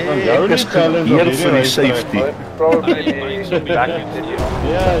 Ek is geëer vir die safety.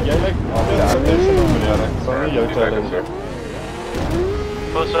 Ja, jy lyk professional meneer. Ek sal nie jou challenge.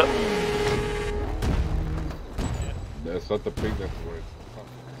 What's up? That's not the big word.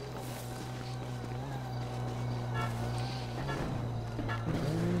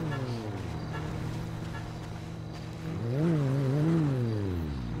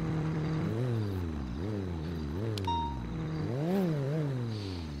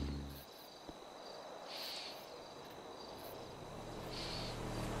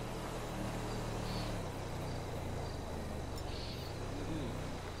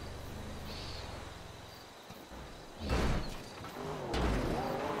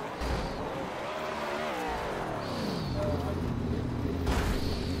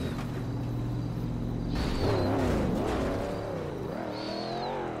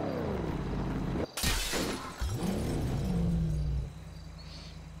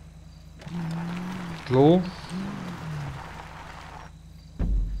 Low.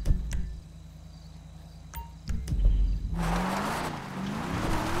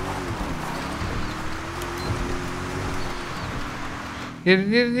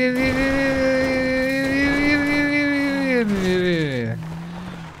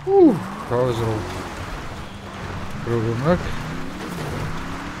 Dat was erop. Probleem.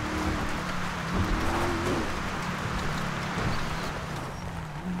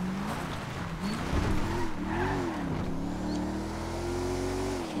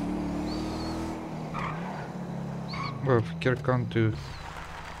 Verkeerde kant toe.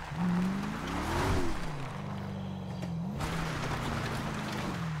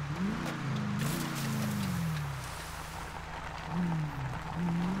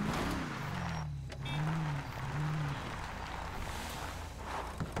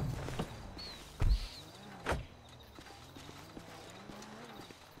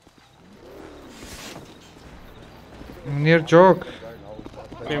 Meneer Jock.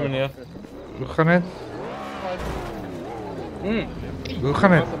 Oké meneer. Hoe gaan het? Hoe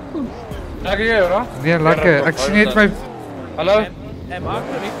gaan het? Lekker jy hoor? Nee, lekker. Ek sien net my... Hallo? Am I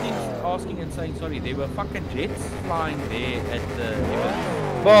correct in asking and saying sorry, there were fucking jets flying there at the...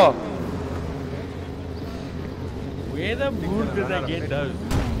 Waar? Where the moon did I get those?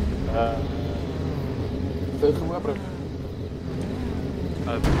 Veel gewoon bro.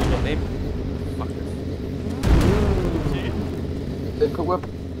 Google them. Fuck. Dit kom op.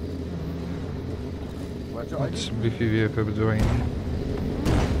 Alsjeblieft weer even bedwingen.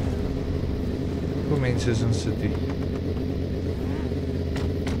 Hoeveel mensen is in de city?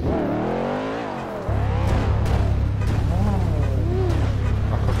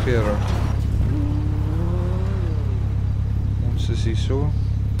 Ach, ons is hier zo.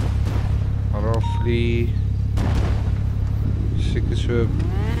 Roughly zeker zo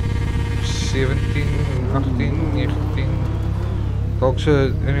 17, 18, 19. Dalk so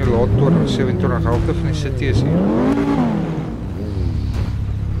in die laat tot 27 helfte van die city is hier.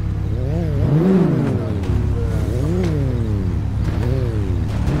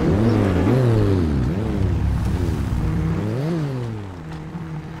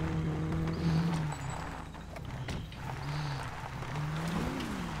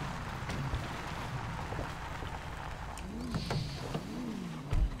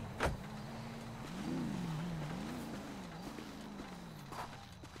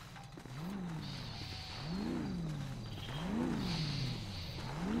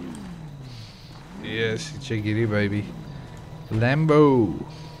 Yes, check it, baby. Lambo.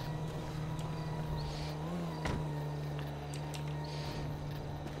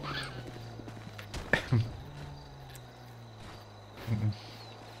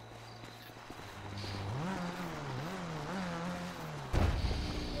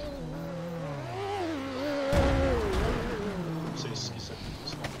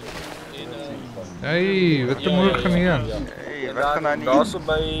 Hey, wat de morgen hier? Hey, wat gaan nou nie? Daar so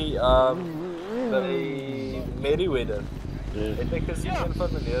by Merryweather. Het ek gesien een van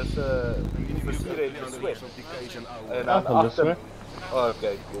meneer se versier het geswem. En dan agter.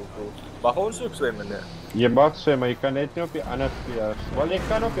 Okay, cool. Mag ons ook swem meneer? Jy mag swem, maar jy kan net nie op die ander piers. Wel jy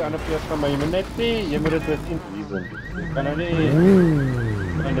kan op die ander piers gaan, maar jy moet net nie, jy moet dit in season. Jy kan nou nie.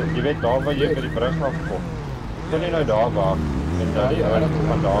 Jy weet daar waar jy by die brug afkom. Jy kan nie nou daar wag. En die ouens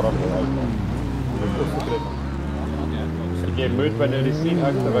van daarop wil uitkom. Jy moet wanneer die scene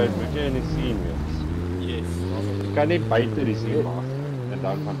activate, moet jy in die scene wees. Yes. Jy kan nie buite die scene wag en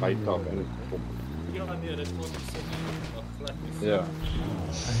dan van buite af in kom. Ja, nee, dit kon nie sin nie. Ag, glad nie. Ja.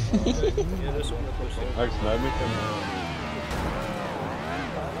 Nee, dis 100%. Ek's nou met hom.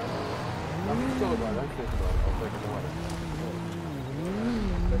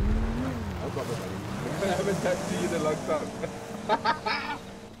 I haven't talked to you in a long time.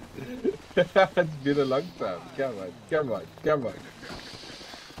 It's been a long time. Come on, come on, come on.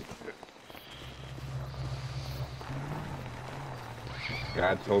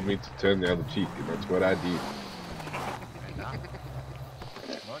 God told me to turn the other cheek, and that's what I did.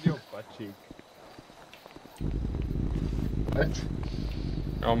 Not your butt cheek. What?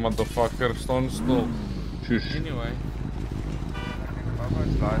 Oh, motherfucker, staan stil. Shush. Anyway.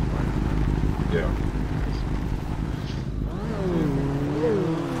 Mama's live, man. Yeah.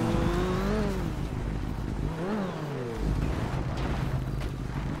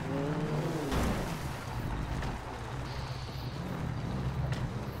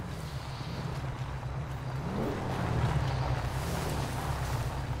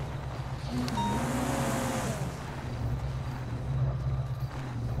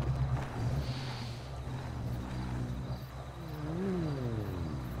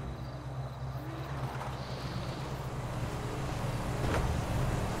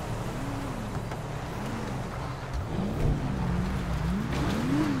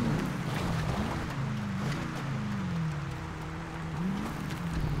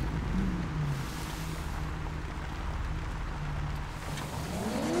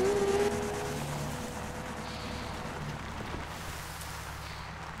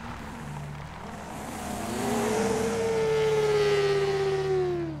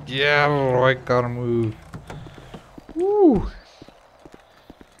 Yeah, right car move. Woo!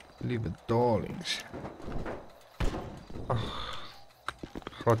 Lieve darlings. Ag.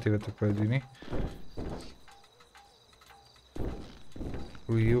 Glad nie wat ek wou doen nie.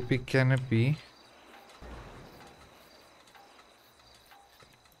 Hoe op die canopy.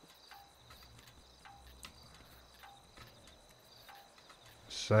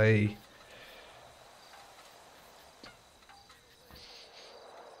 Sy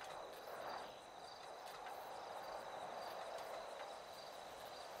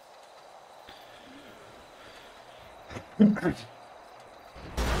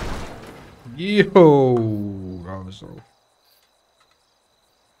Yo, dat was al.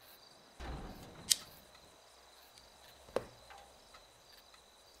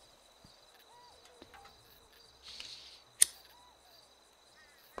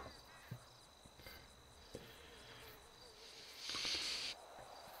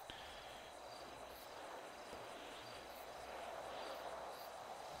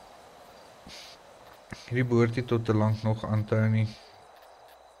 Hierdie behoort nie tot te lank nog aan te hou nie.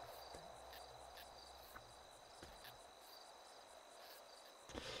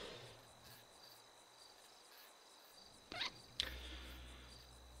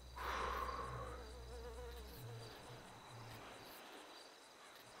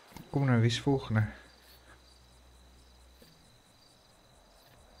 Kom nou, wie is volgende?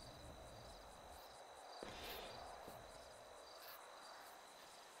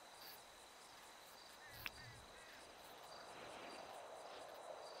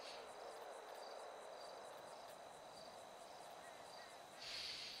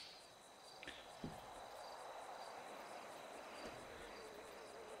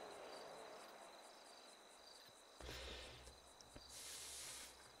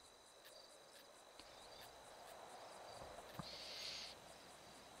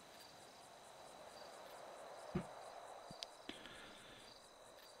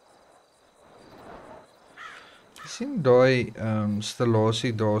 Sien daai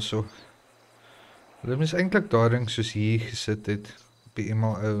installasie daarso. Hulle moes eintlik daai ding soos hier gesit het op die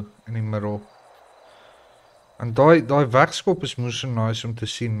MLO in die middel. En daai wegskop is moes so nice om te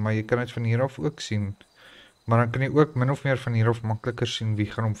sien, maar jy kan dit van hier af ook sien. Maar dan kan jy ook min of meer van hier af makliker sien wie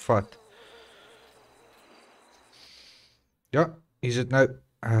gaan hom vat. Ja, hier is dit nou.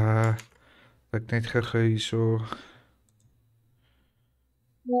 Ek net gou hierso.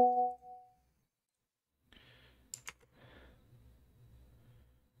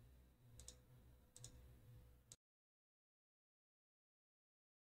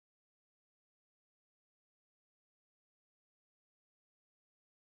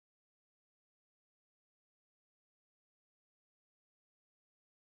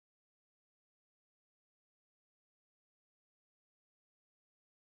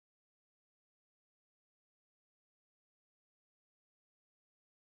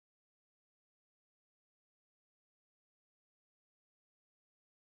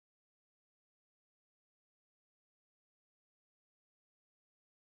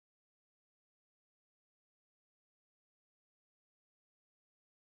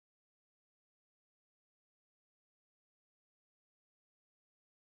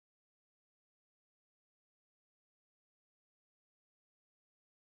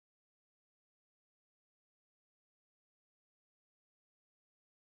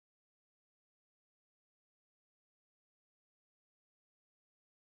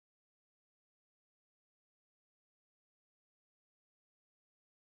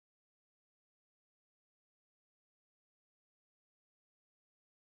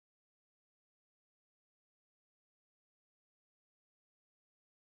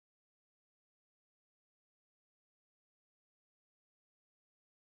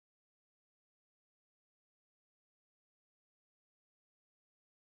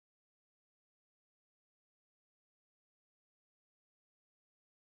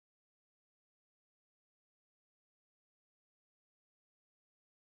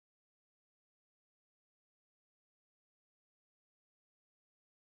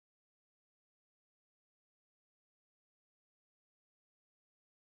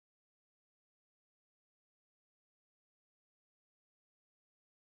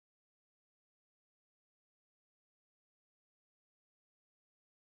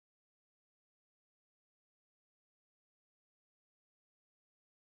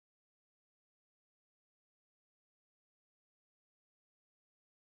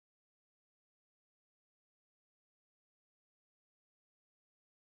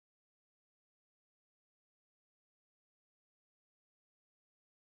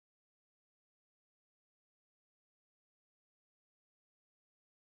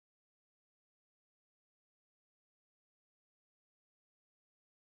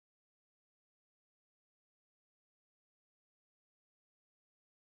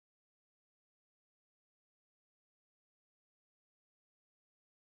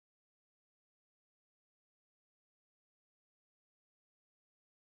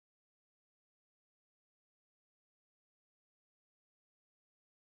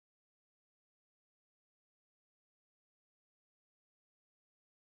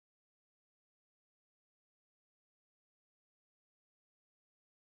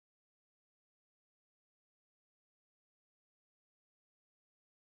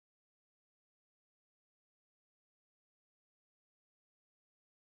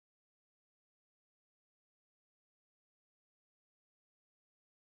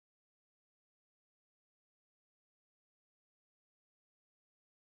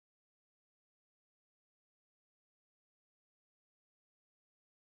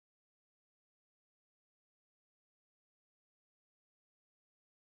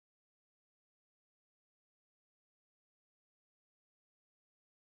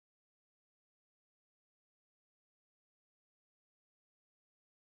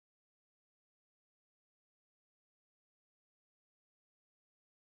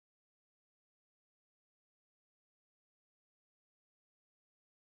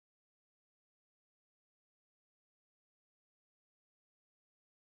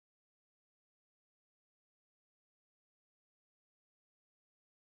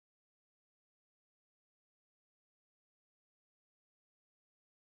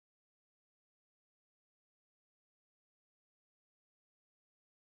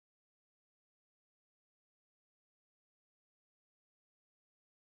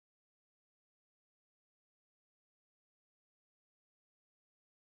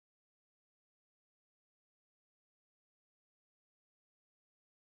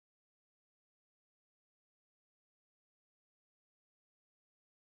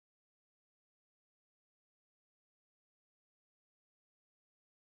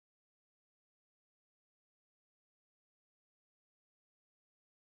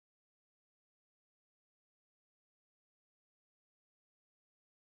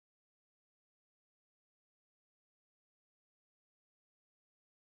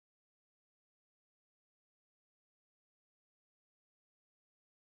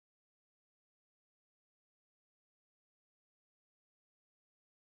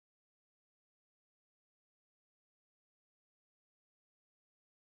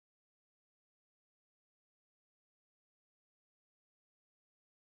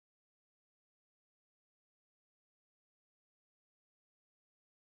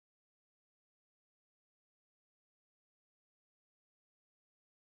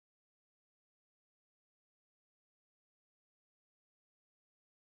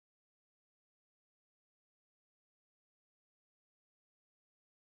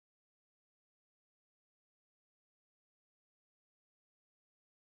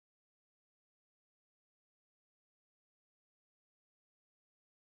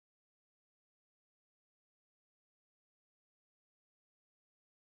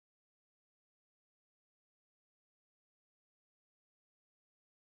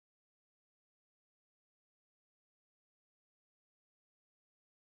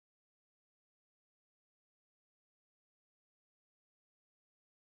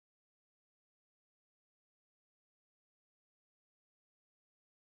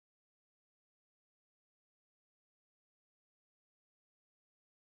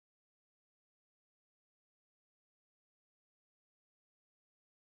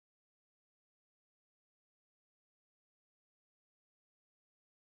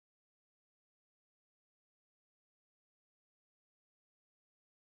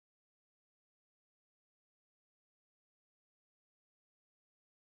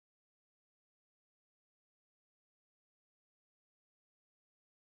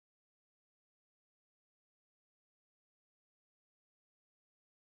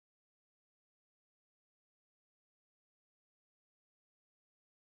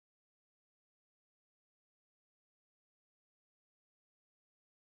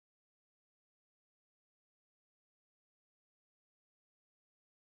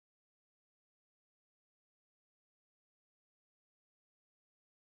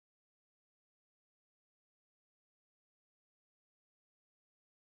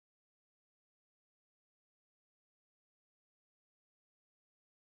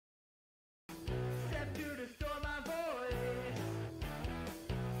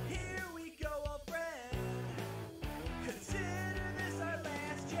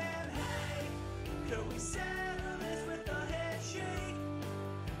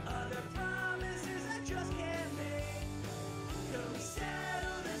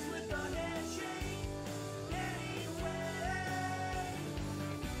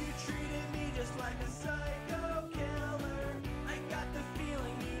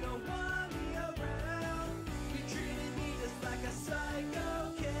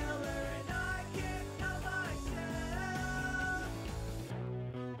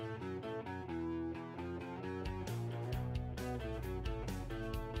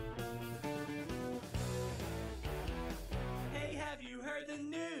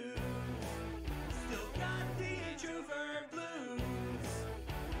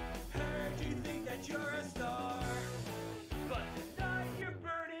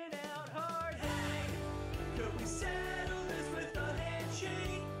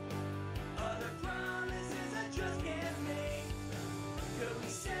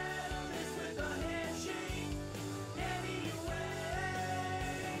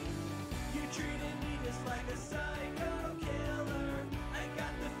 treated me just like a psycho killer. I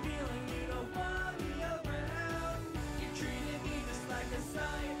got the feeling you don't want me around. You treated me just like a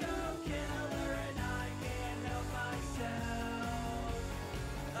psycho killer, and I can't help myself.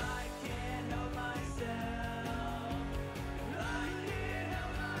 I can't help myself. I can't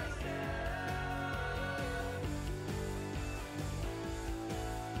help myself.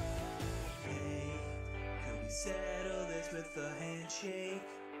 Hey, could we settle this with a handshake?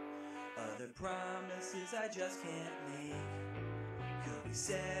 Other promises I just can't make. Could we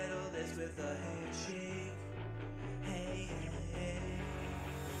settle this with a handshake? Hey, hey, hey.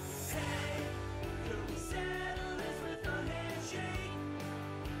 Hey, could we settle this with a handshake?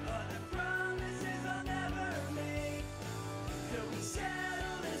 Other promises I'll never make. Could we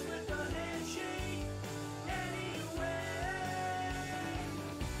settle this with a handshake? Anyway,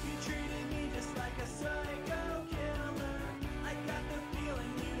 you treated me just like a psycho killer. I got the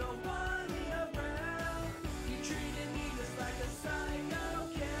feeling you don't want me around. You treated me just like a psycho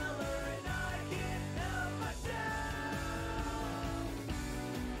killer, and I can't help myself.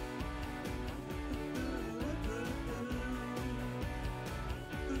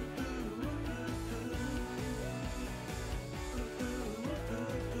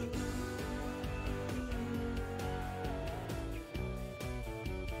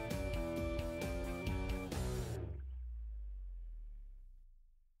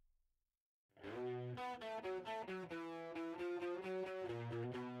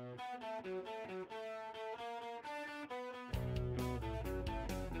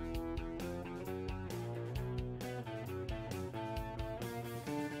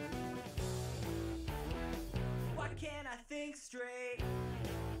 Why can't I think straight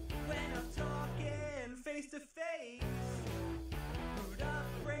when I'm talking face to face? Boot up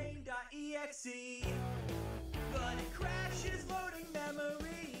brain.exe, but it crashes loading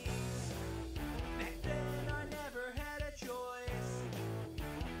memories. Back then I never had a choice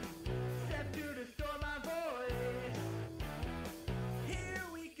except to distort my voice. Here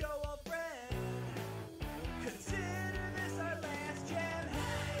we go, old friend. Consider this our last jam.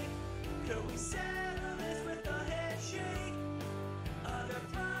 Hey, could we settle this with a handshake? Other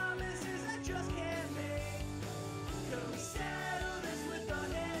promises I just can't make. Could we settle this with a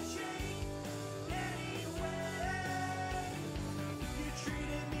handshake? Anyway, you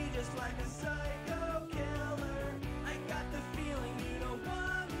treated me just like a psycho killer. I got the feeling you don't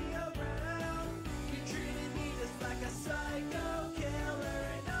want me around. You treated me just like a psycho killer,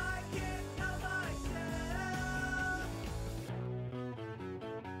 and I can't help myself.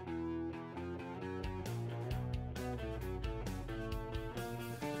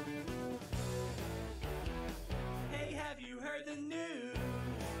 Hey, have you heard the news?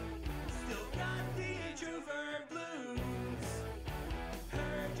 Still got the introvert blues.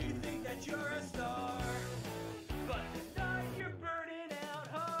 Heard you think that you're a star, but tonight you're burning out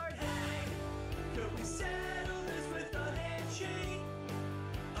hard. Hey, could we settle this with a handshake?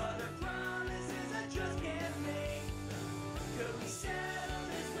 Other promises I just can't make. Could we settle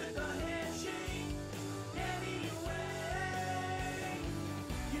this with a handshake? Anyway,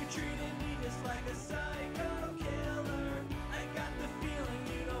 you treated me just like a psycho killer. I got the feeling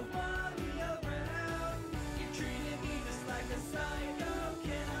you don't want me around. You treated me just like a psycho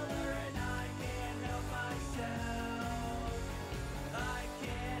killer, and I can't help myself. I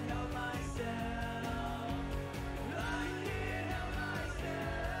can't help myself. I can't help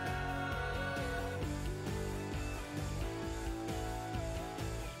myself.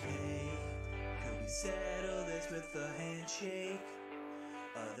 Hey, could we settle this with a handshake?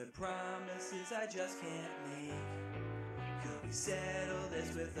 Other promises I just can't make. Could we settle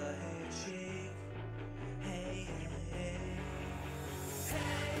this with a handshake? Hey, hey, hey.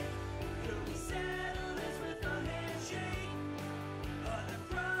 Hey, could we settle this with a handshake? Other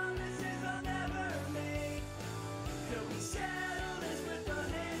promises I'll never make. Could we settle this with a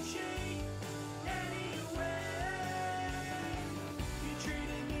handshake? Anyway, you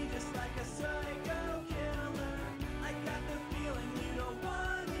treated me just like a psycho killer. I got the feeling you don't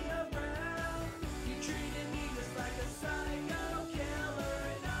want me around. You treated me just like a psycho killer,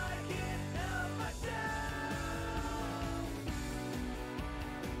 and I can't help myself.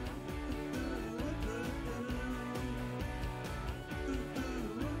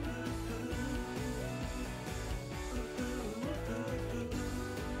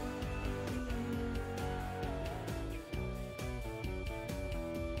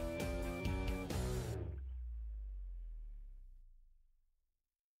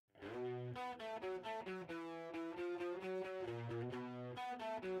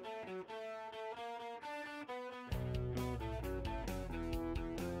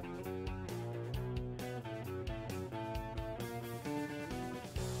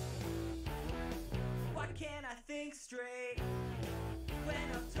 can't I think straight when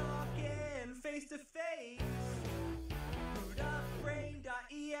I'm talking face to face? Boot up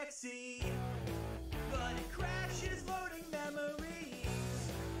brain.exe, but it crashes loading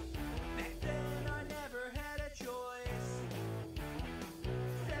memories. Back then I never had a choice,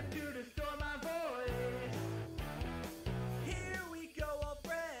 except to distort my voice. Here we go, old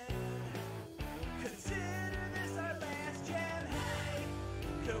friend, consider this our last jam. Hey,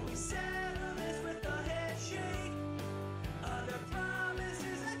 could we settle this with a handshake? Other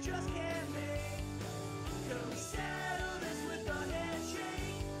promises I just can't make. Could we settle this with a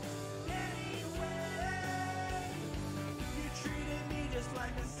handshake? Anyway, you treated me just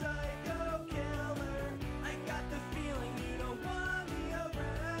like a psycho killer. I got the feeling you don't want me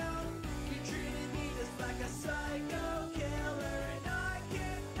around. You treated me just like a psycho killer, and I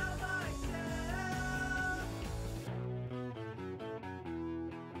can't help myself.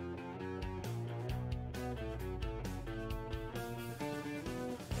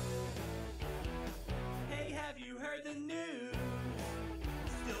 Hey, have you heard the news?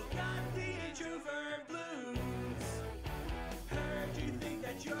 Still got the introvert blues. Heard you think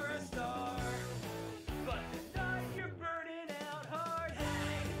that you're a star, but tonight you're burning out hard.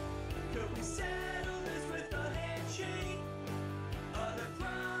 Hey, could we settle this with a handshake? Other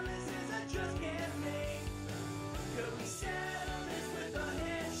promises I just can't make. Could we settle this with a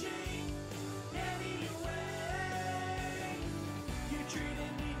handshake? Anyway, you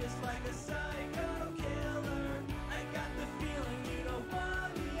treated me just like a psycho killer. I got the feeling you don't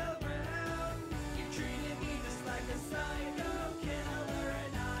want me around. You treated me just like a psycho killer,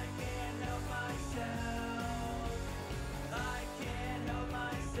 and I can't help myself. I can't help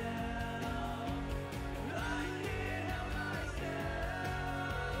myself. I can't help myself.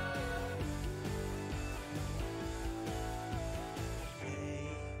 Hey,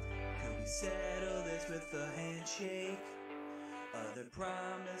 could we settle this with a handshake? Other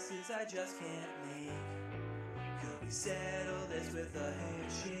promises I just can't make. Could we settle this with a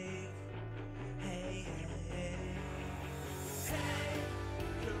handshake? Hey, hey, hey. Hey,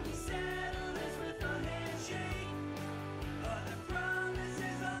 could we settle this with a handshake? Other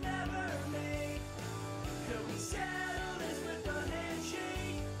promises I'll never make. Could we settle this with a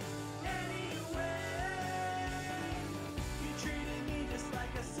handshake? Anyway, you treated me just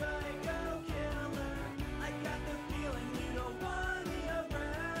like a psycho killer. I got the feeling you don't want me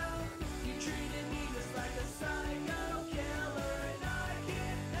around. You treated me just like a psycho killer, and I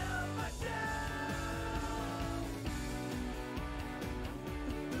can't help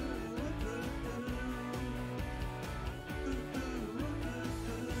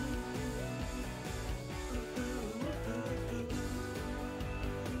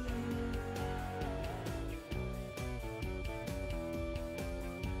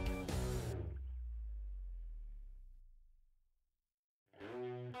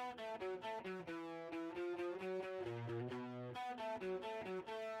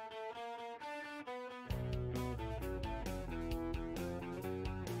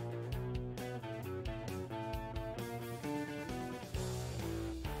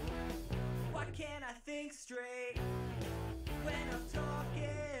Why can't I think straight when I'm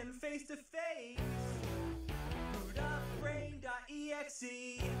talking face to face? Boot up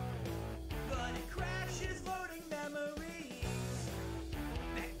brain.exe, but it crashes loading memories.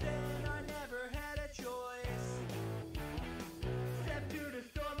 Back then I never had a choice, except to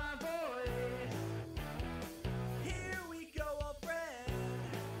distort my voice. Here we go, old friend,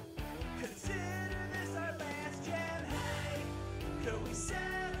 consider this our last jam. Hey, could we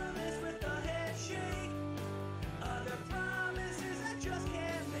settle this with a handshake? Other promises I just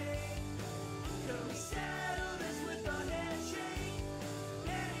can't make. Could we settle this with a handshake?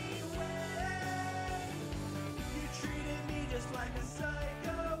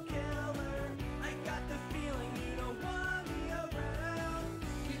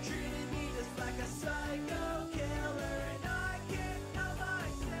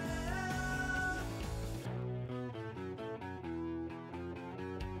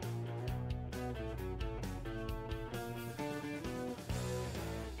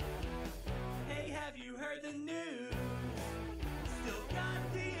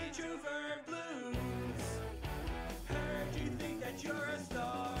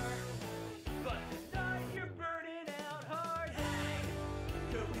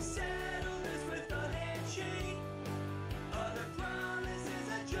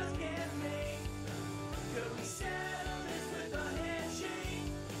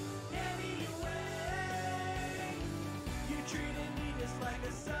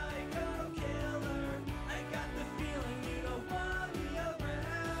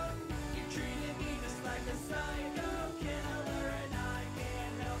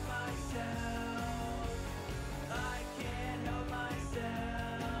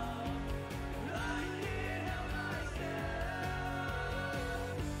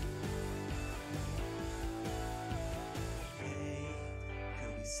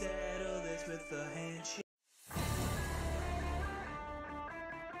 with a handshake.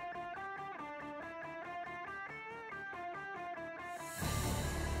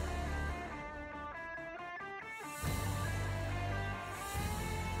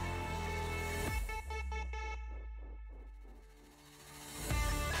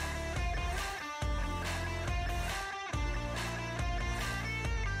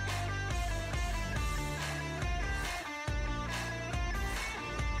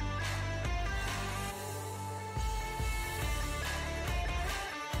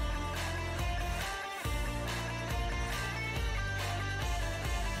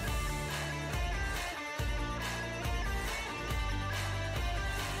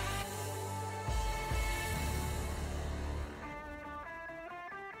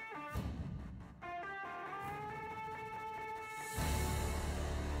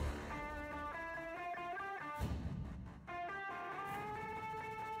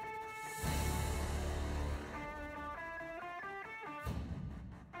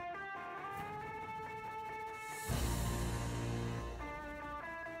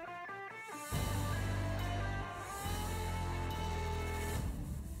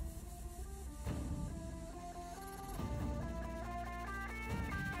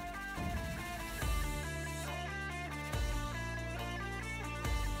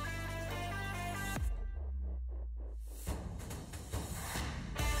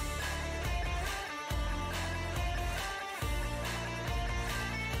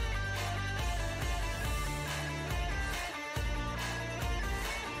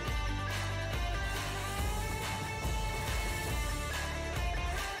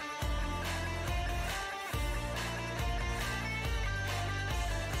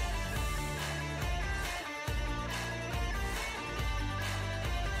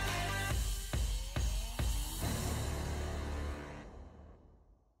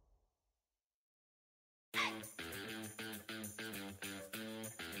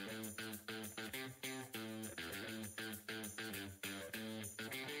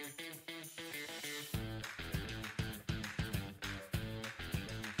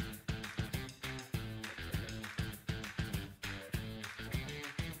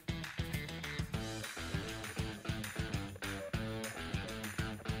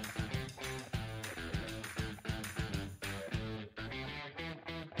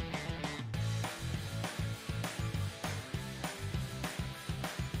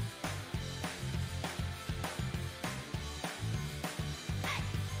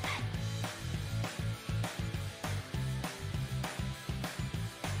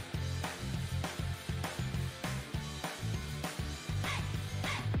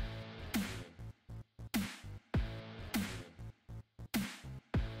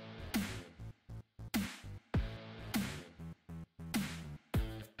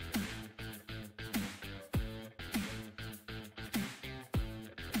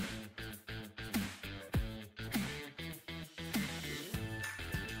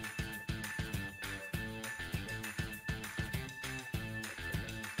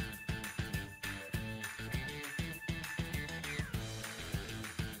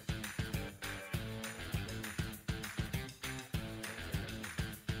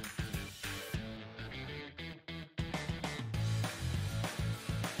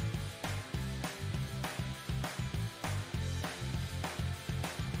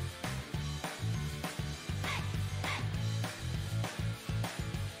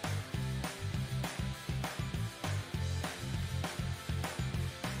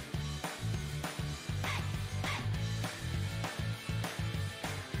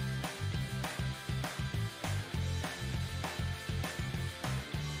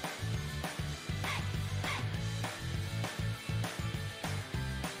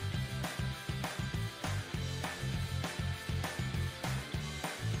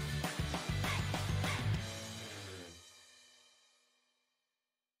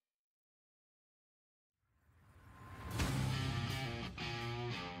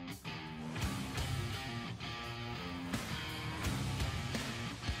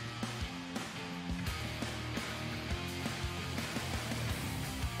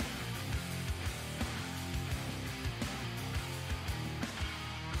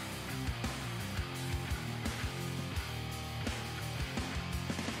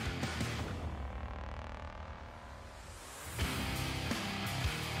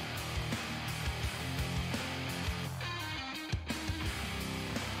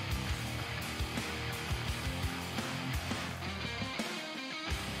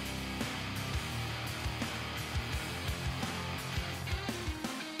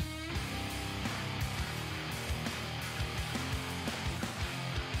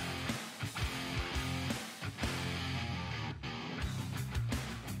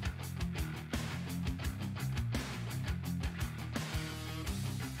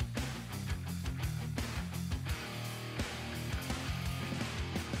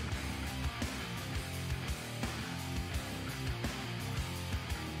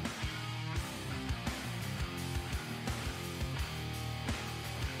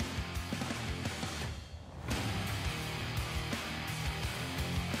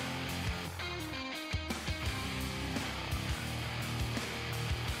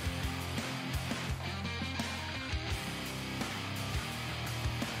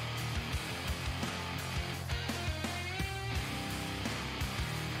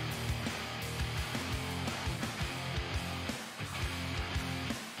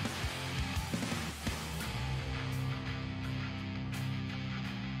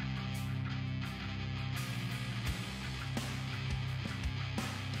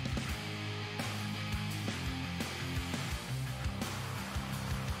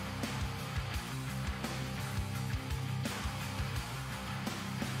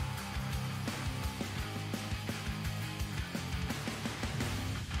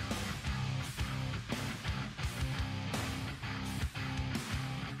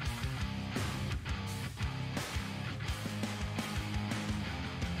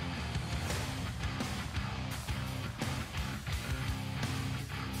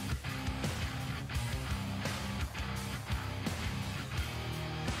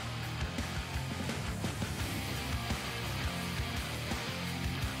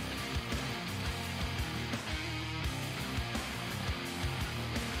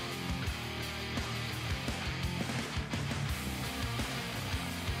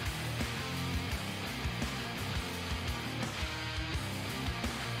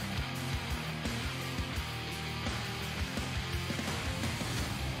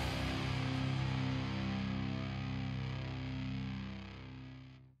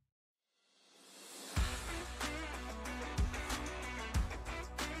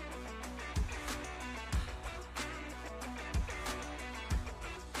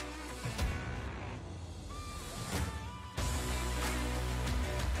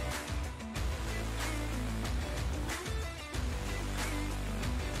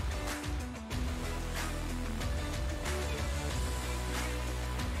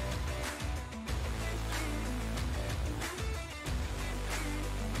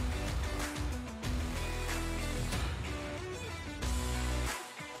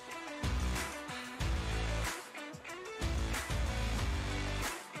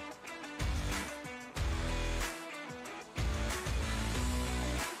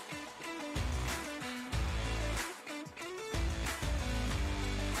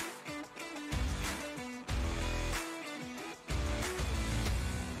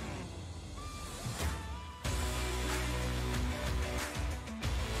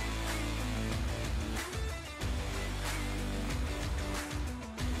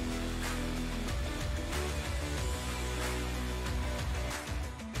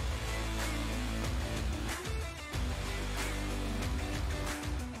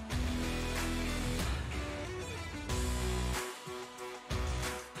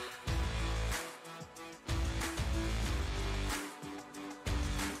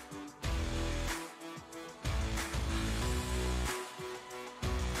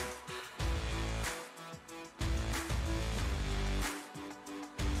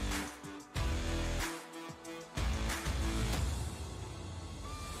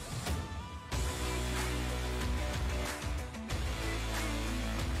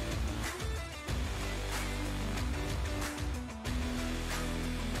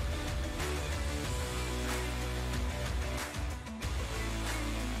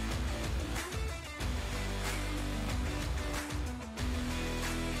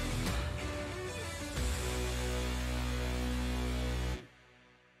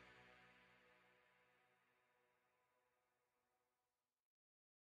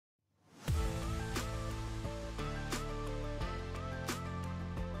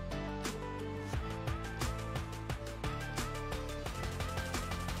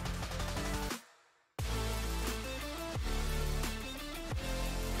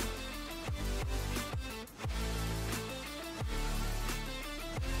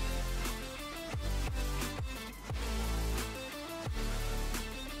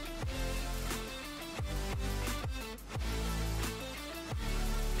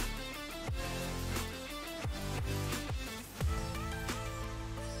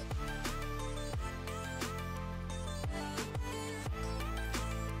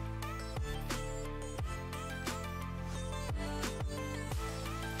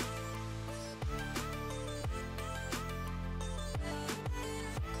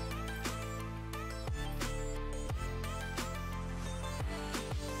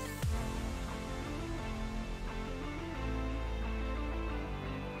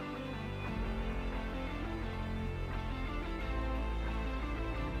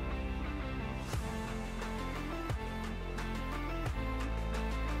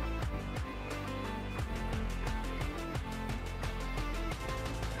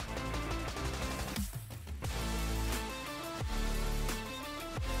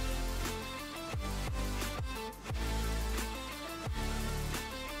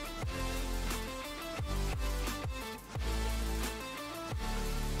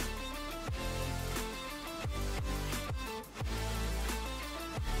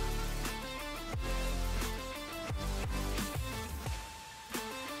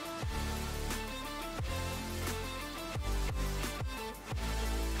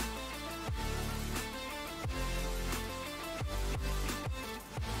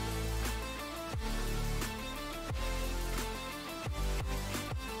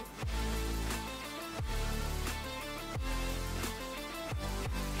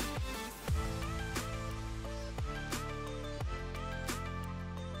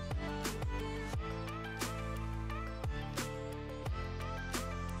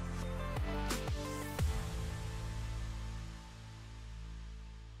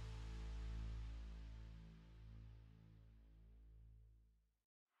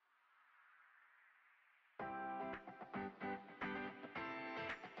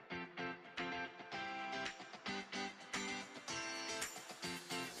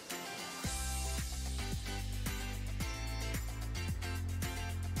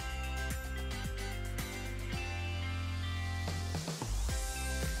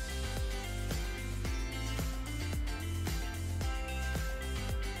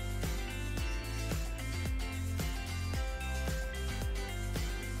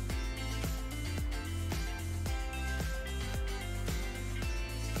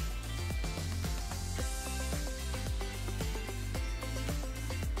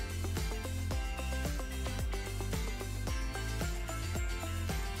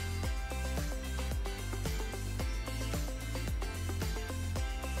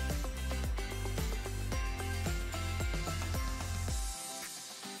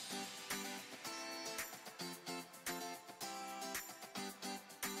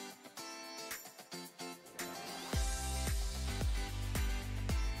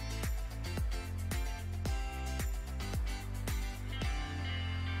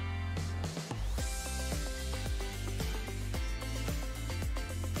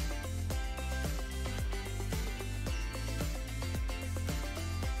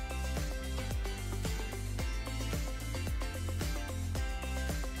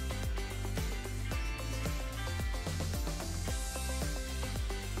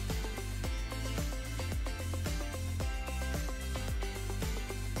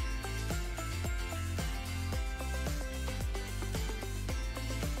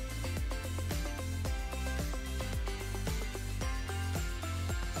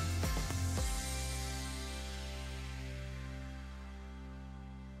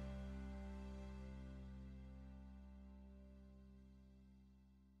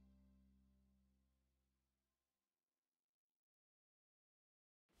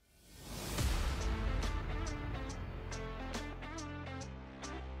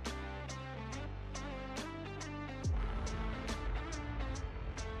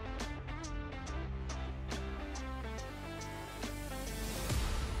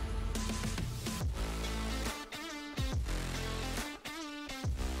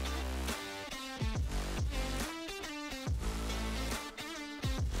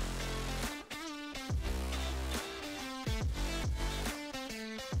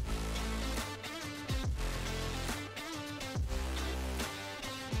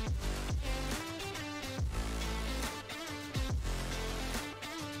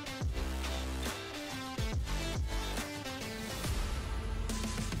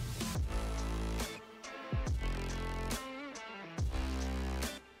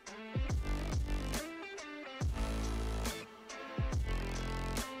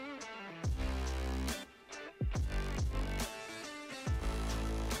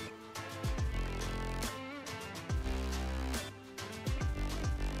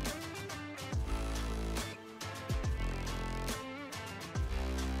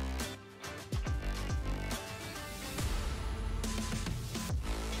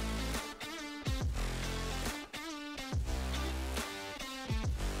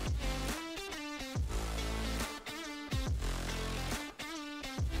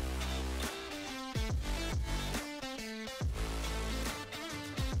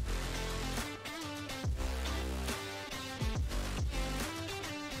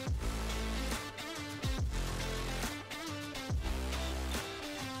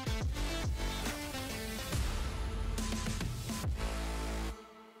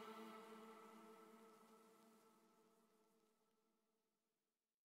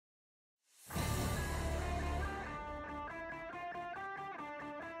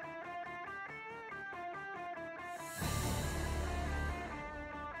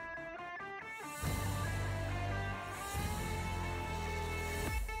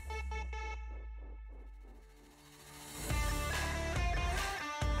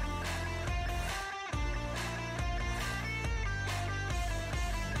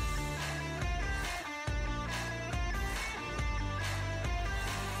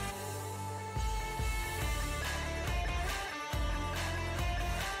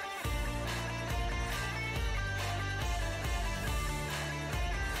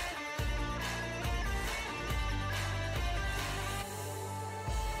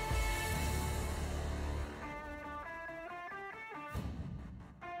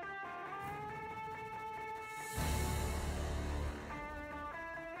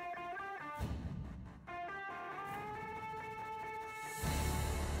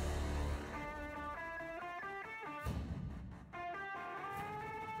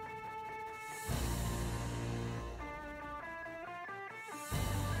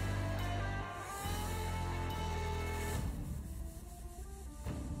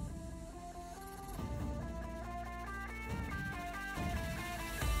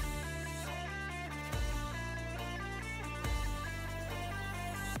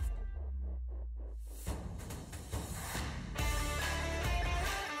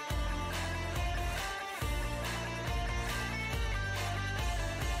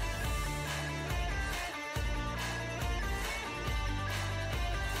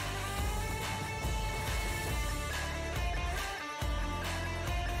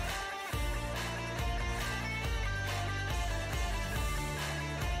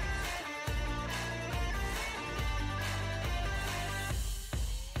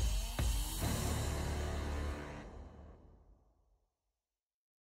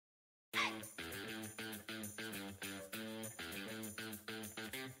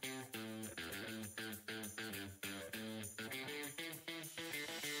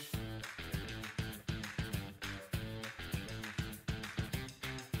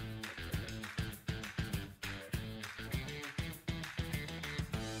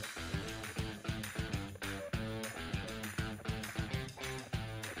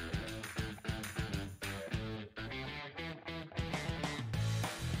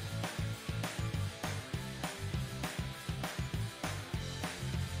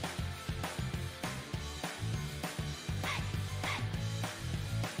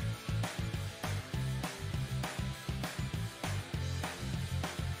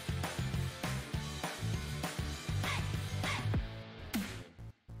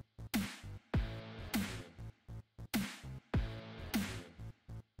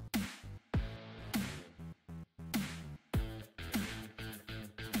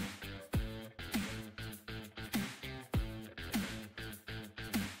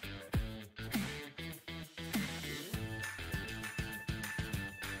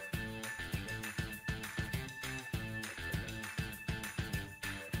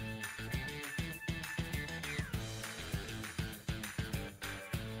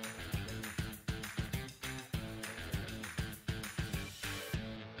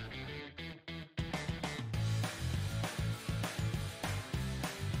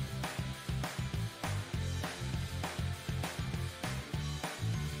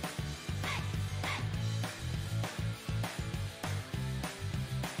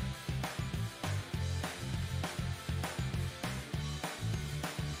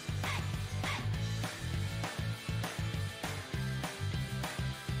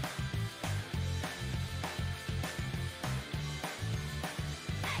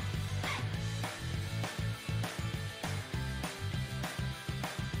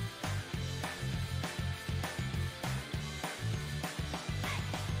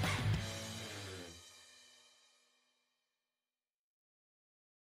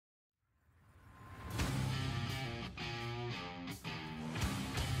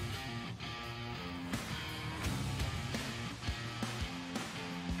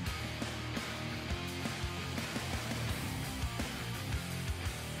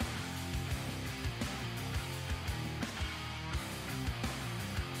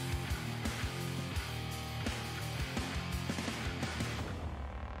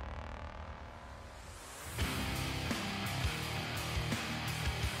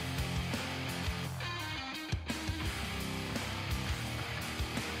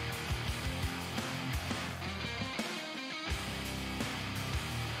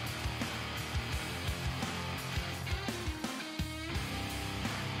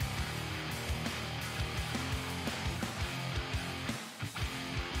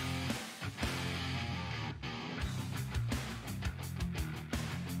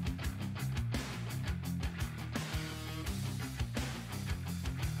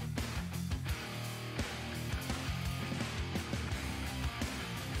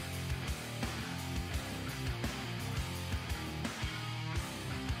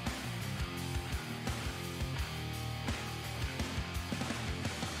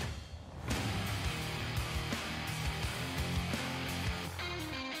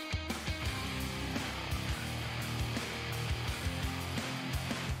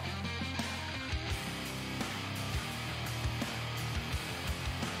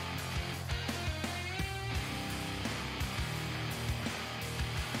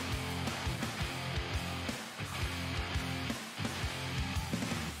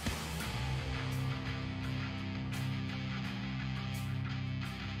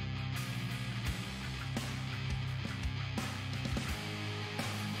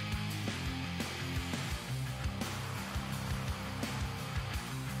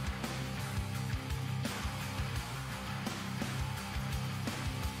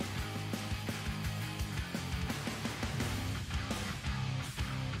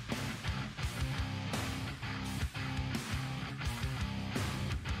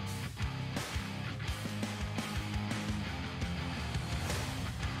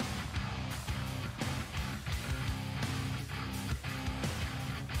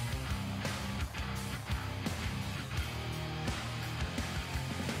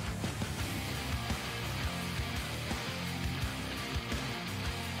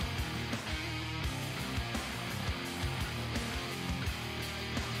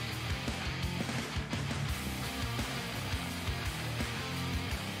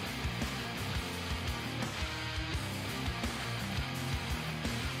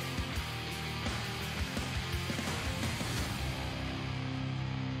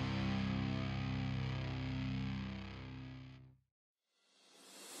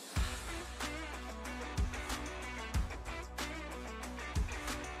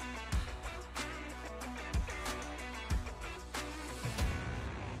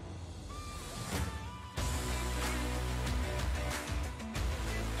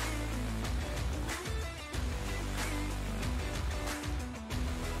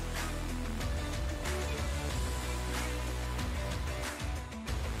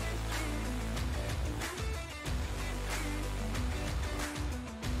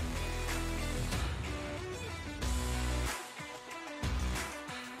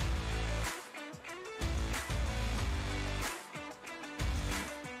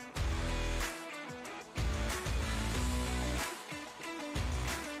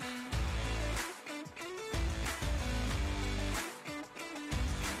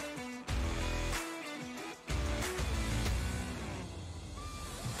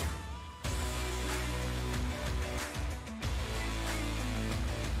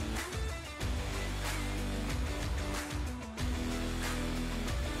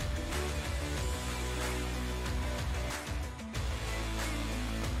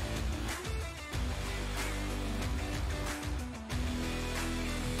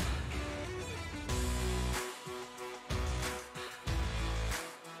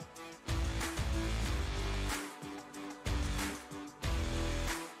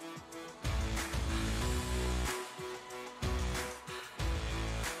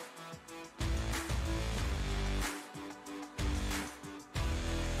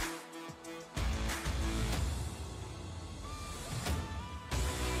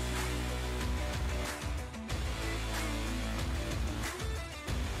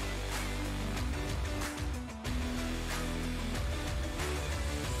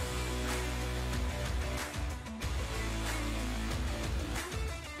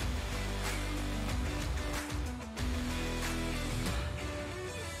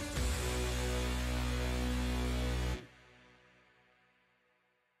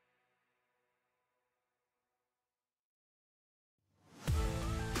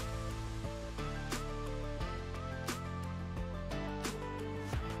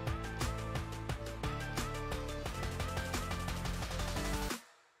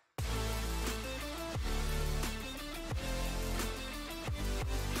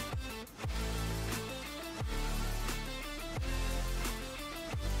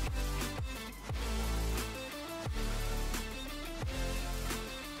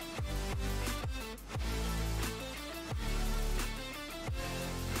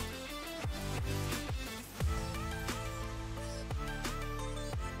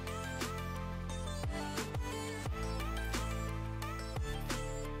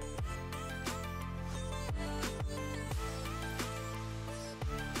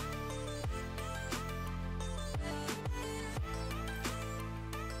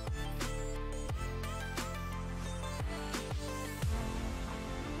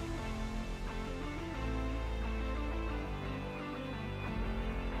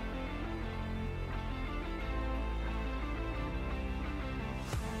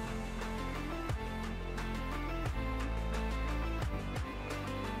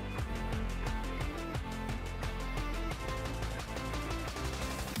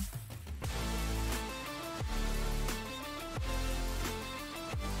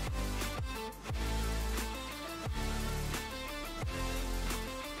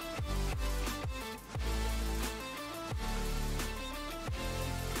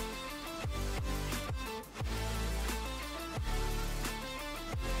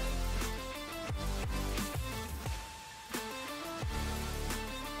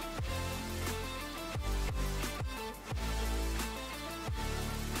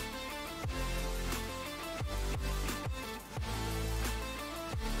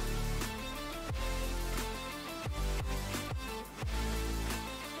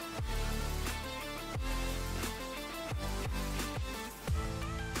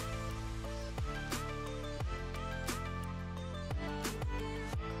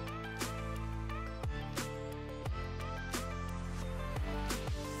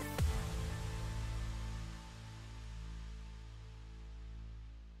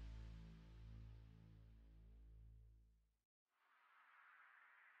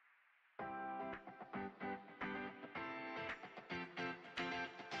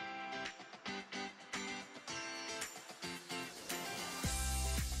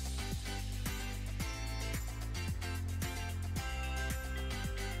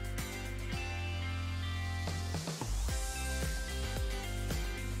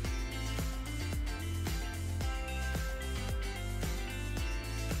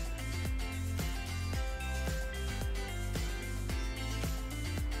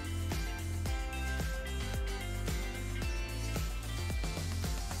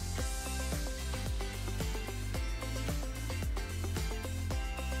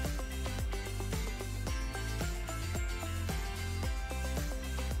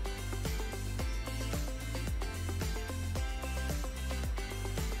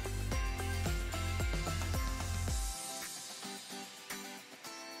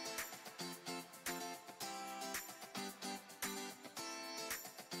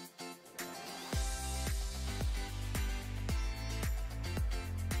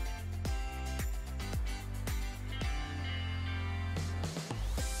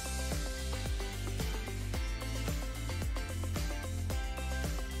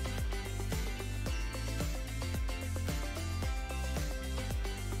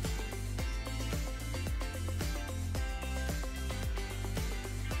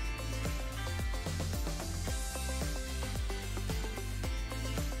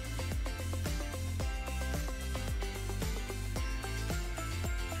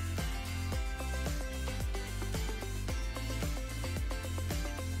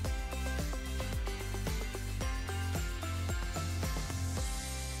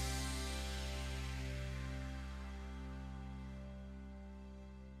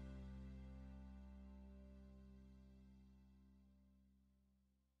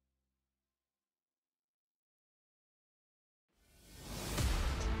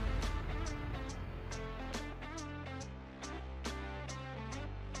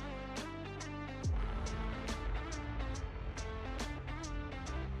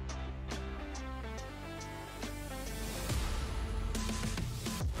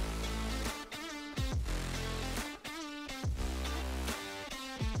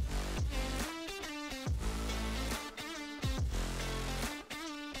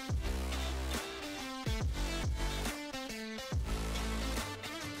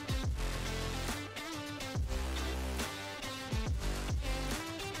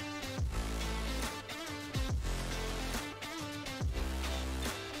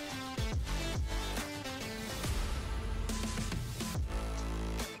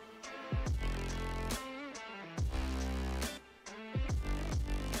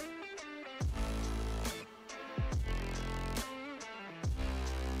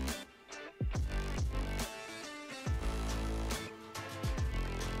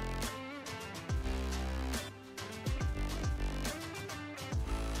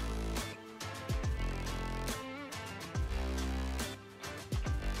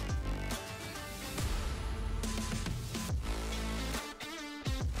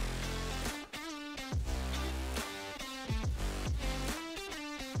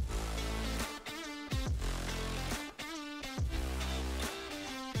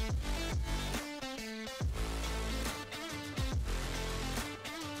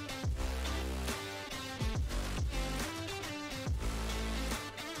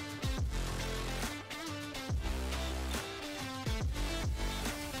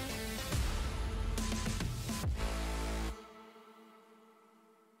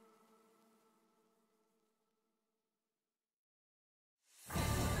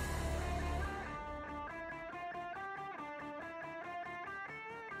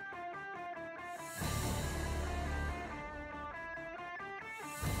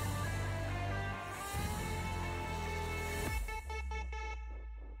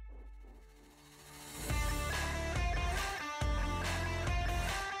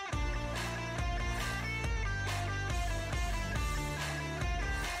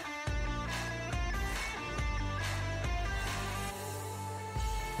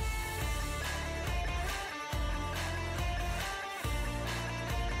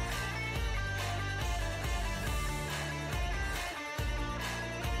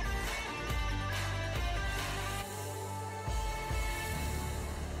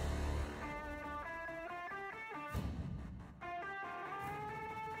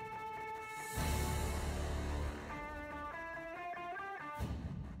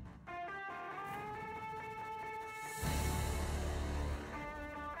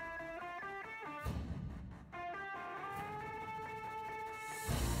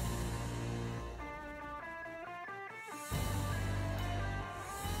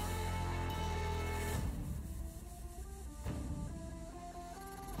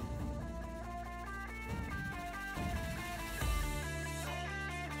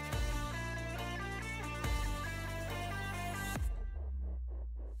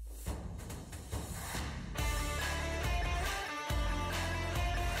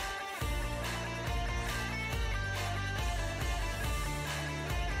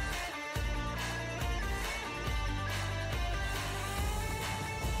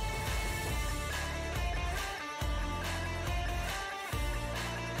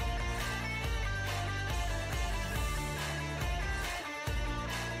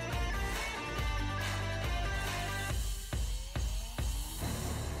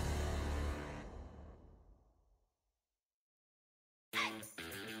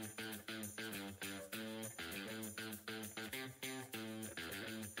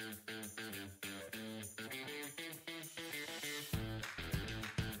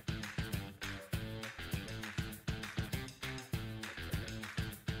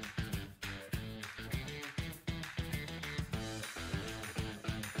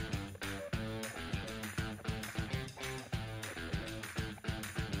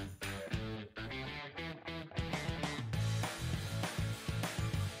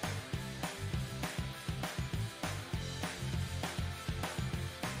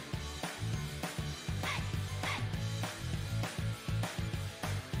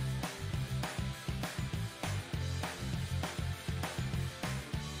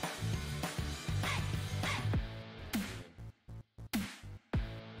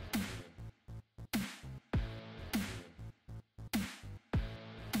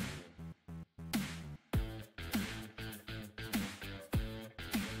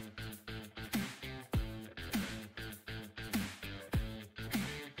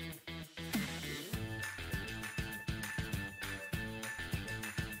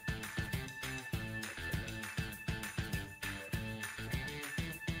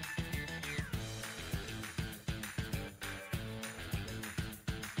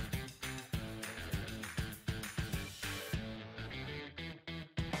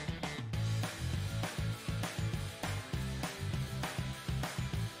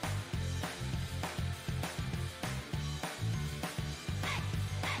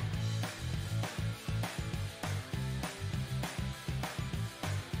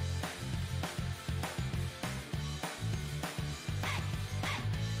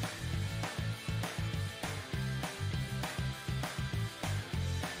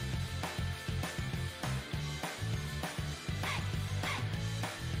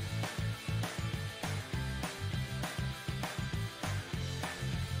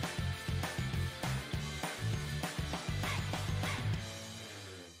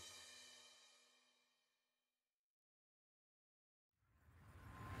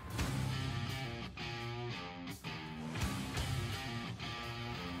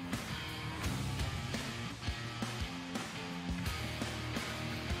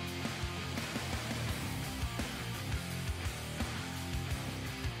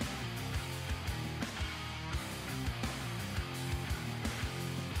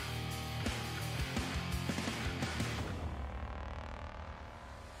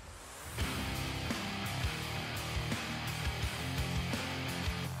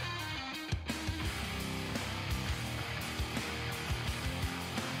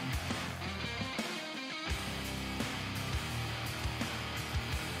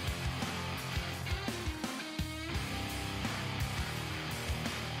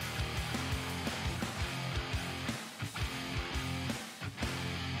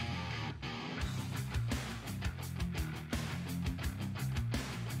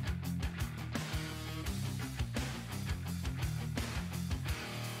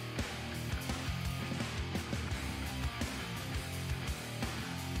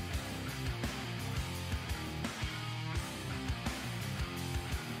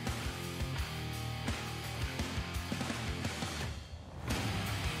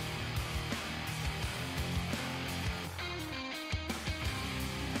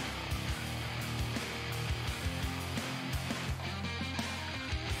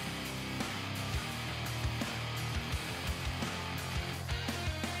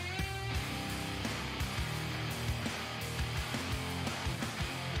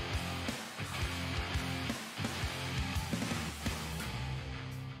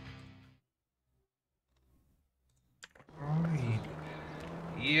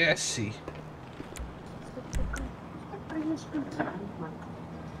 Yesie.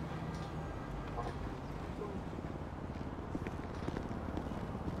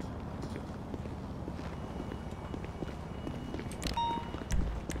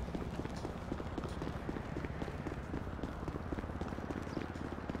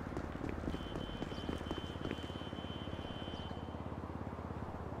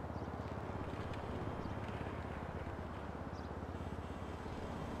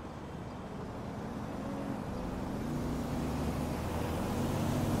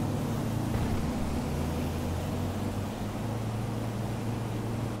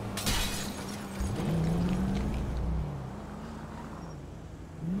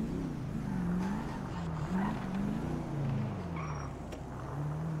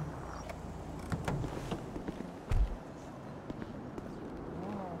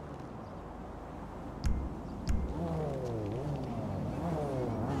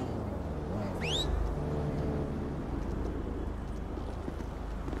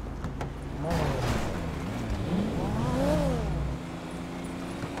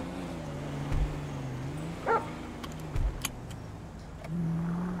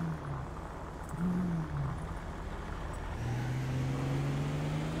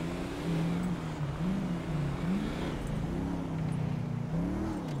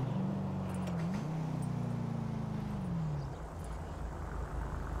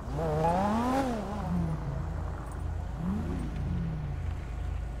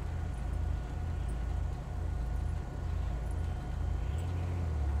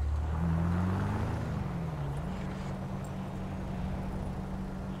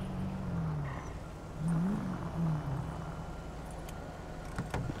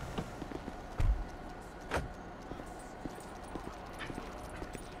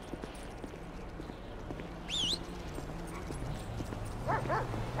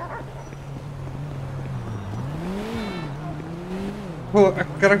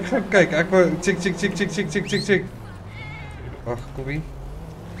 Kan ek gaan kyk? Ek wou check. Wag, kom hier.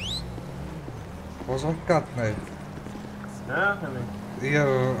 Waar's daai kat nou? Ja, nee. Ja,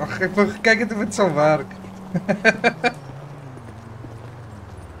 ag ek wou kyk het of dit sal werk.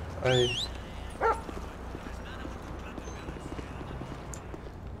 Ai.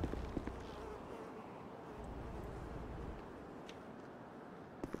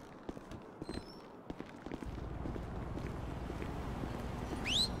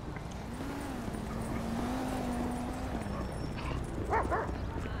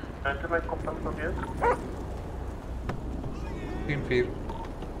 Kan jy my kop dan probeer? 10-4.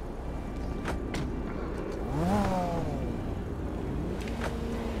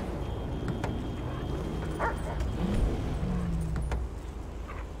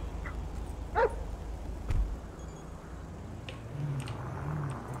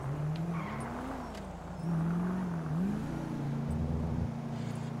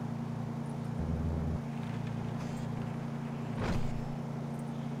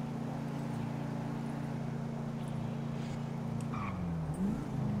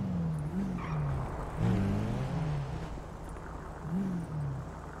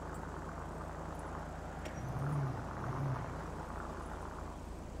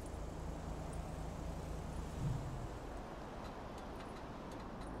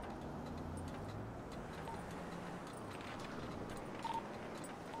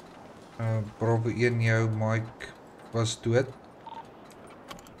 Bravo 1, jou mic was dood.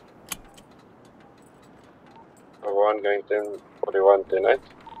 Bravo 1 going 10-41, 10-8.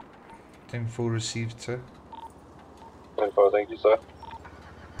 10-4 received, sir. 10-4, thank you, sir.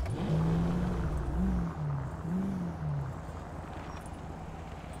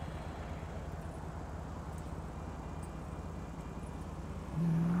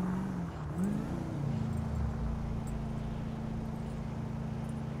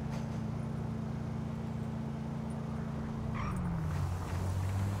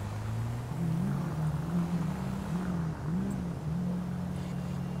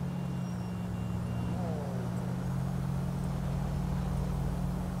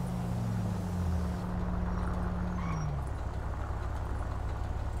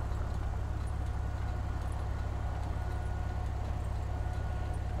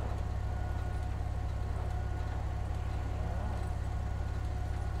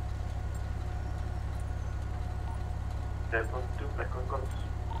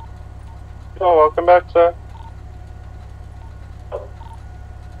 Oh, welcome back, sir.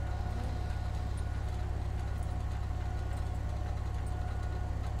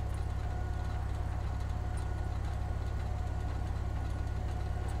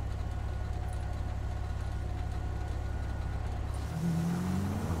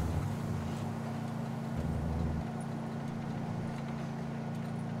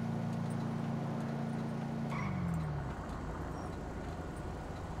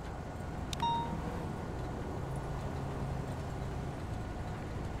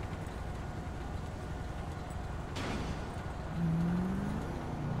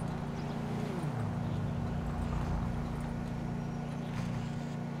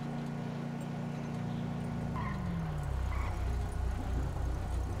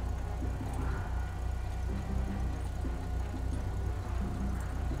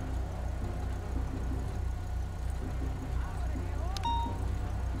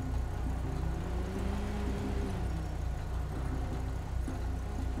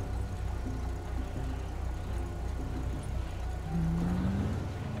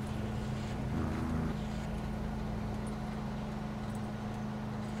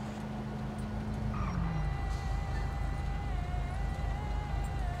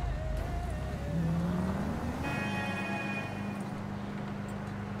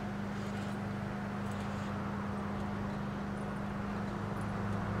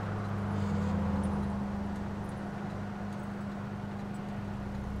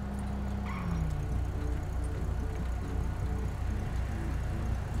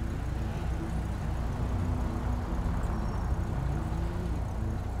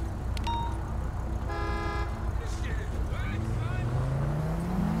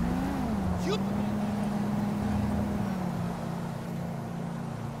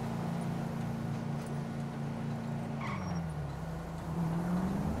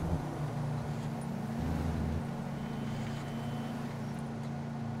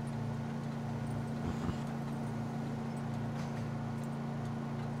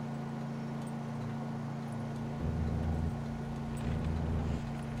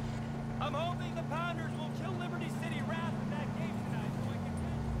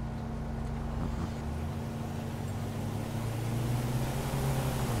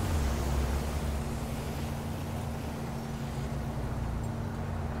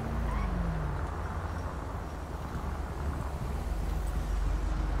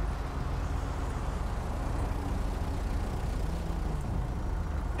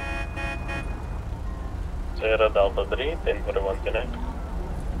 Sierra Delta 3, 1041 connect.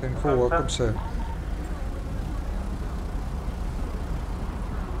 10-4, welcome sir.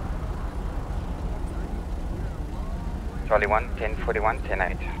 Charlie 1, 1041,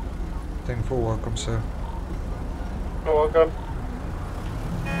 10-8. 10-4, welcome sir. Welcome.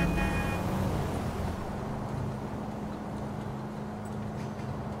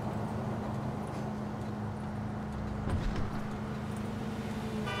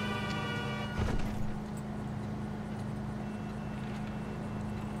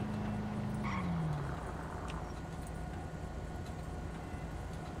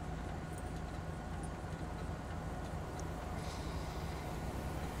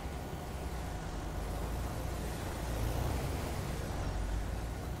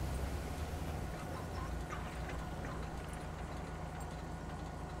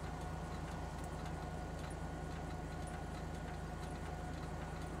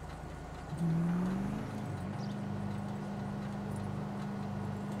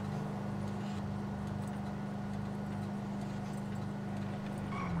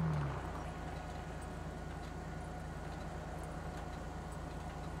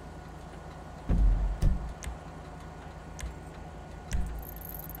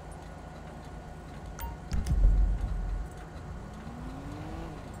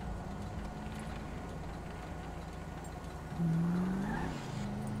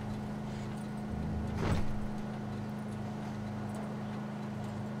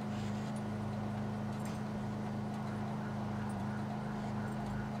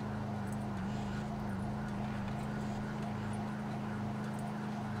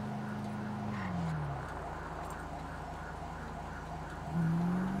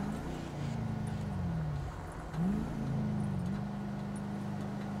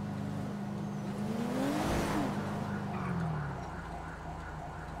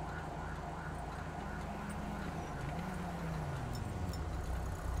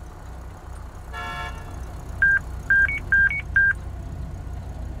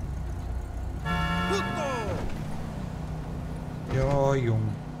 Ja jong,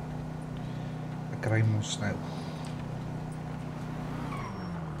 ek ry mos nou.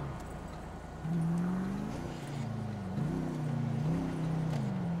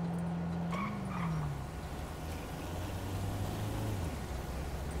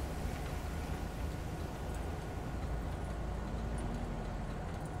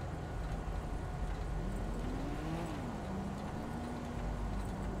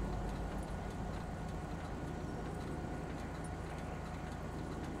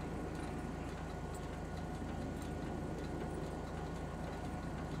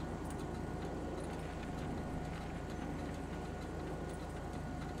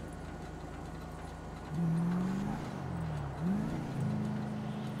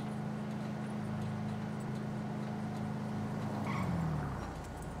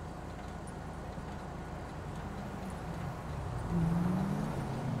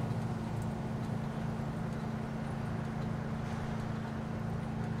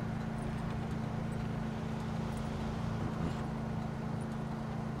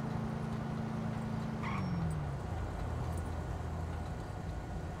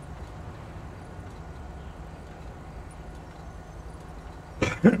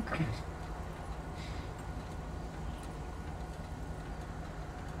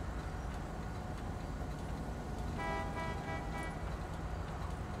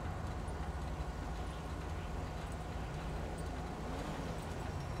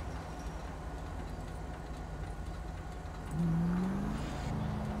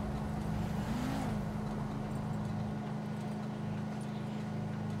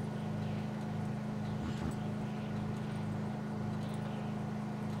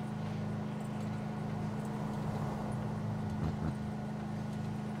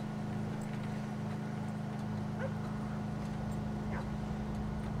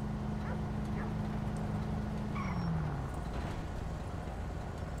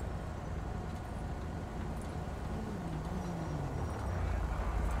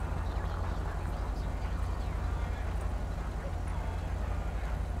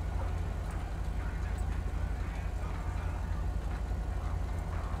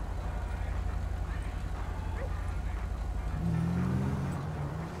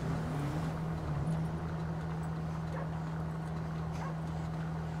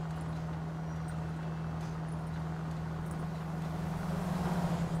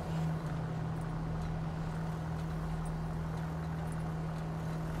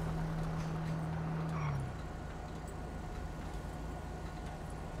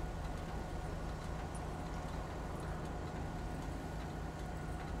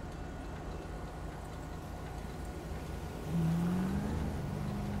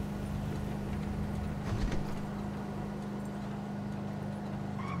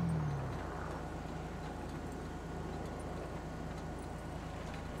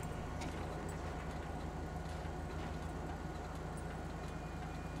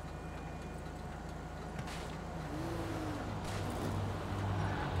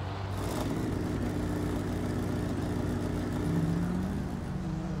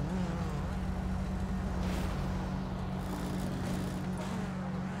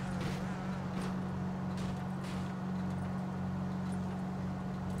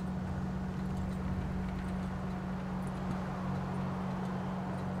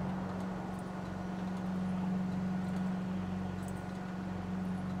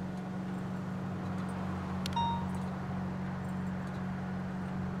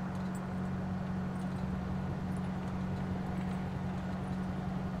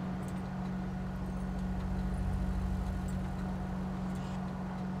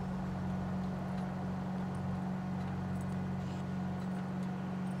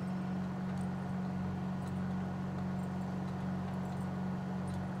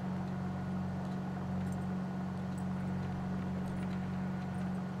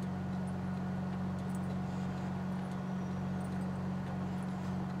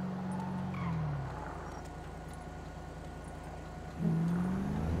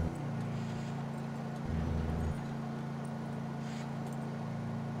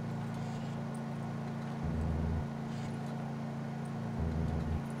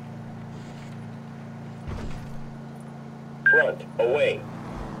 out, away.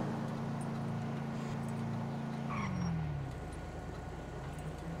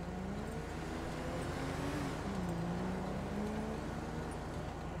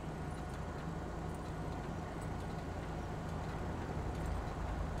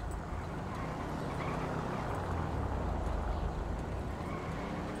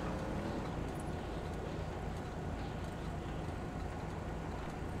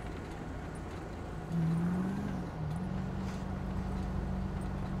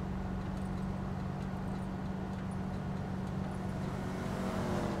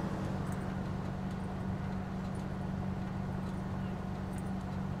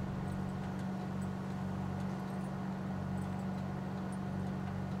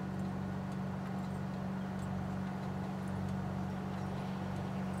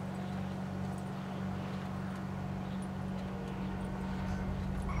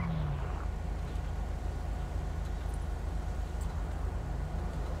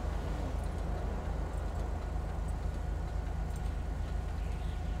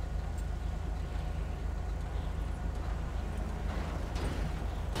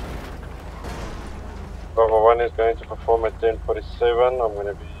 Bravo 1 is going to perform at 10:47. I'm going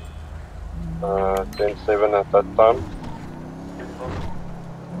to be 10:07 at that time.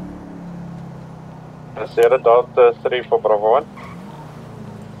 Sierra Delta 3 for Bravo 1.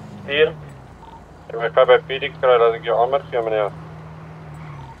 Hier. Ek wil gou by PD kry dat ek jou ander gee, meneer.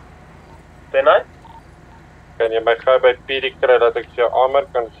 Ten 9? Kan jy my gou by PD kry dat ek jou ander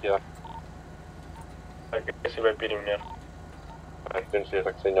kan gee? Ek is hier by PD, meneer. Ek doen sê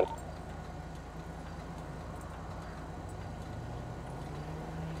ek sien jou.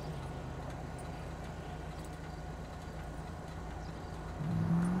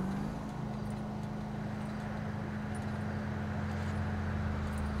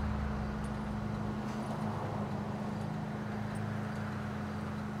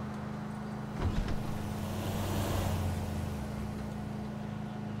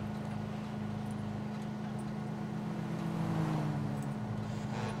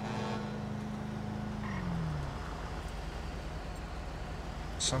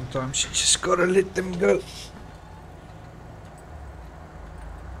 Sometimes you just gotta let them go.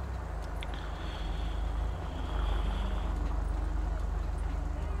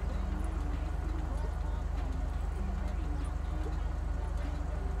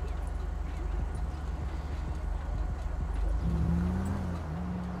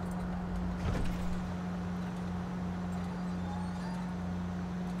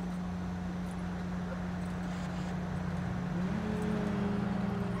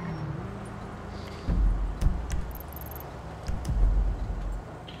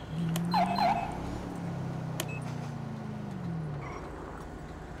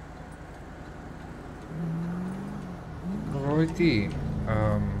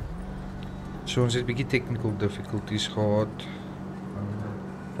 So ons het 'n bietjie technical difficulties gehad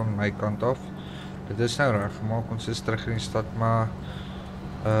van my kant af. Dit is nou reg gemaak, ons is terug in die stad, maar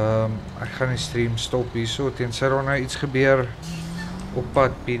ek gaan die stream stop hierso tensy daar nou iets gebeur op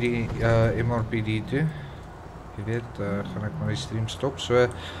pad PD MRPD toe. Jy weet, gaan ek maar die stream stop. So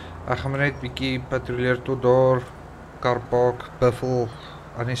ek gaan maar net bietjie patrolleer tot daar Karpark Buffel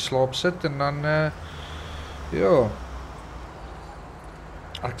aan die slaap sit en dan ja.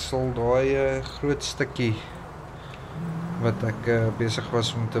 Ek sal daai groot stukkie wat ek besig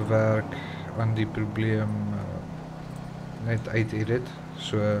was om te werk aan die probleem net uit-edit.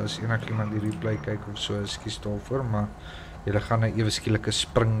 So as enigiemand die replay kyk of so, ekskuus daarvoor, maar julle gaan 'n ewe skielike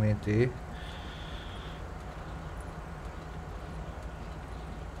spring net hê.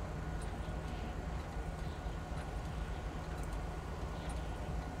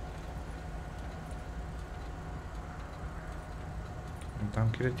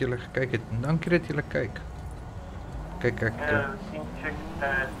 Dankie dat julle gekyk het. Dankie dat julle kyk. Kyk ek check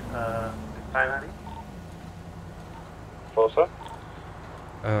that refinery. Fosa?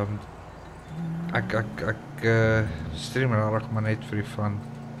 Ek stream rarig maar net vir die fun.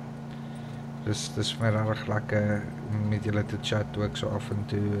 Dis my rarig lekker om met julle te chat ook so af en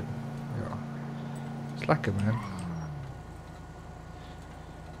toe. Ja. Dis lekker, man.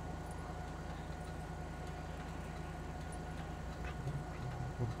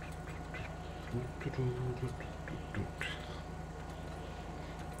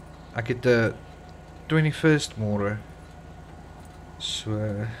 Ek het 21st môre. So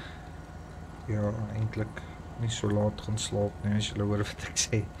ja, eintlik nie so laat gaan slaap nie as julle hoor wat ek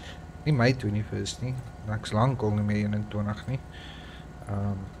sê. Nie my 21st nie. Ek's lankal nie meer 21 nie.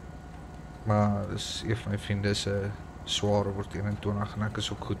 Maar dis een van my vriende se swaar word 21 en ek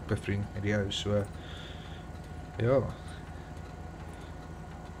is ook goed bevriend met jou, so ja.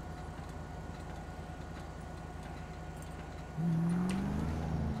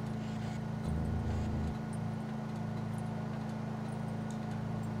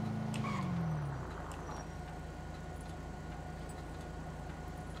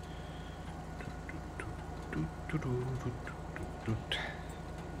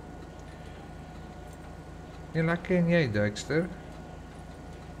 Ja, lekker en jy, Dexter?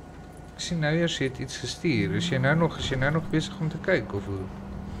 Ek sien nou eers jy het iets gestuur. Is jy nou nog besig om te kyk of hoe?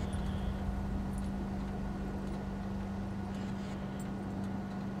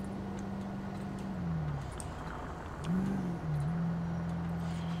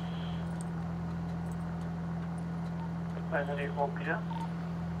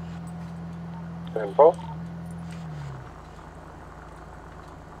 Tempo.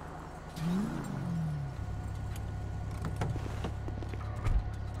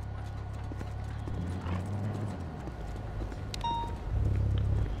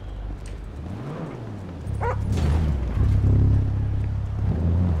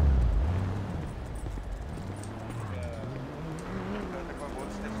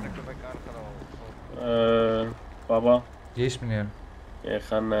 Baba. Yes, meneer. Jy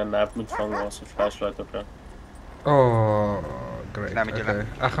gaan 'n nap moet vang as 'n flashlight op jou. Oh, great. Okay.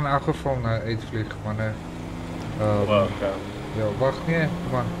 Ek gaan in elk geval nou uitvlieg, manne. Ja, wag nee,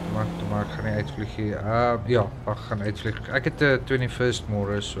 maar ek gaan nie uitvlieg hier. Ja, ek gaan uitvlieg. Ek het 'n 21st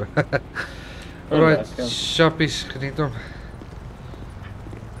môre so. Alright, shoppies, geniet hom.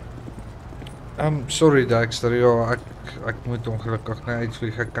 Sorry Dexter, ja, ek moet ongelukkig nou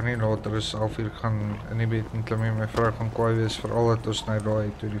uitvlieg. Ek kan nie later as 11:00 gaan in die bed en klim. My vrou gaan kwaai wees veral dat ons nou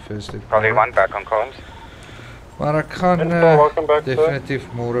daai 21st het. Probably one back on comms. Maar ek gaan definitief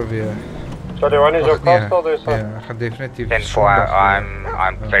môre weer. Charlie 1 is your car still there, sir? Ja, ek gaan definitief 10-4,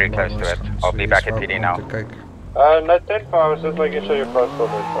 I'm very close to it. I'll be back at PD now. No, 10-4, I was just making sure your car still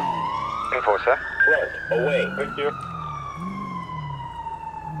there, sir. 10-4, sir. Right, away. Thank you.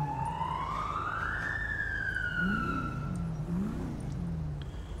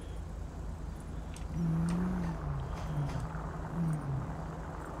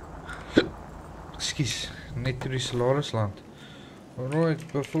 Ekskuus, net toe die salarisland.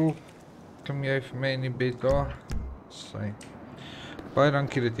 Alright, bevoel, klim jy vir my in die bed daar? Sy. Baie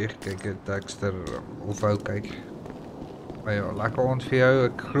dankie dat jy gekyk het, Dexter, of wou kyk. Maar ja, lekker aand vir jou,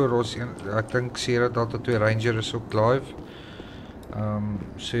 ek glo ek dink Sierra Delta 2 Ranger is ook live.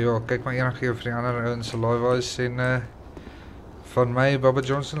 So ja, kyk maar enige vir die ander ouens se live was en van my, Baba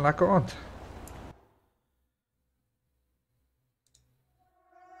Johnson, lekker aand.